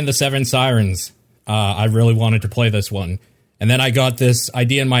 Shantae and the Seven Sirens. I really wanted to play this one. And then I got this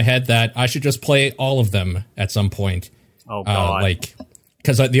idea in my head that I should just play all of them at some point. Oh, God.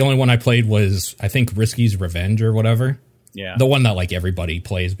 Because the only one I played was, I think, Risky's Revenge or whatever. Yeah. The one that, like, everybody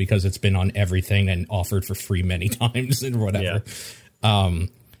plays because it's been on everything and offered for free many times and whatever. Yeah.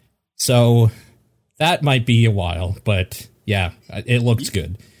 So that might be a while, but yeah, it looks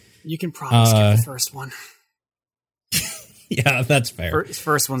good. You can probably skip the first one. Yeah, that's fair.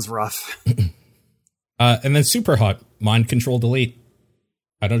 First one's rough. And then Super Hot, Mind Control Delete.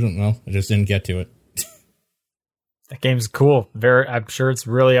 I don't know. I just didn't get to it. That game's cool. I'm sure it's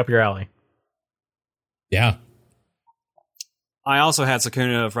really up your alley. Yeah. I also had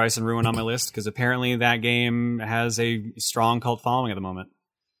Sakuna of Rice and Ruin on my list because apparently that game has a strong cult following at the moment.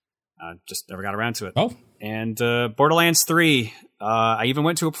 Just never got around to it. Oh. And Borderlands 3. I even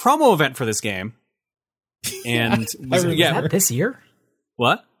went to a promo event for this game. And was that this year?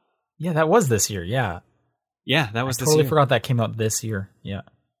 What? Yeah, that was this year. Yeah. Yeah, that was this year. I totally year. forgot that came out this year. Yeah.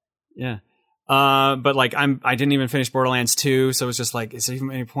 Yeah. But like I didn't even finish Borderlands 2, so it was just like, is there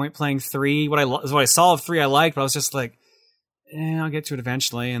even any point playing 3? What I saw of 3 I liked, but I was just like, I'll get to it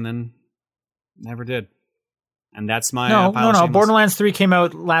eventually, and then never did. And that's my No. Borderlands 3 came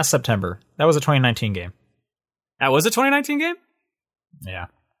out last September. That was a 2019 game. That was a 2019 game? Yeah.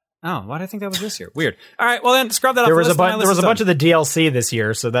 Oh, why did I think that was this year? Weird. All right, well then scrub that up. There was a bunch of the DLC this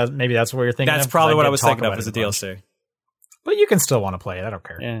year, so that maybe that's what you're thinking. That's probably what I was thinking of as a DLC. But you can still want to play it. I don't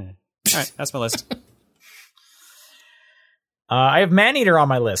care. Yeah. All right, that's my list. I have Maneater on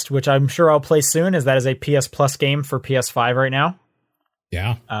my list, which I'm sure I'll play soon, as that is a PS Plus game for PS5 right now.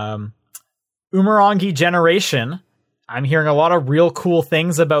 Yeah. Umurangi Generation. I'm hearing a lot of real cool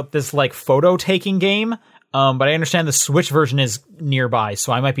things about this like photo taking game. But I understand the Switch version is nearby,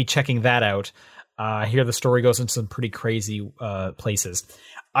 so I might be checking that out. I hear the story goes into some pretty crazy places.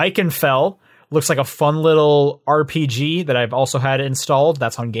 Ikenfell looks like a fun little RPG that I've also had installed.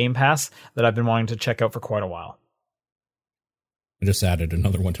 That's on Game Pass that I've been wanting to check out for quite a while. I just added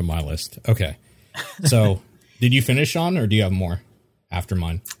another one to my list. Okay. So, did you finish on, or do you have more after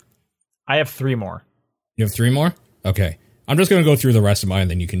mine? I have 3 more. You have 3 more? Okay. I'm just going to go through the rest of mine,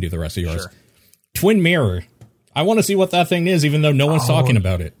 then you can do the rest of yours. Sure. Twin Mirror. I want to see what that thing is, even though no one's talking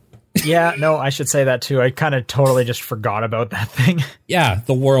about it. Yeah, no, I should say that too. I kind of totally just forgot about that thing. Yeah,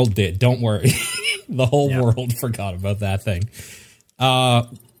 the world did. Don't worry. The whole world forgot about that thing. I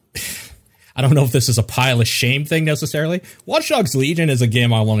don't know if this is a pile of shame thing necessarily. Watch Dogs Legion is a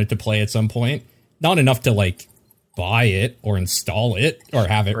game I wanted to play at some point. Not enough to like buy it or install it or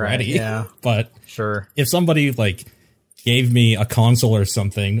have it ready. Yeah. But sure. If somebody like gave me a console or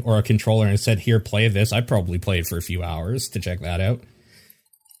something or a controller and said, here, play this, I'd probably play it for a few hours to check that out.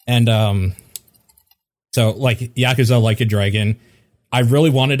 And so like Yakuza Like a Dragon, I really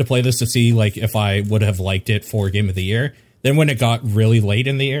wanted to play this to see like if I would have liked it for Game of the Year. Then when it got really late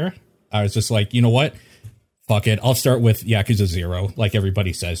in the year, I was just like, you know what? Fuck it. I'll start with Yakuza 0, like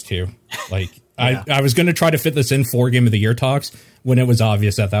everybody says to. Like, yeah. I was going to try to fit this in for Game of the Year talks. When it was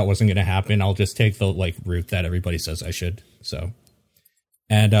obvious that wasn't going to happen, I'll just take the like route that everybody says I should. So,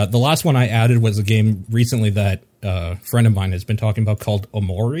 and the last one I added was a game recently that a friend of mine has been talking about called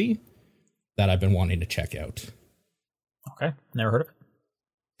Omori that I've been wanting to check out. Okay, never heard of it.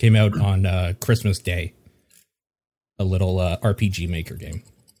 Came out on Christmas Day. A little RPG Maker game.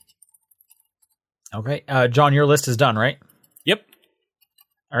 Okay, John, your list is done, right? Yep.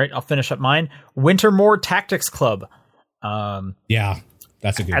 All right, I'll finish up mine. Wintermoor Tactics Club. Yeah,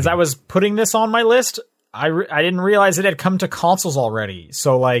 that's a good As game. I was putting this on my list, I didn't realize it had come to consoles already.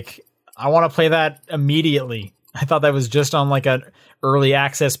 So, like, I want to play that immediately. I thought that was just on, like, an early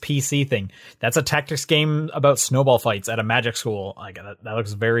access PC thing. That's a tactics game about snowball fights at a magic school. Like, that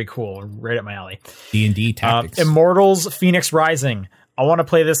looks very cool. Right up my alley. D&D Tactics. Immortals Phoenix Rising. I want to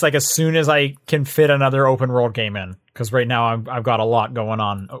play this like as soon as I can fit another open world game in, because right now I've got a lot going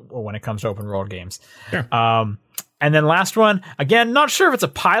on when it comes to open world games. Sure. And then last one, again, not sure if it's a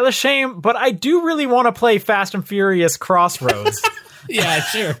pile of shame, but I do really want to play Fast and Furious Crossroads. Yeah,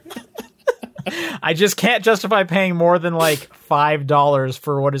 sure. I just can't justify paying more than like $5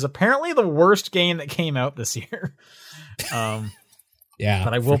 for what is apparently the worst game that came out this year. Yeah,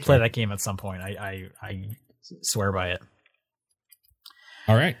 but I will play that game at some point. I swear by it.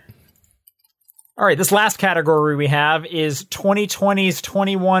 All right. This last category we have is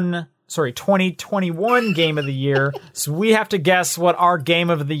 2021 Game of the Year. So we have to guess what our Game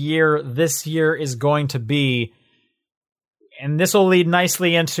of the Year this year is going to be. And this will lead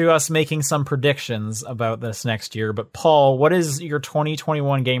nicely into us making some predictions about this next year. But Paul, what is your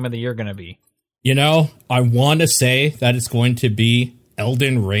 2021 Game of the Year going to be? You know, I want to say that it's going to be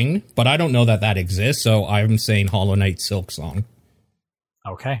Elden Ring, but I don't know that exists. So I'm saying Hollow Knight Silksong.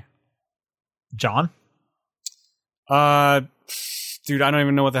 Okay. John? Dude, I don't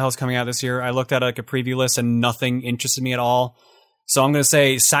even know what the hell's coming out this year. I looked at like a preview list and nothing interested me at all. So I'm going to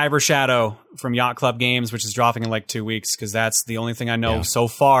say Cyber Shadow from Yacht Club Games, which is dropping in like 2 weeks, because that's the only thing I know so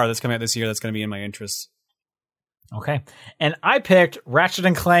far that's coming out this year that's going to be in my interest. Okay. And I picked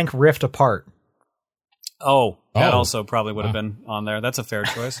Ratchet & Clank Rift Apart. Oh, that also probably would have been on there. That's a fair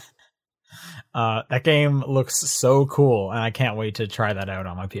choice. That game looks so cool, and I can't wait to try that out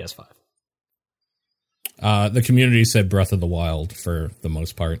on my PS5. The community said Breath of the Wild for the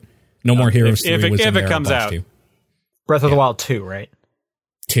most part. No More Heroes 3 was in there. If it comes out. Breath of the Wild 2, right?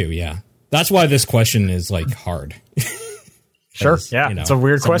 2, yeah. That's why this question is, like, hard. Sure, yeah. You know, it's a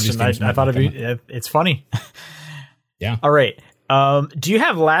weird question. I thought it's funny. Yeah. All right. Do you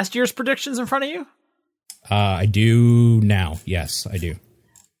have last year's predictions in front of you? I do now. Yes, I do.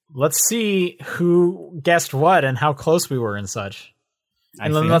 Let's see who guessed what and how close we were and such.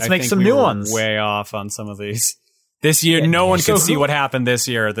 And let's make some new ones. Way off on some of these. This year, no one could see what happened this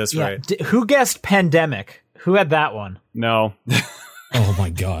year at this rate. Who guessed Pandemic? Who had that one? No. Oh my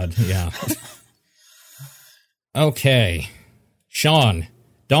God. Yeah. Okay. Sean,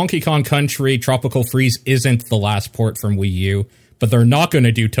 Donkey Kong Country Tropical Freeze isn't the last port from Wii U, but they're not going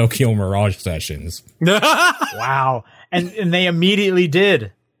to do Tokyo Mirage Sessions. Wow. And they immediately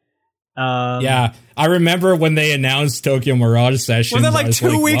did. Yeah, I remember when they announced Tokyo Mirage Sessions. Was it like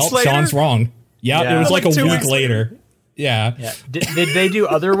 2 weeks later? Sean's wrong. Yeah, it was like a week later. Yeah. Did they do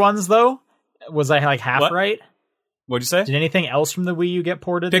other ones though? Was I like half right? What'd you say? Did anything else from the Wii U get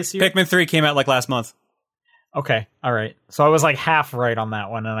ported this year? Pikmin 3 came out like last month. Okay, all right. So I was like half right on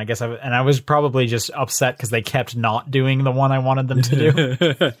that one, and I guess I was probably just upset because they kept not doing the one I wanted them to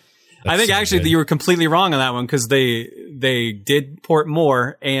do. I think actually you were completely wrong on that one, because they did port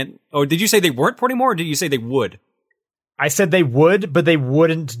more. And did you say they weren't porting more, or did you say they would? I said they would, but they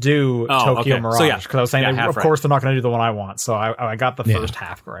wouldn't do Tokyo Mirage, because I was saying, of course, they're not going to do the one I want. So I got the first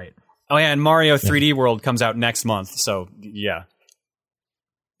half right. Oh yeah, and Mario 3D World comes out next month. So yeah.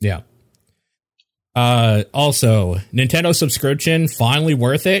 Yeah. Also, Nintendo subscription finally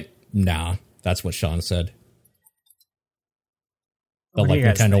worth it? Nah, that's what Sean said. But like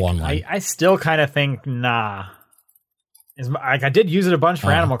Nintendo Online. I still kind of think nah. I did use it a bunch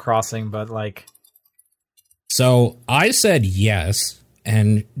for Animal Crossing, but like. So I said yes,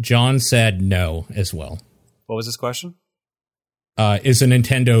 and John said no as well. What was this question? Is a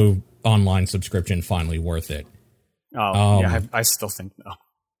Nintendo Online subscription finally worth it? I still think no.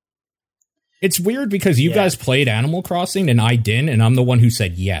 It's weird because you guys played Animal Crossing and I didn't, and I'm the one who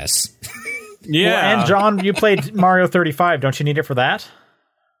said yes. Yeah. Well, and John, you played Mario 35. Don't you need it for that?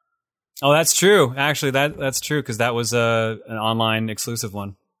 Oh, that's true. Actually, that's true because that was an online exclusive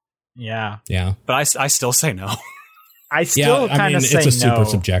one. Yeah. Yeah. But I still say no. I still kind of say no. It's a super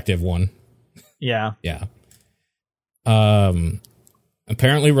subjective one. Yeah. Yeah.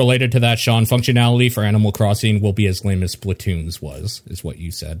 Apparently related to that, Sean, functionality for Animal Crossing will be as lame as Splatoon's was, is what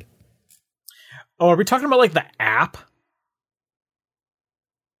you said. Oh, are we talking about like the app?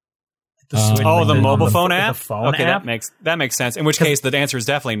 The mobile phone app? The phone okay, app? that makes sense. In which case, the answer is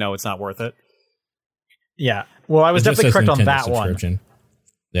definitely no, it's not worth it. Yeah. Well, I was definitely correct on that one.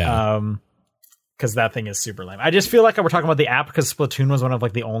 Yeah. Because that thing is super lame. I just feel like we're talking about the app because Splatoon was one of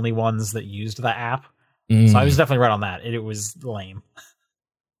like the only ones that used the app. So I was definitely right on that. It was lame.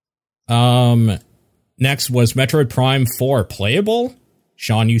 Next was Metroid Prime 4 playable.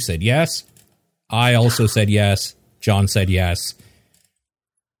 Sean, you said yes. I also said yes. John said yes.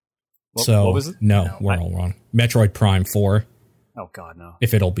 What was it? No, we're all wrong. Metroid Prime 4. Oh, God, no.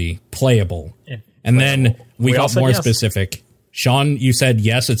 If it'll be playable. And then we got more specific. Sean, you said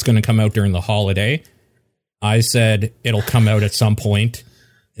yes, it's going to come out during the holiday. I said it'll come out at some point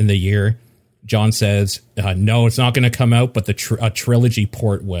in the year. John says, no, it's not going to come out, but a trilogy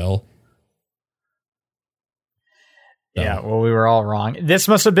port will. So. Yeah, well, we were all wrong. This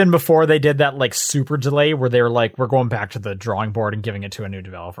must have been before they did that like super delay where they were like, we're going back to the drawing board and giving it to a new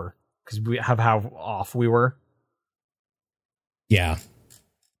developer because we have how off we were. Yeah.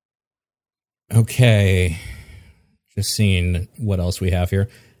 Okay. Just seeing what else we have here.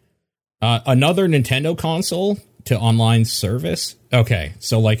 Another Nintendo console to online service. Okay,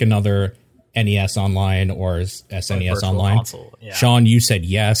 so like another NES Online or SNES Online. Console, yeah. Sean, you said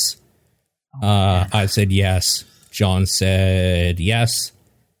yes. I said yes. John said yes.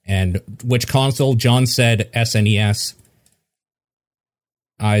 And which console? John said SNES.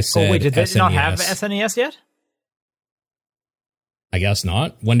 I said wait, did they SNES. not have SNES yet? I guess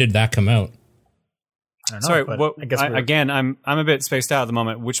not. When did that come out? I don't know, Sorry, I guess again, I'm a bit spaced out at the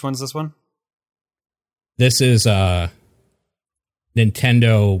moment. Which one's this one? This is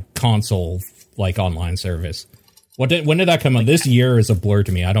Nintendo console like online service. When did that come out? This year is a blur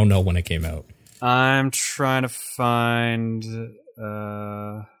to me. I don't know when it came out. I'm trying to find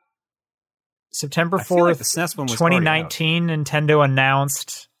September I feel like 4th, the SNES one was 2019. Nintendo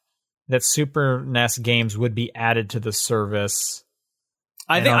announced that Super NES games would be added to the service.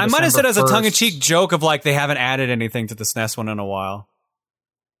 I think I might have said as a tongue-in-cheek joke of like they haven't added anything to the SNES one in a while.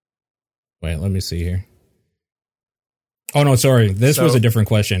 Wait, let me see here. Oh no, sorry. This was a different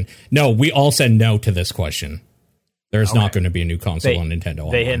question. No, we all said no to this question. There's not going to be a new console on Nintendo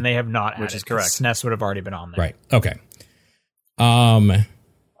Online. They have not added, which is correct. SNES would have already been on there. Right. Okay.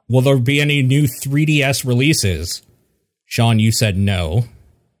 Will there be any new 3DS releases? Sean, you said no.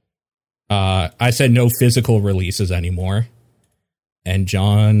 I said no physical releases anymore. And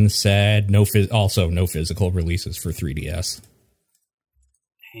John said also no physical releases for 3DS.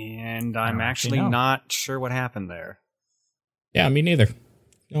 And I'm actually not sure what happened there. Yeah, me neither.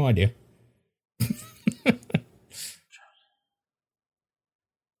 No idea.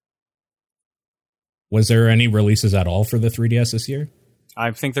 Was there any releases at all for the 3DS this year?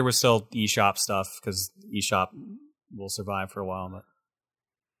 I think there was still eShop stuff because eShop will survive for a while.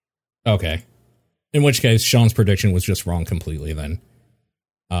 But okay. In which case, Sean's prediction was just wrong completely then.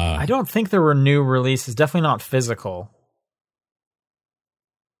 I don't think there were new releases. Definitely not physical.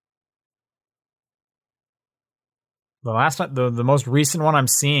 The most recent one I'm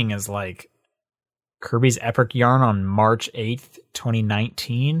seeing is like Kirby's Epic Yarn on March 8th,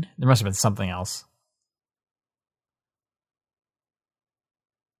 2019. There must have been something else.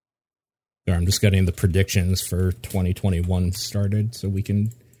 Sorry, I'm just getting the predictions for 2021 started so we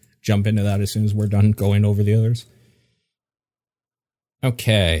can jump into that as soon as we're done going over the others.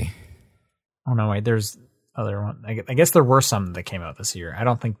 Okay. Oh, no, wait. There's other one. I guess there were some that came out this year. I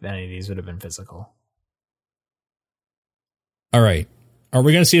don't think any of these would have been physical. All right. Are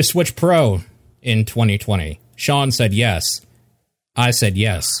we going to see a Switch Pro in 2020? Sean said yes. I said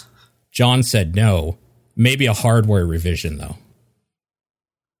yes. John said no. Maybe a hardware revision, though.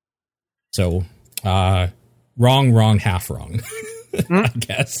 So, wrong, half wrong, I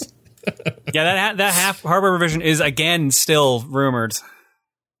guess. Yeah, that half hardware revision is, again, still rumored.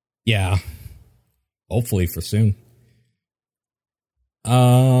 Yeah. Hopefully for soon.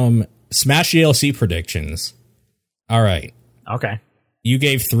 Smash DLC predictions. All right. Okay. You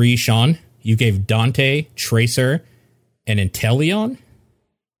gave 3, Sean. You gave Dante, Tracer, and Inteleon?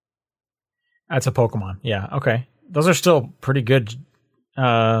 That's a Pokemon. Yeah, okay. Those are still pretty good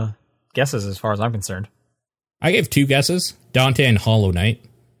guesses as far as I'm concerned. I gave 2 guesses. Dante and Hollow Knight.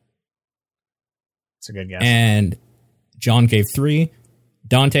 It's a good guess. And John gave 3.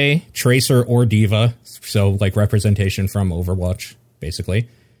 Dante, Tracer, or Diva. So like representation from Overwatch, basically.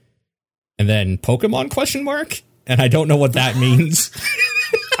 And then Pokemon question mark? And I don't know what that means.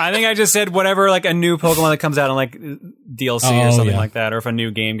 I think I just said whatever, like a new Pokemon that comes out on like DLC or something like that, or if a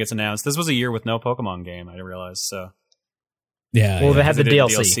new game gets announced. This was a year with no Pokemon game, I didn't realize. So yeah, well, they had the did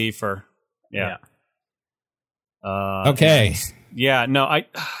DLC for okay. Yeah, no,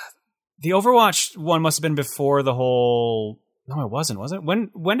 the Overwatch one must have been before the whole. No, it wasn't. Was it?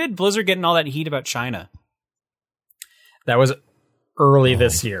 When did Blizzard get in all that heat about China? That was early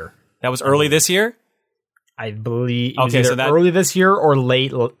this year. That was early this year. I believe. It was Okay, so that early this year or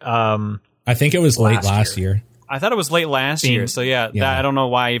late. I think it was late last year. I thought it was late last year. So that, I don't know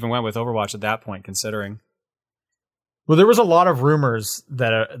why I even went with Overwatch at that point, considering. Well, there was a lot of rumors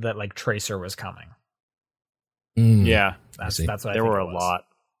that like Tracer was coming. Yeah, that's what there were a lot.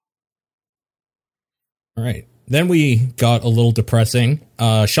 All right. Then we got a little depressing.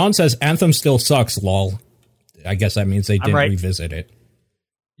 Sean says Anthem still sucks, lol. I guess that means they didn't revisit it.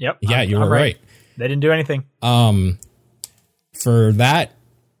 Yep. Yeah, you were right. They didn't do anything. For that,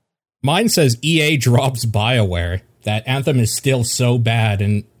 mine says EA drops BioWare. That Anthem is still so bad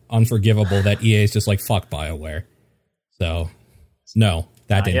and unforgivable that EA is just like, fuck BioWare. So, no,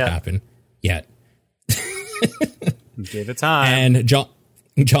 that didn't happen yet. Give it time.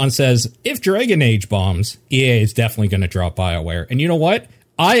 And John says, if Dragon Age bombs, EA is definitely going to drop BioWare. And you know what?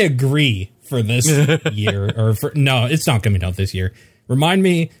 I agree for this year. No, it's not coming out this year. Remind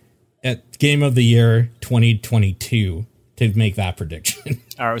me at Game of the Year 2022 to make that prediction.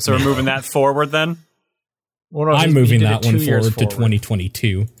 All right, so we're moving that forward then? Well, no, I'm moving that one forward to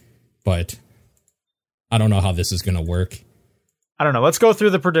 2022, but I don't know how this is going to work. I don't know. Let's go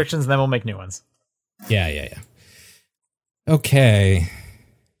through the predictions and then we'll make new ones. Yeah. Okay.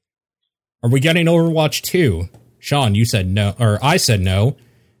 Are we getting Overwatch 2? Sean, you said no, or I said no.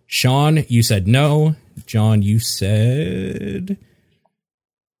 Sean, you said no. John, you said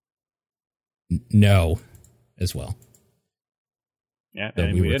no as well. Yeah,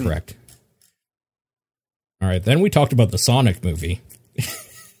 so we were correct. All right, then we talked about the Sonic movie.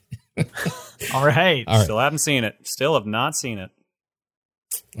 All right. Still haven't seen it. Still have not seen it.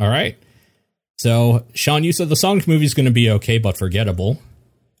 All right. So, Sean, you said the Sonic movie is going to be okay, but forgettable.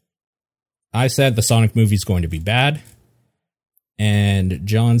 I said the Sonic movie is going to be bad. And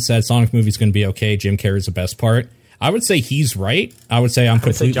John said Sonic movie is going to be okay. Jim Carrey's the best part. I would say he's right. I would say I'm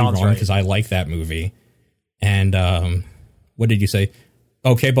completely wrong because I like that movie. And what did you say?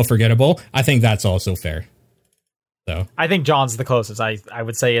 Okay, but forgettable. I think that's also fair. So I think John's the closest. I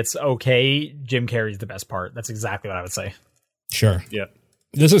would say it's okay. Jim Carrey's the best part. That's exactly what I would say. Sure. Yeah.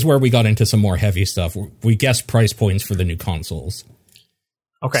 This is where we got into some more heavy stuff. We guessed price points for the new consoles.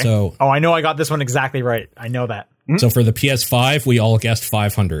 Okay. So, I know I got this one exactly right. I know that. So for the PS5, we all guessed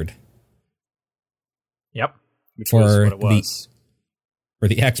 500. Yep. Which was what it was. For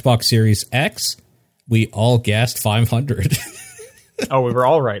the Xbox Series X, we all guessed 500. Oh, we were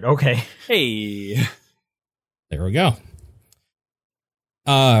all right. Okay. Hey. There we go.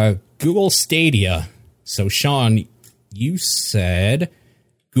 Google Stadia. So, Sean, you said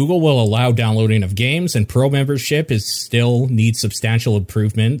Google will allow downloading of games and Pro membership still needs substantial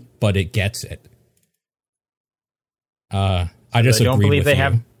improvement, but it gets it. I just I don't agreed believe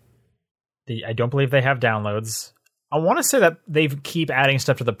with you. I don't believe they have downloads. I want to say that they keep adding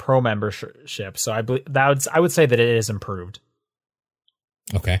stuff to the Pro membership, so I believe I would say that it is improved.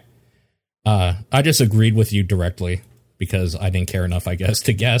 Okay. I just agreed with you directly because I didn't care enough, I guess,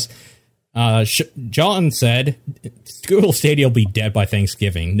 to guess. John said Google Stadia will be dead by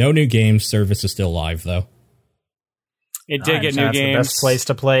Thanksgiving. No new games. Service is still live, though. It did get new games. The best place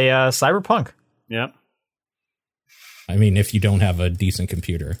to play Cyberpunk. Yep. I mean, if you don't have a decent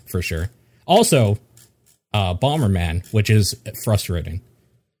computer, for sure. Also, Bomberman, which is frustrating.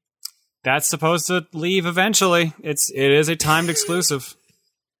 That's supposed to leave eventually. It is a timed exclusive.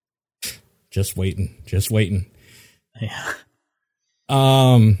 Just waiting. Yeah.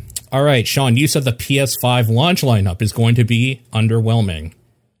 All right, Sean, you said the PS5 launch lineup is going to be underwhelming.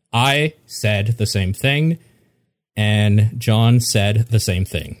 I said the same thing, and John said the same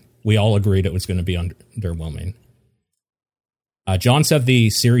thing. We all agreed it was going to be underwhelming. John said the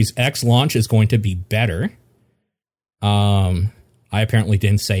Series X launch is going to be better. I apparently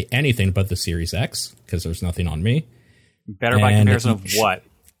didn't say anything about the Series X because there's nothing on me. Better by comparison of what?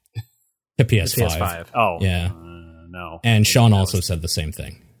 The PS5. The PS5. Oh. Yeah. No. And Sean also said the same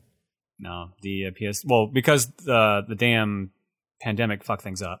thing. No, the Well, because the damn pandemic fucked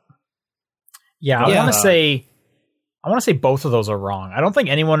things up. Yeah, I want to say both of those are wrong. I don't think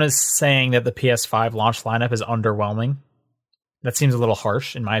anyone is saying that the PS5 launch lineup is underwhelming. That seems a little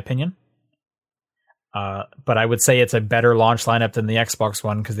harsh, in my opinion. But I would say it's a better launch lineup than the Xbox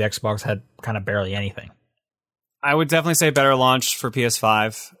One because the Xbox had kind of barely anything. I would definitely say better launch for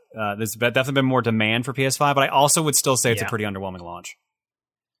PS5. There's definitely been more demand for PS5, but I also would still say it's a pretty underwhelming launch.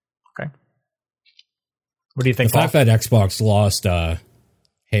 Okay. What do you think, The fact that Xbox lost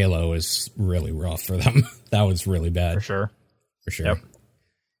Halo is really rough for them. That was really bad. For sure. For sure. Yep.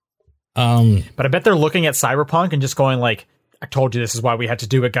 But I bet they're looking at Cyberpunk and just going like, I told you this is why we had to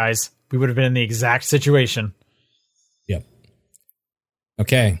do it, guys. We would have been in the exact situation. Yep.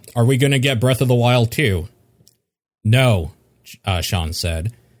 Okay. Are we going to get Breath of the Wild 2? No, Sean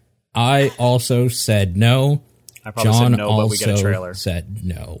said. I also said no. I probably John said no, but we get a also trailer. said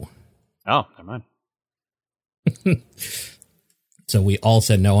no. Oh, never mind. So we all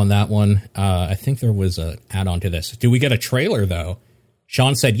said no on that one. I think there was an add-on to this. Do we get a trailer, though?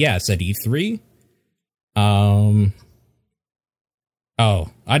 Sean said yes at E3. Oh,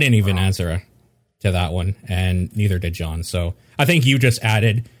 I didn't even answer to that one, and neither did John. So I think you just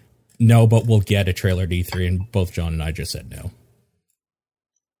added no, but we'll get a trailer at E3, and both John and I just said no.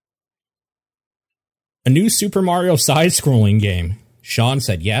 A new Super Mario side-scrolling game. Sean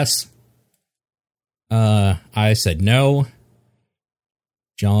said yes. I said no.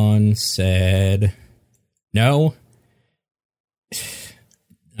 John said no.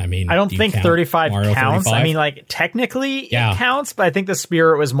 I mean, I don't think 35 Mario counts. 35? I mean, like, technically it counts, but I think the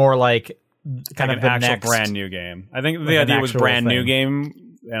spirit was more like kind Like of the an actual next brand new game. I think like the an idea was actual brand new thing.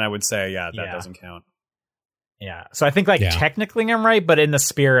 game, and I would say, that doesn't count. Yeah. So I think like technically I'm right, but in the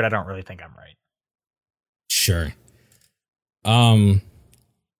spirit, I don't really think I'm right. Sure.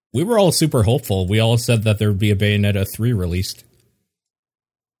 We were all super hopeful. We all said that there would be a Bayonetta 3 released.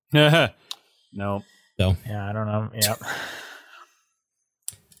 No. So Yeah, I don't know. Yeah.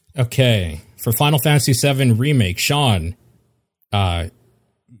 okay, for Final Fantasy VII Remake, Sean,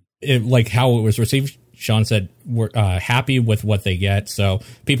 like how it was received, Sean said we're happy with what they get, so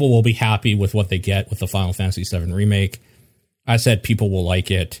people will be happy with what they get with the Final Fantasy VII Remake. I said people will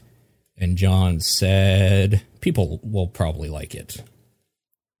like it, and John said people will probably like it.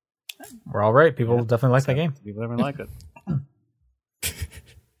 We're all right. People definitely like that game. People never like it.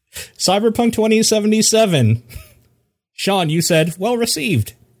 Cyberpunk 2077. Sean, you said well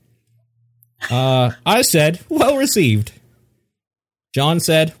received. I said well received. John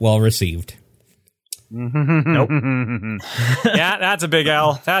said well received. Nope. Yeah, that's a big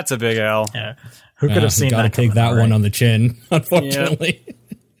L. That's a big L. Yeah. Who could have seen gotta that? take that coming, one right? on the chin, unfortunately.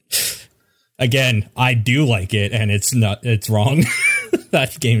 Again, I do like it, and it's wrong.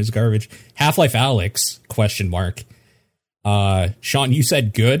 That game is garbage. Half-Life Alyx, ? Sean, you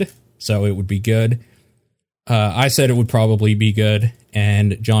said good, so it would be good. I said it would probably be good,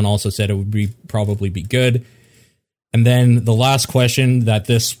 and John also said it would probably be good. And then the last question that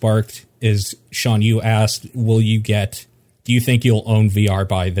this sparked is, Sean, you asked, do you think you'll own VR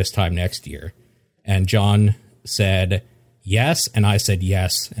by this time next year? And John said yes, and I said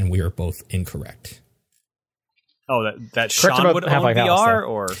yes, and we are both incorrect. Oh, that Correct Sean about would own Half-Life Alyx, VR, though.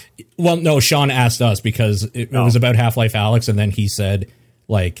 or Well, no, Sean asked us because it was about Half-Life Alyx, and then he said,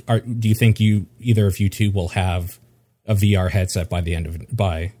 like, do you think either of you two will have a VR headset by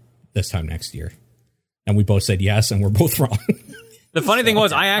this time next year? And we both said yes, and we're both wrong. the funny thing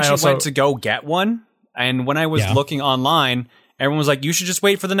was, I actually also- went to go get one, and when I was looking online, everyone was like, "You should just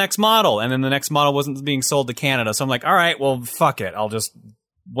wait for the next model," and then the next model wasn't being sold to Canada, so I'm like, "All right, well, fuck it, I'll just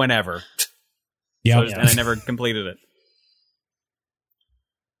whenever." Yeah, And I never completed it.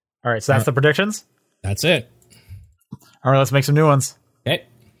 All right. So that's the predictions. that's it. All right. Let's make some new ones. Okay,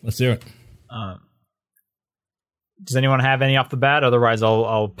 let's do it. Does anyone have any off the bat? Otherwise,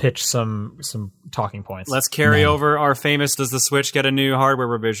 I'll pitch some talking points. Let's carry over our famous "Does the Switch get a new hardware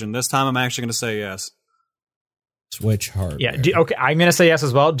revision?" This time, I'm actually going to say yes. Switch hardware. Yeah. Okay. I'm going to say yes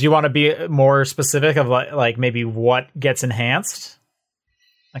as well. Do you want to be more specific of like maybe what gets enhanced,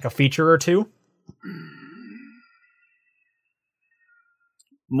 like a feature or two?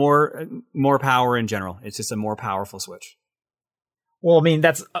 More power in general. It's just a more powerful Switch. Well, I mean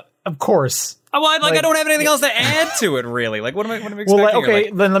that's of course. Oh, well, I don't have anything else to add to it, really. Like, what am I expecting? Well, here? okay.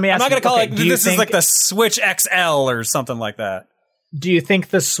 Like, Then let me ask. I'm not going to call it. Do you This is think- like the Switch XL or something like that. Do you think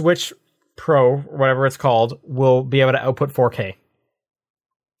the Switch Pro, whatever it's called, will be able to output 4K?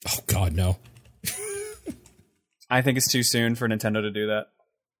 Oh God, no. I think it's too soon for Nintendo to do that.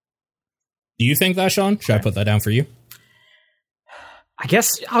 Do you think that, Sean? Should I put that down for you? I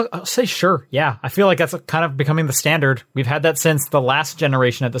guess I'll say sure. Yeah, I feel like that's kind of becoming the standard. We've had that since the last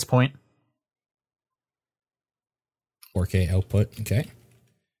generation at this point. 4K output. Okay.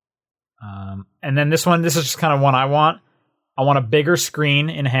 And then this is just kind of one I want. I want a bigger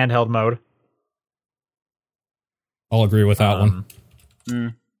screen in handheld mode. I'll agree with that one.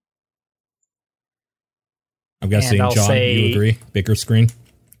 I'm guessing, I'll John, you agree? Bigger screen?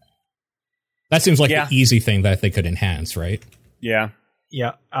 That seems like the easy thing that they could enhance, right? Yeah.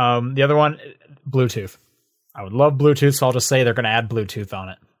 Yeah. The other one, Bluetooth. I would love Bluetooth, so I'll just say they're going to add Bluetooth on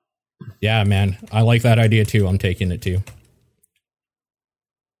it. Yeah, man. I like that idea, too. I'm taking it, too.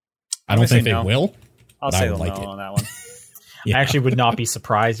 I don't think they will. I'll say they'll like no on that one. I actually would not be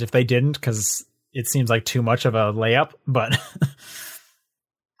surprised if they didn't, because it seems like too much of a layup, but...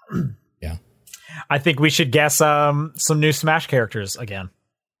 yeah. I think we should guess some new Smash characters again.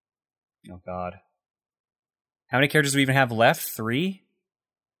 Oh, God. How many characters do we even have left? 3?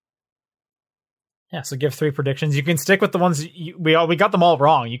 Yeah, so give 3 predictions. You can stick with the ones we got them all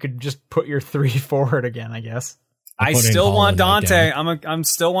wrong. You could just put your 3 forward again, I guess. I still want Dante. I'm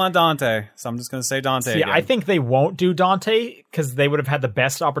still want Dante, so I'm just going to say Dante. See, I think they won't do Dante because they would have had the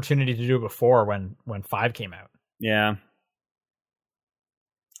best opportunity to do it before when 5 came out. Yeah.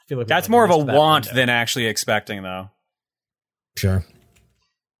 I feel like that's more of a want than actually expecting, though. Sure.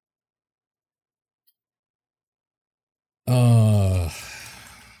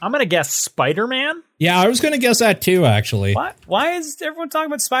 I'm going to guess Spider-Man. Yeah, I was going to guess that too, actually. What? Why is everyone talking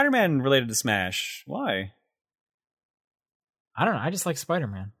about Spider-Man related to Smash? Why? I don't know. I just like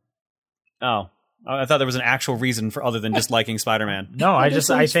Spider-Man. Oh. I thought there was an actual reason for other than just liking Spider-Man. No, I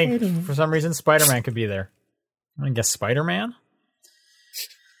think for some reason Spider-Man could be there. I'm going to guess Spider-Man.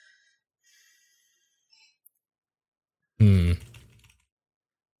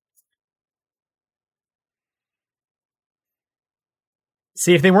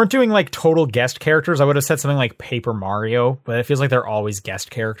 See, if they weren't doing like total guest characters, I would have said something like Paper Mario, but it feels like they're always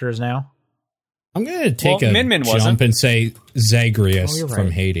guest characters now. I'm going to take a jump and say Zagreus from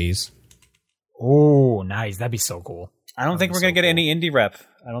Hades. Oh, nice. That'd be so cool. I don't think we're going to get any indie rep.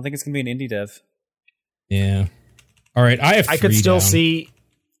 I don't think it's going to be an indie dev. Yeah. All right, I could still see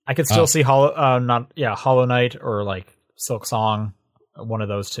Hollow Knight or like Silk Song, one of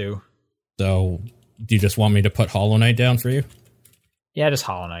those two. So, do you just want me to put Hollow Knight down for you? Yeah, just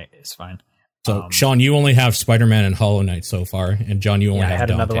Hollow Knight is fine. So, Sean, you only have Spider-Man and Hollow Knight so far, and John, you only have Dante. I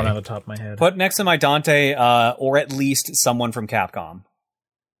had another one on the top of my head. Put next to my Dante, or at least someone from Capcom.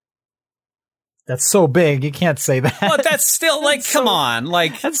 That's so big, you can't say that. But that's still, like, come on.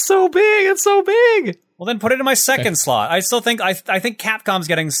 Like, that's so big, it's so big! Well, then put it in my second slot. I still think, I think Capcom's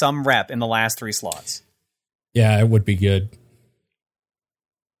getting some rep in the last 3 slots. Yeah, it would be good.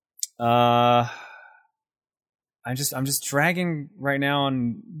 I'm just dragging right now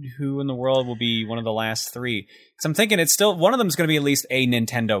on who in the world will be one of the last 3. Because I'm thinking it's still, one of them is going to be at least a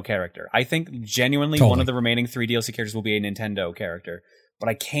Nintendo character. I think genuinely one of the remaining 3 DLC characters will be a Nintendo character. But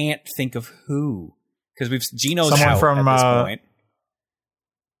I can't think of who. Because Gino's out at this point.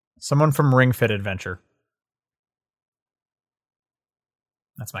 Someone from Ring Fit Adventure.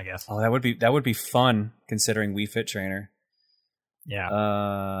 That's my guess. Oh, that would be fun, considering Wii Fit Trainer.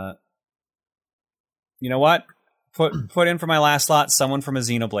 Yeah. You know what? Put in for my last slot someone from a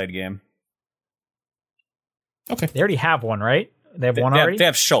Xenoblade game. Okay. They already have one, right? They have one already? They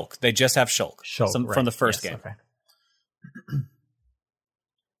have Shulk. They just have Shulk. Right. From the first game.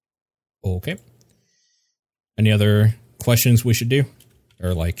 Okay. Any other questions we should do?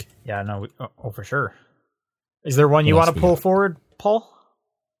 Or like... Yeah, no. For sure. Is there one you want to pull forward, Paul?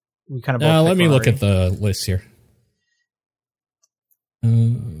 We kind of both let me look at the list here.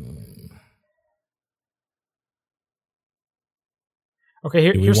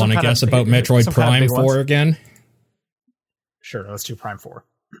 Okay, do we want to guess about Metroid Prime 4 again? Sure, let's do Prime 4.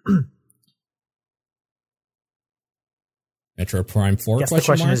 Metroid Prime 4? Yes, the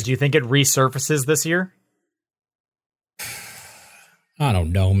question is, do you think it resurfaces this year? I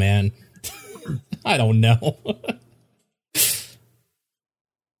don't know, man. I don't know.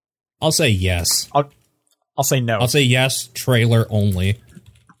 I'll say yes. I'll say no. I'll say yes, trailer only.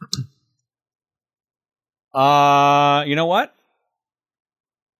 You know what?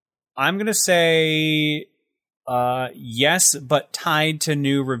 I'm going to say yes, but tied to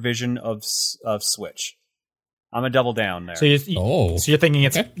new revision of Switch. I'm a double down there. So you're thinking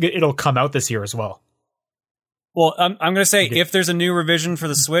it'll come out this year as well? Well, I'm going to say if there's a new revision for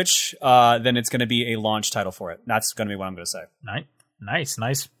the Switch, then it's going to be a launch title for it. That's going to be what I'm going to say.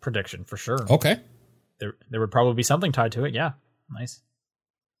 Nice prediction for sure. Okay. There would probably be something tied to it. Yeah, nice.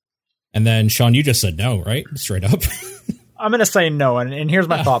 And then, Sean, you just said no, right? Straight up. I'm going to say no, and here's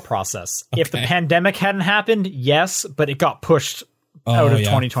my thought process. Okay. If the pandemic hadn't happened, yes, but it got pushed out of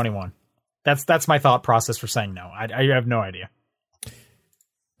 2021. That's my thought process for saying no. I have no idea.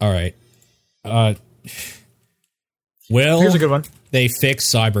 All right. Will Here's a good one. they fix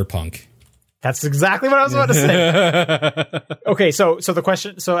Cyberpunk? That's exactly what I was about to say. Okay, so the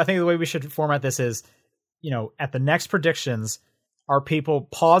question, so I think the way we should format this is, at the next predictions, are people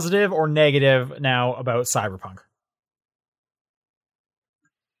positive or negative now about Cyberpunk?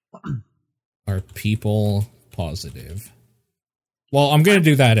 Are people positive? Well, I'm going to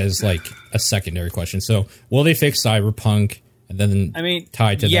do that as like a secondary question. So, will they fix Cyberpunk? And then,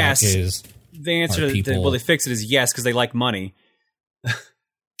 tied to yes. that is The answer to people, will they fix it is yes, because they like money.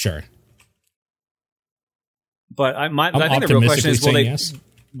 Sure. But I think the real question is, yes.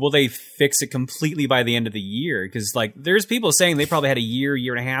 will they fix it completely by the end of the year? Because there's people saying they probably had a year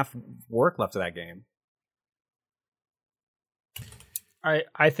and a half work left of that game.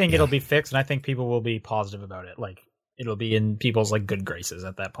 I think it'll be fixed, and I think people will be positive about it. Like, it'll be in people's good graces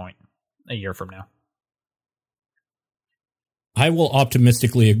at that point, a year from now. I will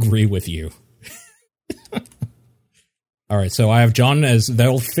optimistically agree with you. All right, so I have John as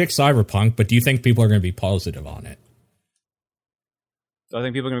they'll fix Cyberpunk, but do you think people are going to be positive on it? Do I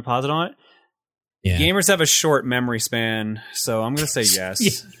think people are going to be positive on it? Yeah. Gamers have a short memory span, so I'm going to say yes.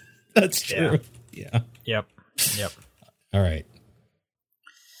 Yeah, that's true. Yeah. Yep. All right.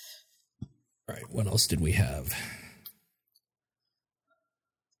 What else did we have?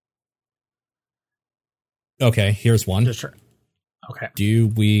 Okay, here's one. Okay. Do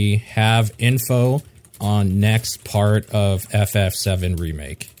we have info on next part of FF7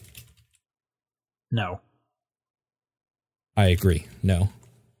 Remake? No. I agree. No.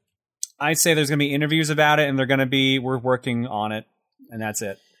 I'd say there's going to be interviews about it, and we're working on it, and that's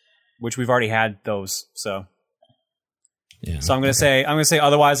it. Which we've already had those, so. Yeah. So I'm going to say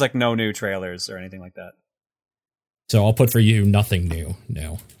otherwise, no new trailers or anything like that. So I'll put for you nothing new.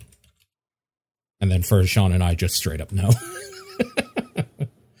 No. And then for Sean and I, just straight up no.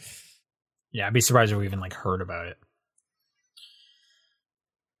 Yeah, I'd be surprised if we even heard about it.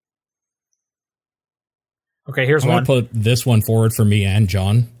 Okay, here's one. I'm going to put this one forward for me and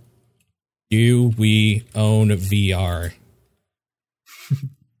John. Do we own VR?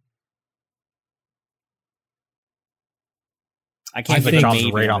 I can't think John's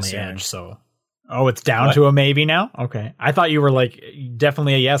maybe right on the edge. So, it's down to a maybe now. Okay, I thought you were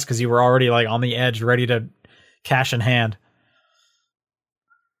definitely a yes because you were already on the edge, ready to cash in hand.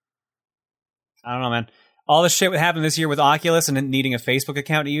 I don't know, man. All the shit that happened this year with Oculus and needing a Facebook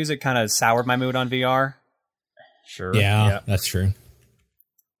account to use it kind of soured my mood on VR. Sure. Yeah, that's true.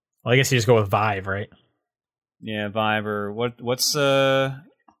 Well, I guess you just go with Vive, right? Yeah, Vive or what's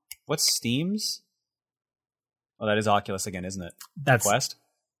Steam's? Oh, that is Oculus again, isn't it? That's Quest.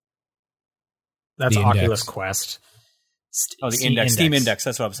 That's the Oculus Index. Quest. Steam Index.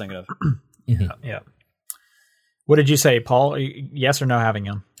 That's what I was thinking of. Yeah. What did you say, Paul? Yes or no having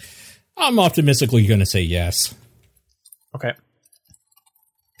him? I'm optimistically going to say yes. Okay.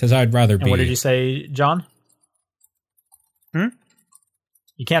 Because I'd rather be. And what did you say, John?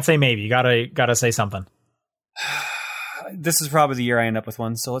 You can't say maybe. You gotta say something. This is probably the year I end up with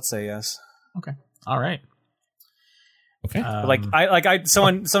one, so let's say yes. Okay. All right. Okay.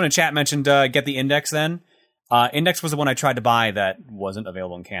 Someone in chat mentioned get the Index. Then Index was the one I tried to buy that wasn't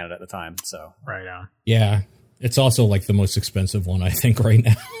available in Canada at the time. So right on. Yeah, it's also the most expensive one I think right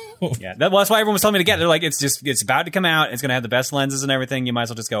now. Yeah, that's why everyone was telling me to get it. They're like, it's about to come out. It's going to have the best lenses and everything. You might as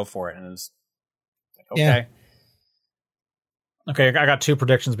well just go for it. And it was okay. Yeah. Okay, I got two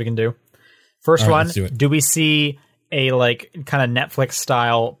predictions we can do. First one, do we see a kind of Netflix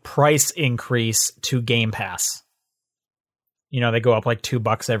style price increase to Game Pass? They go up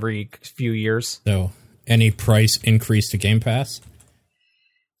 $2 every few years. So, any price increase to Game Pass?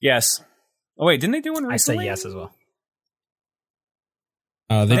 Yes. Oh wait, didn't they do one recently? I say yes as well.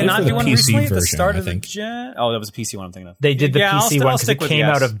 They did for the PC version, at the start of I think. that was a PC one I'm thinking of. They did the PC one because it came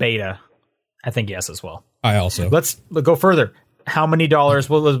yes. out of beta. I think yes as well. I also. Let's go further. How many dollars?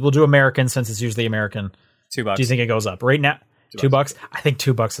 We'll do American since it's usually American. $2. Do you think it goes up right now? $2? I think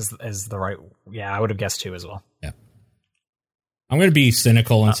 $2 is the right. Yeah, I would have guessed 2 as well. Yeah. I'm going to be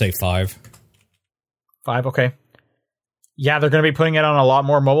cynical and say 5. 5, okay. Yeah, they're going to be putting it on a lot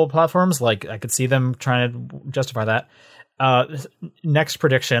more mobile platforms. I could see them trying to justify that. Next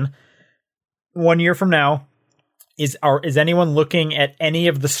prediction: 1 year from now, is anyone looking at any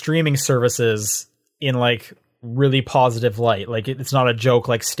of the streaming services in really positive light? It's not a joke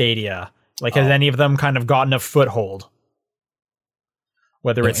like Stadia. Has any of them kind of gotten a foothold?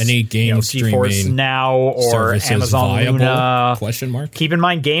 Whether it's any game GeForce streaming Now or Amazon viable? Luna? Question mark. Keep in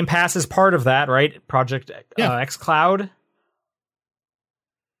mind, Game Pass is part of that, right? Project xCloud.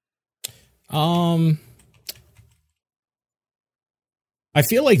 I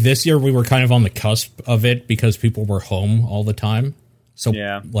feel like this year we were kind of on the cusp of it because people were home all the time. So,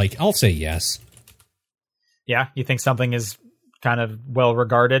 like, I'll say yes. Yeah, you think something is kind of well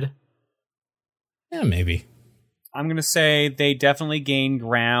regarded? Yeah, maybe. I'm going to say they definitely gain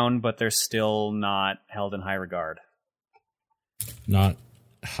ground, but they're still not held in high regard. Not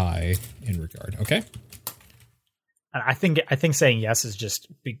high in regard. Okay. I think saying yes is just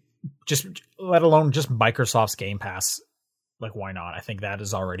let alone just Microsoft's Game Pass. Like, why not? I think that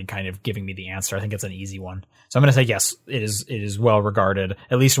is already kind of giving me the answer. I think it's an easy one. So I'm going to say yes. It is well regarded.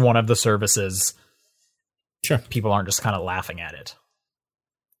 At least one of the services. Sure. People aren't just kind of laughing at it.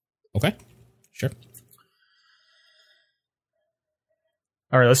 Okay. Sure.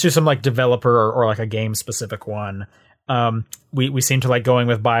 All right, let's do some like developer or like a game specific one. We seem to like going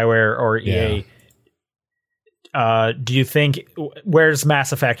with BioWare or EA. Do you think where's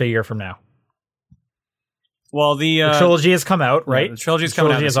Mass Effect a year from now? Well, the trilogy has come out, right? The trilogy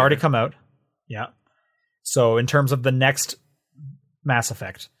has already come out. Yeah. So in terms of the next Mass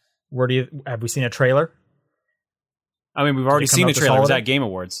Effect, have we seen a trailer? I mean, we've already seen a trailer. It was at Game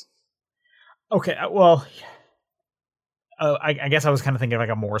Awards. Okay, well, I guess I was kind of thinking of like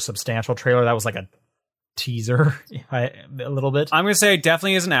a more substantial trailer. That was like a teaser, a little bit. I'm going to say it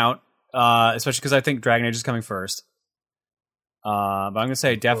definitely isn't out, especially because I think Dragon Age is coming first. But I'm going to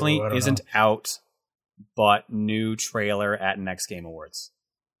say it definitely isn't out, but new trailer at next Game Awards.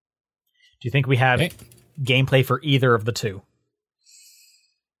 Do you think we have gameplay for either of the two?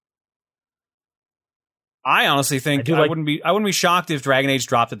 I honestly think I wouldn't be shocked if Dragon Age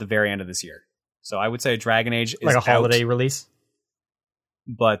dropped at the very end of this year. So I would say Dragon Age is like a holiday out, release.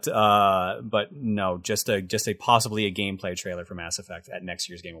 But no, just a possibly a gameplay trailer for Mass Effect at next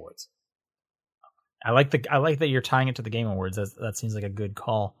year's Game Awards. I like that you're tying it to the Game Awards. That seems like a good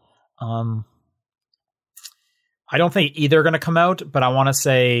call. I don't think either are going to come out, but I want to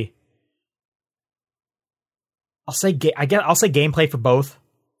say I'll say gameplay for both.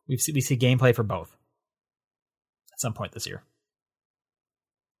 We see gameplay for both at some point this year.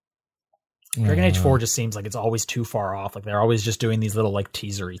 Dragon Age 4 just seems like it's always too far off. Like they're always just doing these little like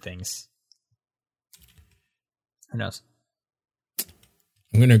teasery things. Who knows?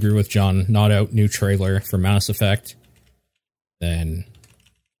 I'm going to agree with John. Not out, new trailer for Mass Effect. Then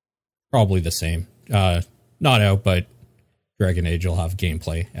probably the same. Not out, but Dragon Age will have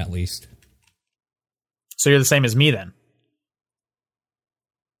gameplay at least. So you're the same as me then?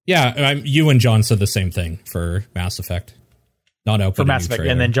 Yeah, you and John said the same thing for Mass Effect. Not out, for Mass Effect.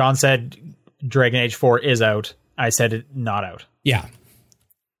 And then John said Dragon Age 4 is out. I said it not out. Yeah.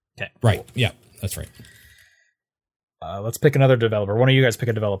 Okay. Right. Cool. Yeah, that's right. Let's pick another developer. One of you guys pick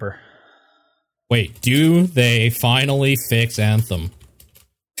a developer. Wait, do they finally fix Anthem?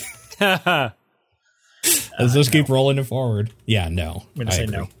 Let's just keep rolling it forward. Yeah, no. I'm going to say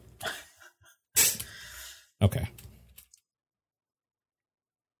no. Okay.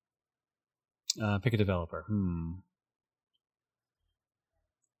 Pick a developer.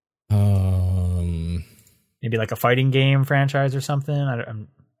 Maybe like a fighting game franchise or something. I'm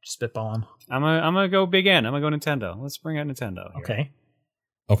spitballing. I'm gonna go big N. I'm gonna go Nintendo. Let's bring out Nintendo here.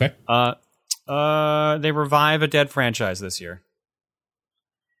 Okay. They revive a dead franchise this year.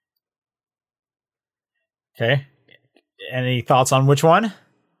 Okay. Any thoughts on which one?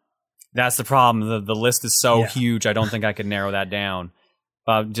 That's the problem. The list is so huge. I don't think I could narrow that down.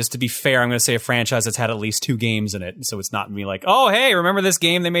 Just to be fair, I'm going to say a franchise that's had at least 2 games in it. So it's not me like, oh, hey, remember this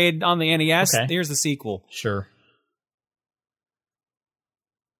game they made on the NES? Okay. Here's the sequel. Sure.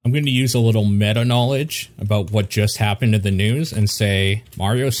 I'm going to use a little meta knowledge about what just happened in the news and say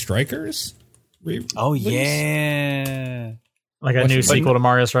Mario Strikers? Oh, yeah. Like a new sequel to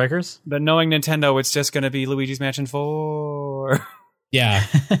Mario Strikers? But knowing Nintendo, it's just going to be Luigi's Mansion 4. Yeah.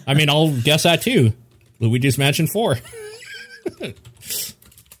 I mean, I'll guess that too. Luigi's Mansion 4.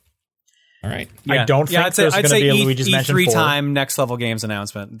 All right. Yeah. I don't think there's going to be a Luigi's Mansion 4. E3 next level games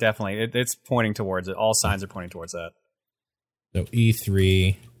announcement. Definitely. It's pointing towards it. All signs are pointing towards that. So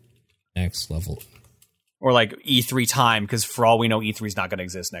E3 next level. Or like E3 time, because for all we know, E3 is not going to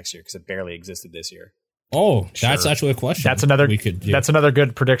exist next year because it barely existed this year. Oh, that's actually a question. That's another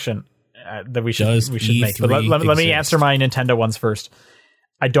good prediction that we should make. But let me answer my Nintendo ones first.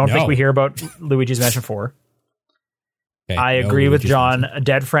 I don't think we hear about Luigi's Mansion 4. Okay, I agree with John. A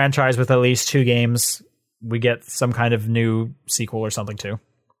dead franchise with at least 2 games. We get some kind of new sequel or something too.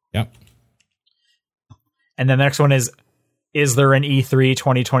 Yep. And then the next one is there an E3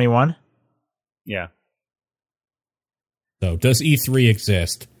 2021? Yeah. So does E3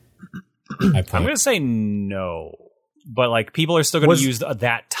 exist? I'm going to say no. But like people are still going to use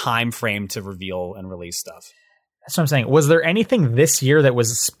that time frame to reveal and release stuff. That's what I'm saying. Was there anything this year that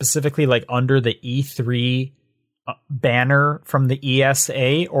was specifically like under the E3 banner from the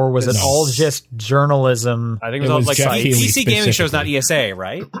ESA, or was it all just journalism? I think it was all like Jeff Keighley PC gaming show's not specifically. ESA,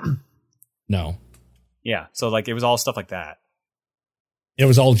 right? No. Yeah, so like it was all stuff like that. It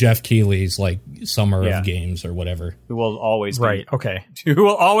was all Jeff Keighley's like summer Yeah. of games or whatever. Who will always be, Right. Okay. who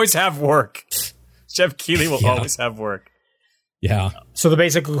will always have work. Jeff Keighley will Yeah. always have work. Yeah. So the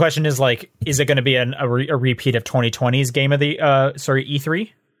basic question is like, is it going to be a repeat of 2020's game of the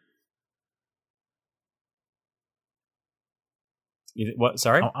E3? What?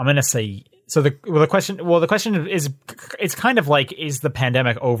 Sorry. I'm going to say so. The question is, it's kind of like, is the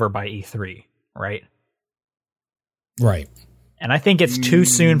pandemic over by E3, right? Right. And I think it's too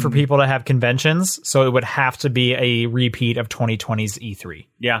soon for people to have conventions, so it would have to be a repeat of 2020's E3.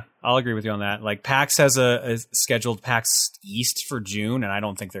 Yeah, I'll agree with you on that. Like PAX has a scheduled PAX East for June, and I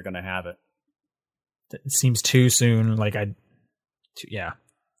don't think they're going to have it. It seems too soon. Like yeah.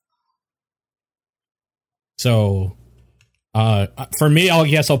 So, for me, I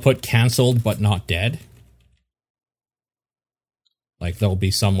guess I'll put canceled but not dead. Like there'll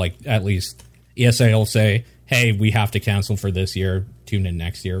be some like at least ESA will say, "Hey, we have to cancel for this year. Tune in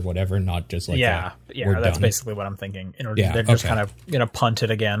next year, whatever." Not just like Yeah, we're that's done. basically what I'm thinking. Yeah, They're just okay. kind of gonna punt it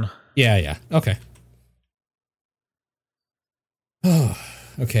again. Yeah. Okay.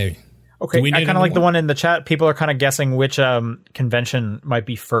 Okay. Okay, Do we I need kind of like the anyone? one in the chat. People are kind of guessing which convention might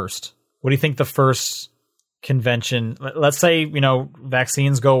be first. What do you think the first convention? Let's say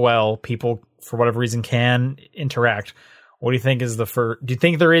vaccines go well, people for whatever reason can interact. What do you think is the first? Do you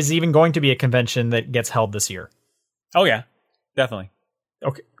think there is even going to be a convention that gets held this year? Oh yeah, definitely.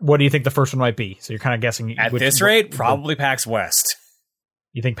 Okay, what do you think the first one might be? So you're kind of guessing At this rate, probably PAX West.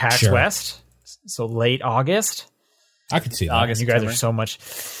 You think PAX Sure. West? So late August. I could see that. August. You guys are so much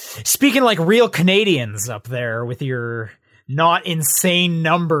speaking like real Canadians up there with your not insane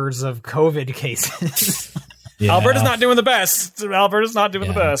numbers of COVID cases. Yeah. Alberta's not doing the best. Alberta's not doing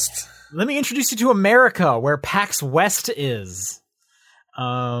the Yeah. best. Let me introduce you to America, where PAX West is.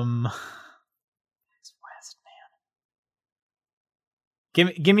 PAX West,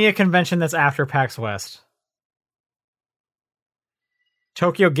 man. Give me a convention that's after PAX West.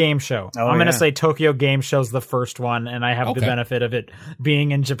 Tokyo Game Show. Oh, I'm going to yeah. say Tokyo Game Show's the first one, and I have the Okay. benefit of it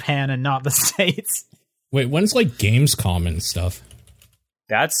being in Japan and not the States. Wait, when's like Gamescom and stuff?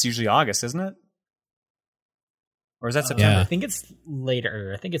 That's usually August, isn't it? Or is that Yeah. September? I think it's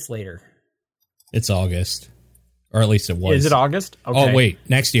later. It's August, or at least it was. Is it August? Okay. Oh wait,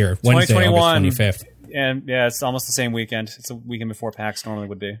 next year, Wednesday, 2021. August 25th. And yeah, it's almost the same weekend. It's a weekend before PAX normally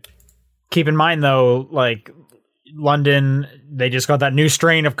would be. Keep in mind, though, like London, they just got that new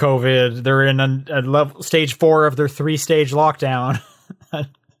strain of COVID. They're in a level, stage 4 of their 3-stage lockdown.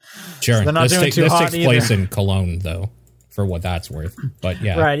 Sure, they're not this, doing too this hot takes place either. in Cologne, though, for what that's worth. But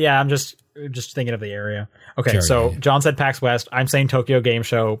yeah, Right, yeah, I'm just thinking of the area. Okay, Sure, so yeah. John said PAX West. I'm saying Tokyo Game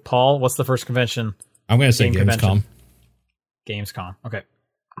Show. Paul, what's the first convention? I'm going to say Game Gamescom. convention. Gamescom. Okay.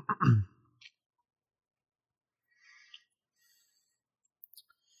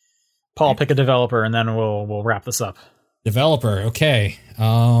 Paul, pick a developer, and then we'll wrap this up. Developer, okay.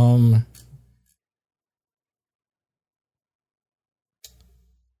 Oh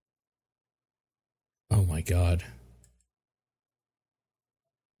my god.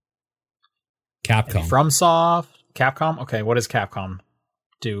 Capcom. FromSoft, Capcom. Okay, what does Capcom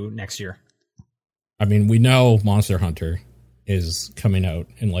do next year? I mean, we know Monster Hunter is coming out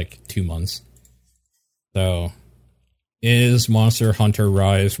in like 2 months. So, is Monster Hunter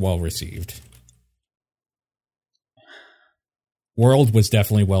Rise well received? World was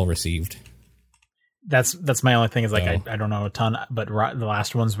definitely well received. That's my only thing is like Oh. I don't know a ton, but the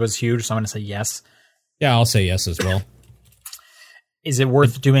last ones was huge, so I'm going to say yes. Yeah, I'll say yes as well. Is it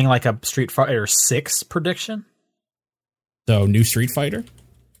worth doing like a Street Fighter 6 prediction? So, new Street Fighter?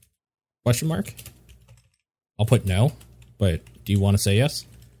 Question mark? I'll put no, but do you want to say yes?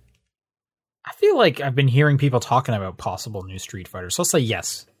 I feel like I've been hearing people talking about possible new Street Fighter, so I'll say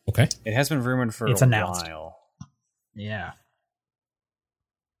yes. Okay. It has been rumored for It's a announced. while. Yeah.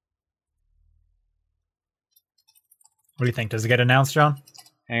 What do you think? Does it get announced, John?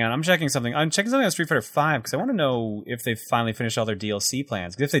 Hang on, I'm checking something. I'm checking something on Street Fighter 5 because I want to know if they've finally finished all their DLC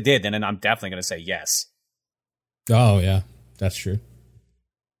plans. 'Cause if they did, then I'm definitely going to say yes. Oh, yeah. That's true.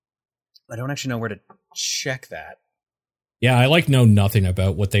 I don't actually know where to check that. Yeah, I know nothing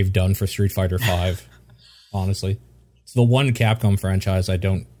about what they've done for Street Fighter V. Honestly, it's the one Capcom franchise I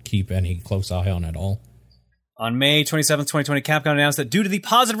don't keep any close eye on at all. On May 27th, 2020, Capcom announced that due to the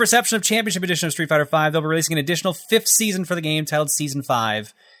positive reception of Championship Edition of Street Fighter V, they'll be releasing an additional 5th season for the game titled Season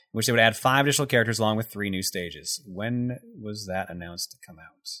 5. which they would add 5 additional characters along with 3 new stages. When was that announced to come out?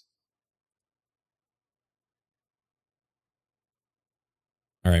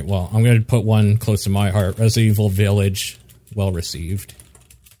 All right, well, I'm going to put one close to my heart. Resident Evil Village, well received.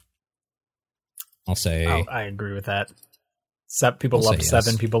 I'll say... Oh, I agree with that. People I'll loved say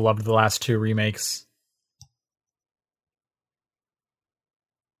 7. yes. People loved the last 2 remakes.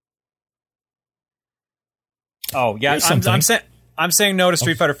 Oh, yeah, I'm saying no to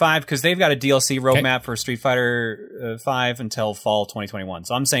Street Fighter 5 because they've got a DLC roadmap for Street Fighter 5 until fall 2021.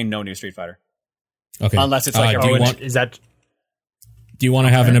 So I'm saying no new Street Fighter. Okay. Unless it's like do you want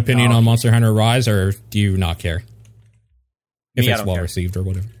to have an opinion on Monster Hunter Rise, or do you not care? If it's well received or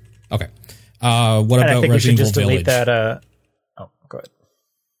whatever. Okay. What about I think Resident we should Evil just delete Village? that. Go ahead.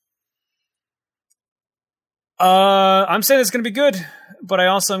 I'm saying it's going to be good, but I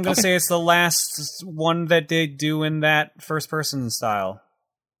also am going to say it's the last one that they do in that first-person style.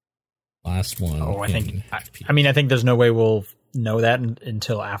 Last one. I think there's no way we'll know that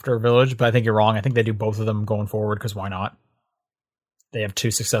until after Village, but I think you're wrong. I think they do both of them going forward because why not? They have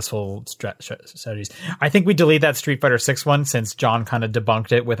 2 successful strategies. I think we delete that Street Fighter 6 one since John kind of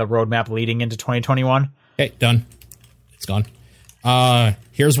debunked it with a roadmap leading into 2021. Okay, done. It's gone.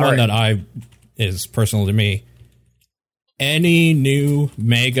 Here's one that is personal to me. Any new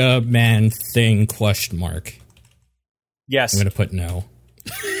Mega Man thing? ? Yes. I'm going to put no.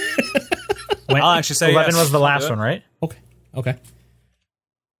 I'll actually say 11 yes. was the last one, right? Okay.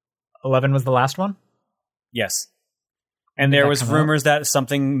 11 was the last one? Yes. And there was rumors that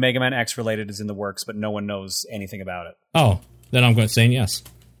something Mega Man X related is in the works, but no one knows anything about it. Oh, then I'm going to say yes.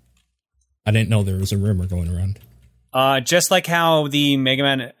 I didn't know there was a rumor going around. Just like how the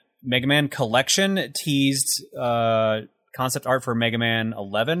Mega Man collection teased concept art for Mega Man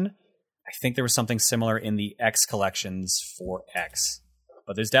 11, I think there was something similar in the X collections for X.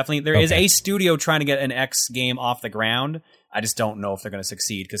 But there is a studio trying to get an X game off the ground. I just don't know if they're going to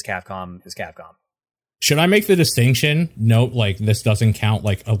succeed because Capcom is Capcom. Should I make the distinction? Note, like, this doesn't count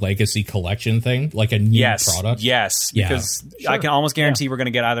like a legacy collection thing, like a new product? Yes, because I can almost guarantee we're going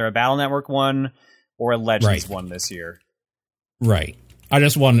to get either a Battle Network one or a Legends one this year. Right.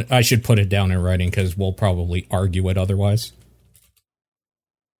 I should put it down in writing because we'll probably argue it otherwise.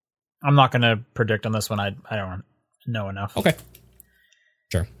 I'm not going to predict on this one. I don't know enough. Okay.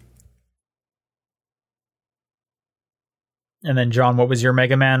 Sure. And then, John, what was your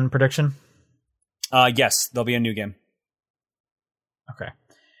Mega Man prediction? Yes, there'll be a new game. Okay.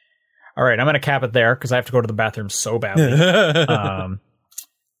 All right, I'm going to cap it there because I have to go to the bathroom so badly.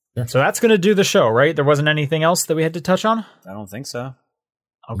 Sure. So that's going to do the show, right? There wasn't anything else that we had to touch on? I don't think so.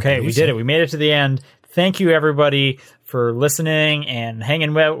 Okay, we did it. We made it to the end. Thank you, everybody, for listening and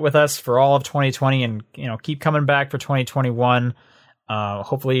hanging with us for all of 2020, and keep coming back for 2021.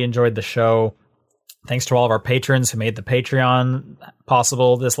 Hopefully you enjoyed the show. Thanks to all of our patrons who made the Patreon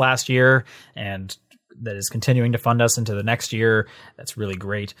possible this last year and that is continuing to fund us into the next year. That's really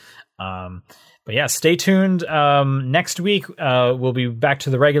great. But yeah, stay tuned. Next week, we'll be back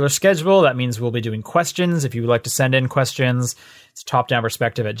to the regular schedule. That means we'll be doing questions. If you would like to send in questions, it's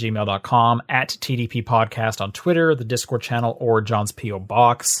topdownperspective@gmail.com, at TDP Podcast on Twitter, the Discord channel, or John's P.O.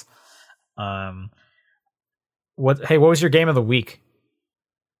 Box. What was your game of the week?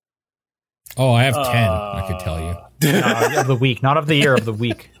 Oh, I have 10, I could tell you. Of the week, not of the year, of the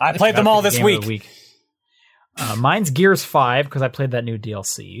week. I played them all this week. Mine's Gears 5 because I played that new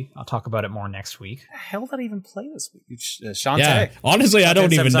DLC. I'll talk about it more next week. The hell did I even play this week? Shantae. Yeah, honestly, I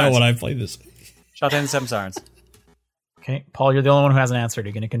don't even know what I played this week. Shantae and the Seven Sirens. Okay, Paul, you're the only one who hasn't answered. Are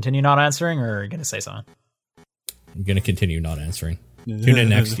you going to continue not answering, or are you going to say something? I'm going to continue not answering. Tune in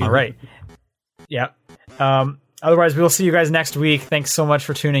next year. All right. Yeah. Otherwise, we'll see you guys next week. Thanks so much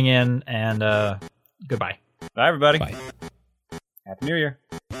for tuning in, and goodbye. Bye, everybody. Bye. Happy New Year.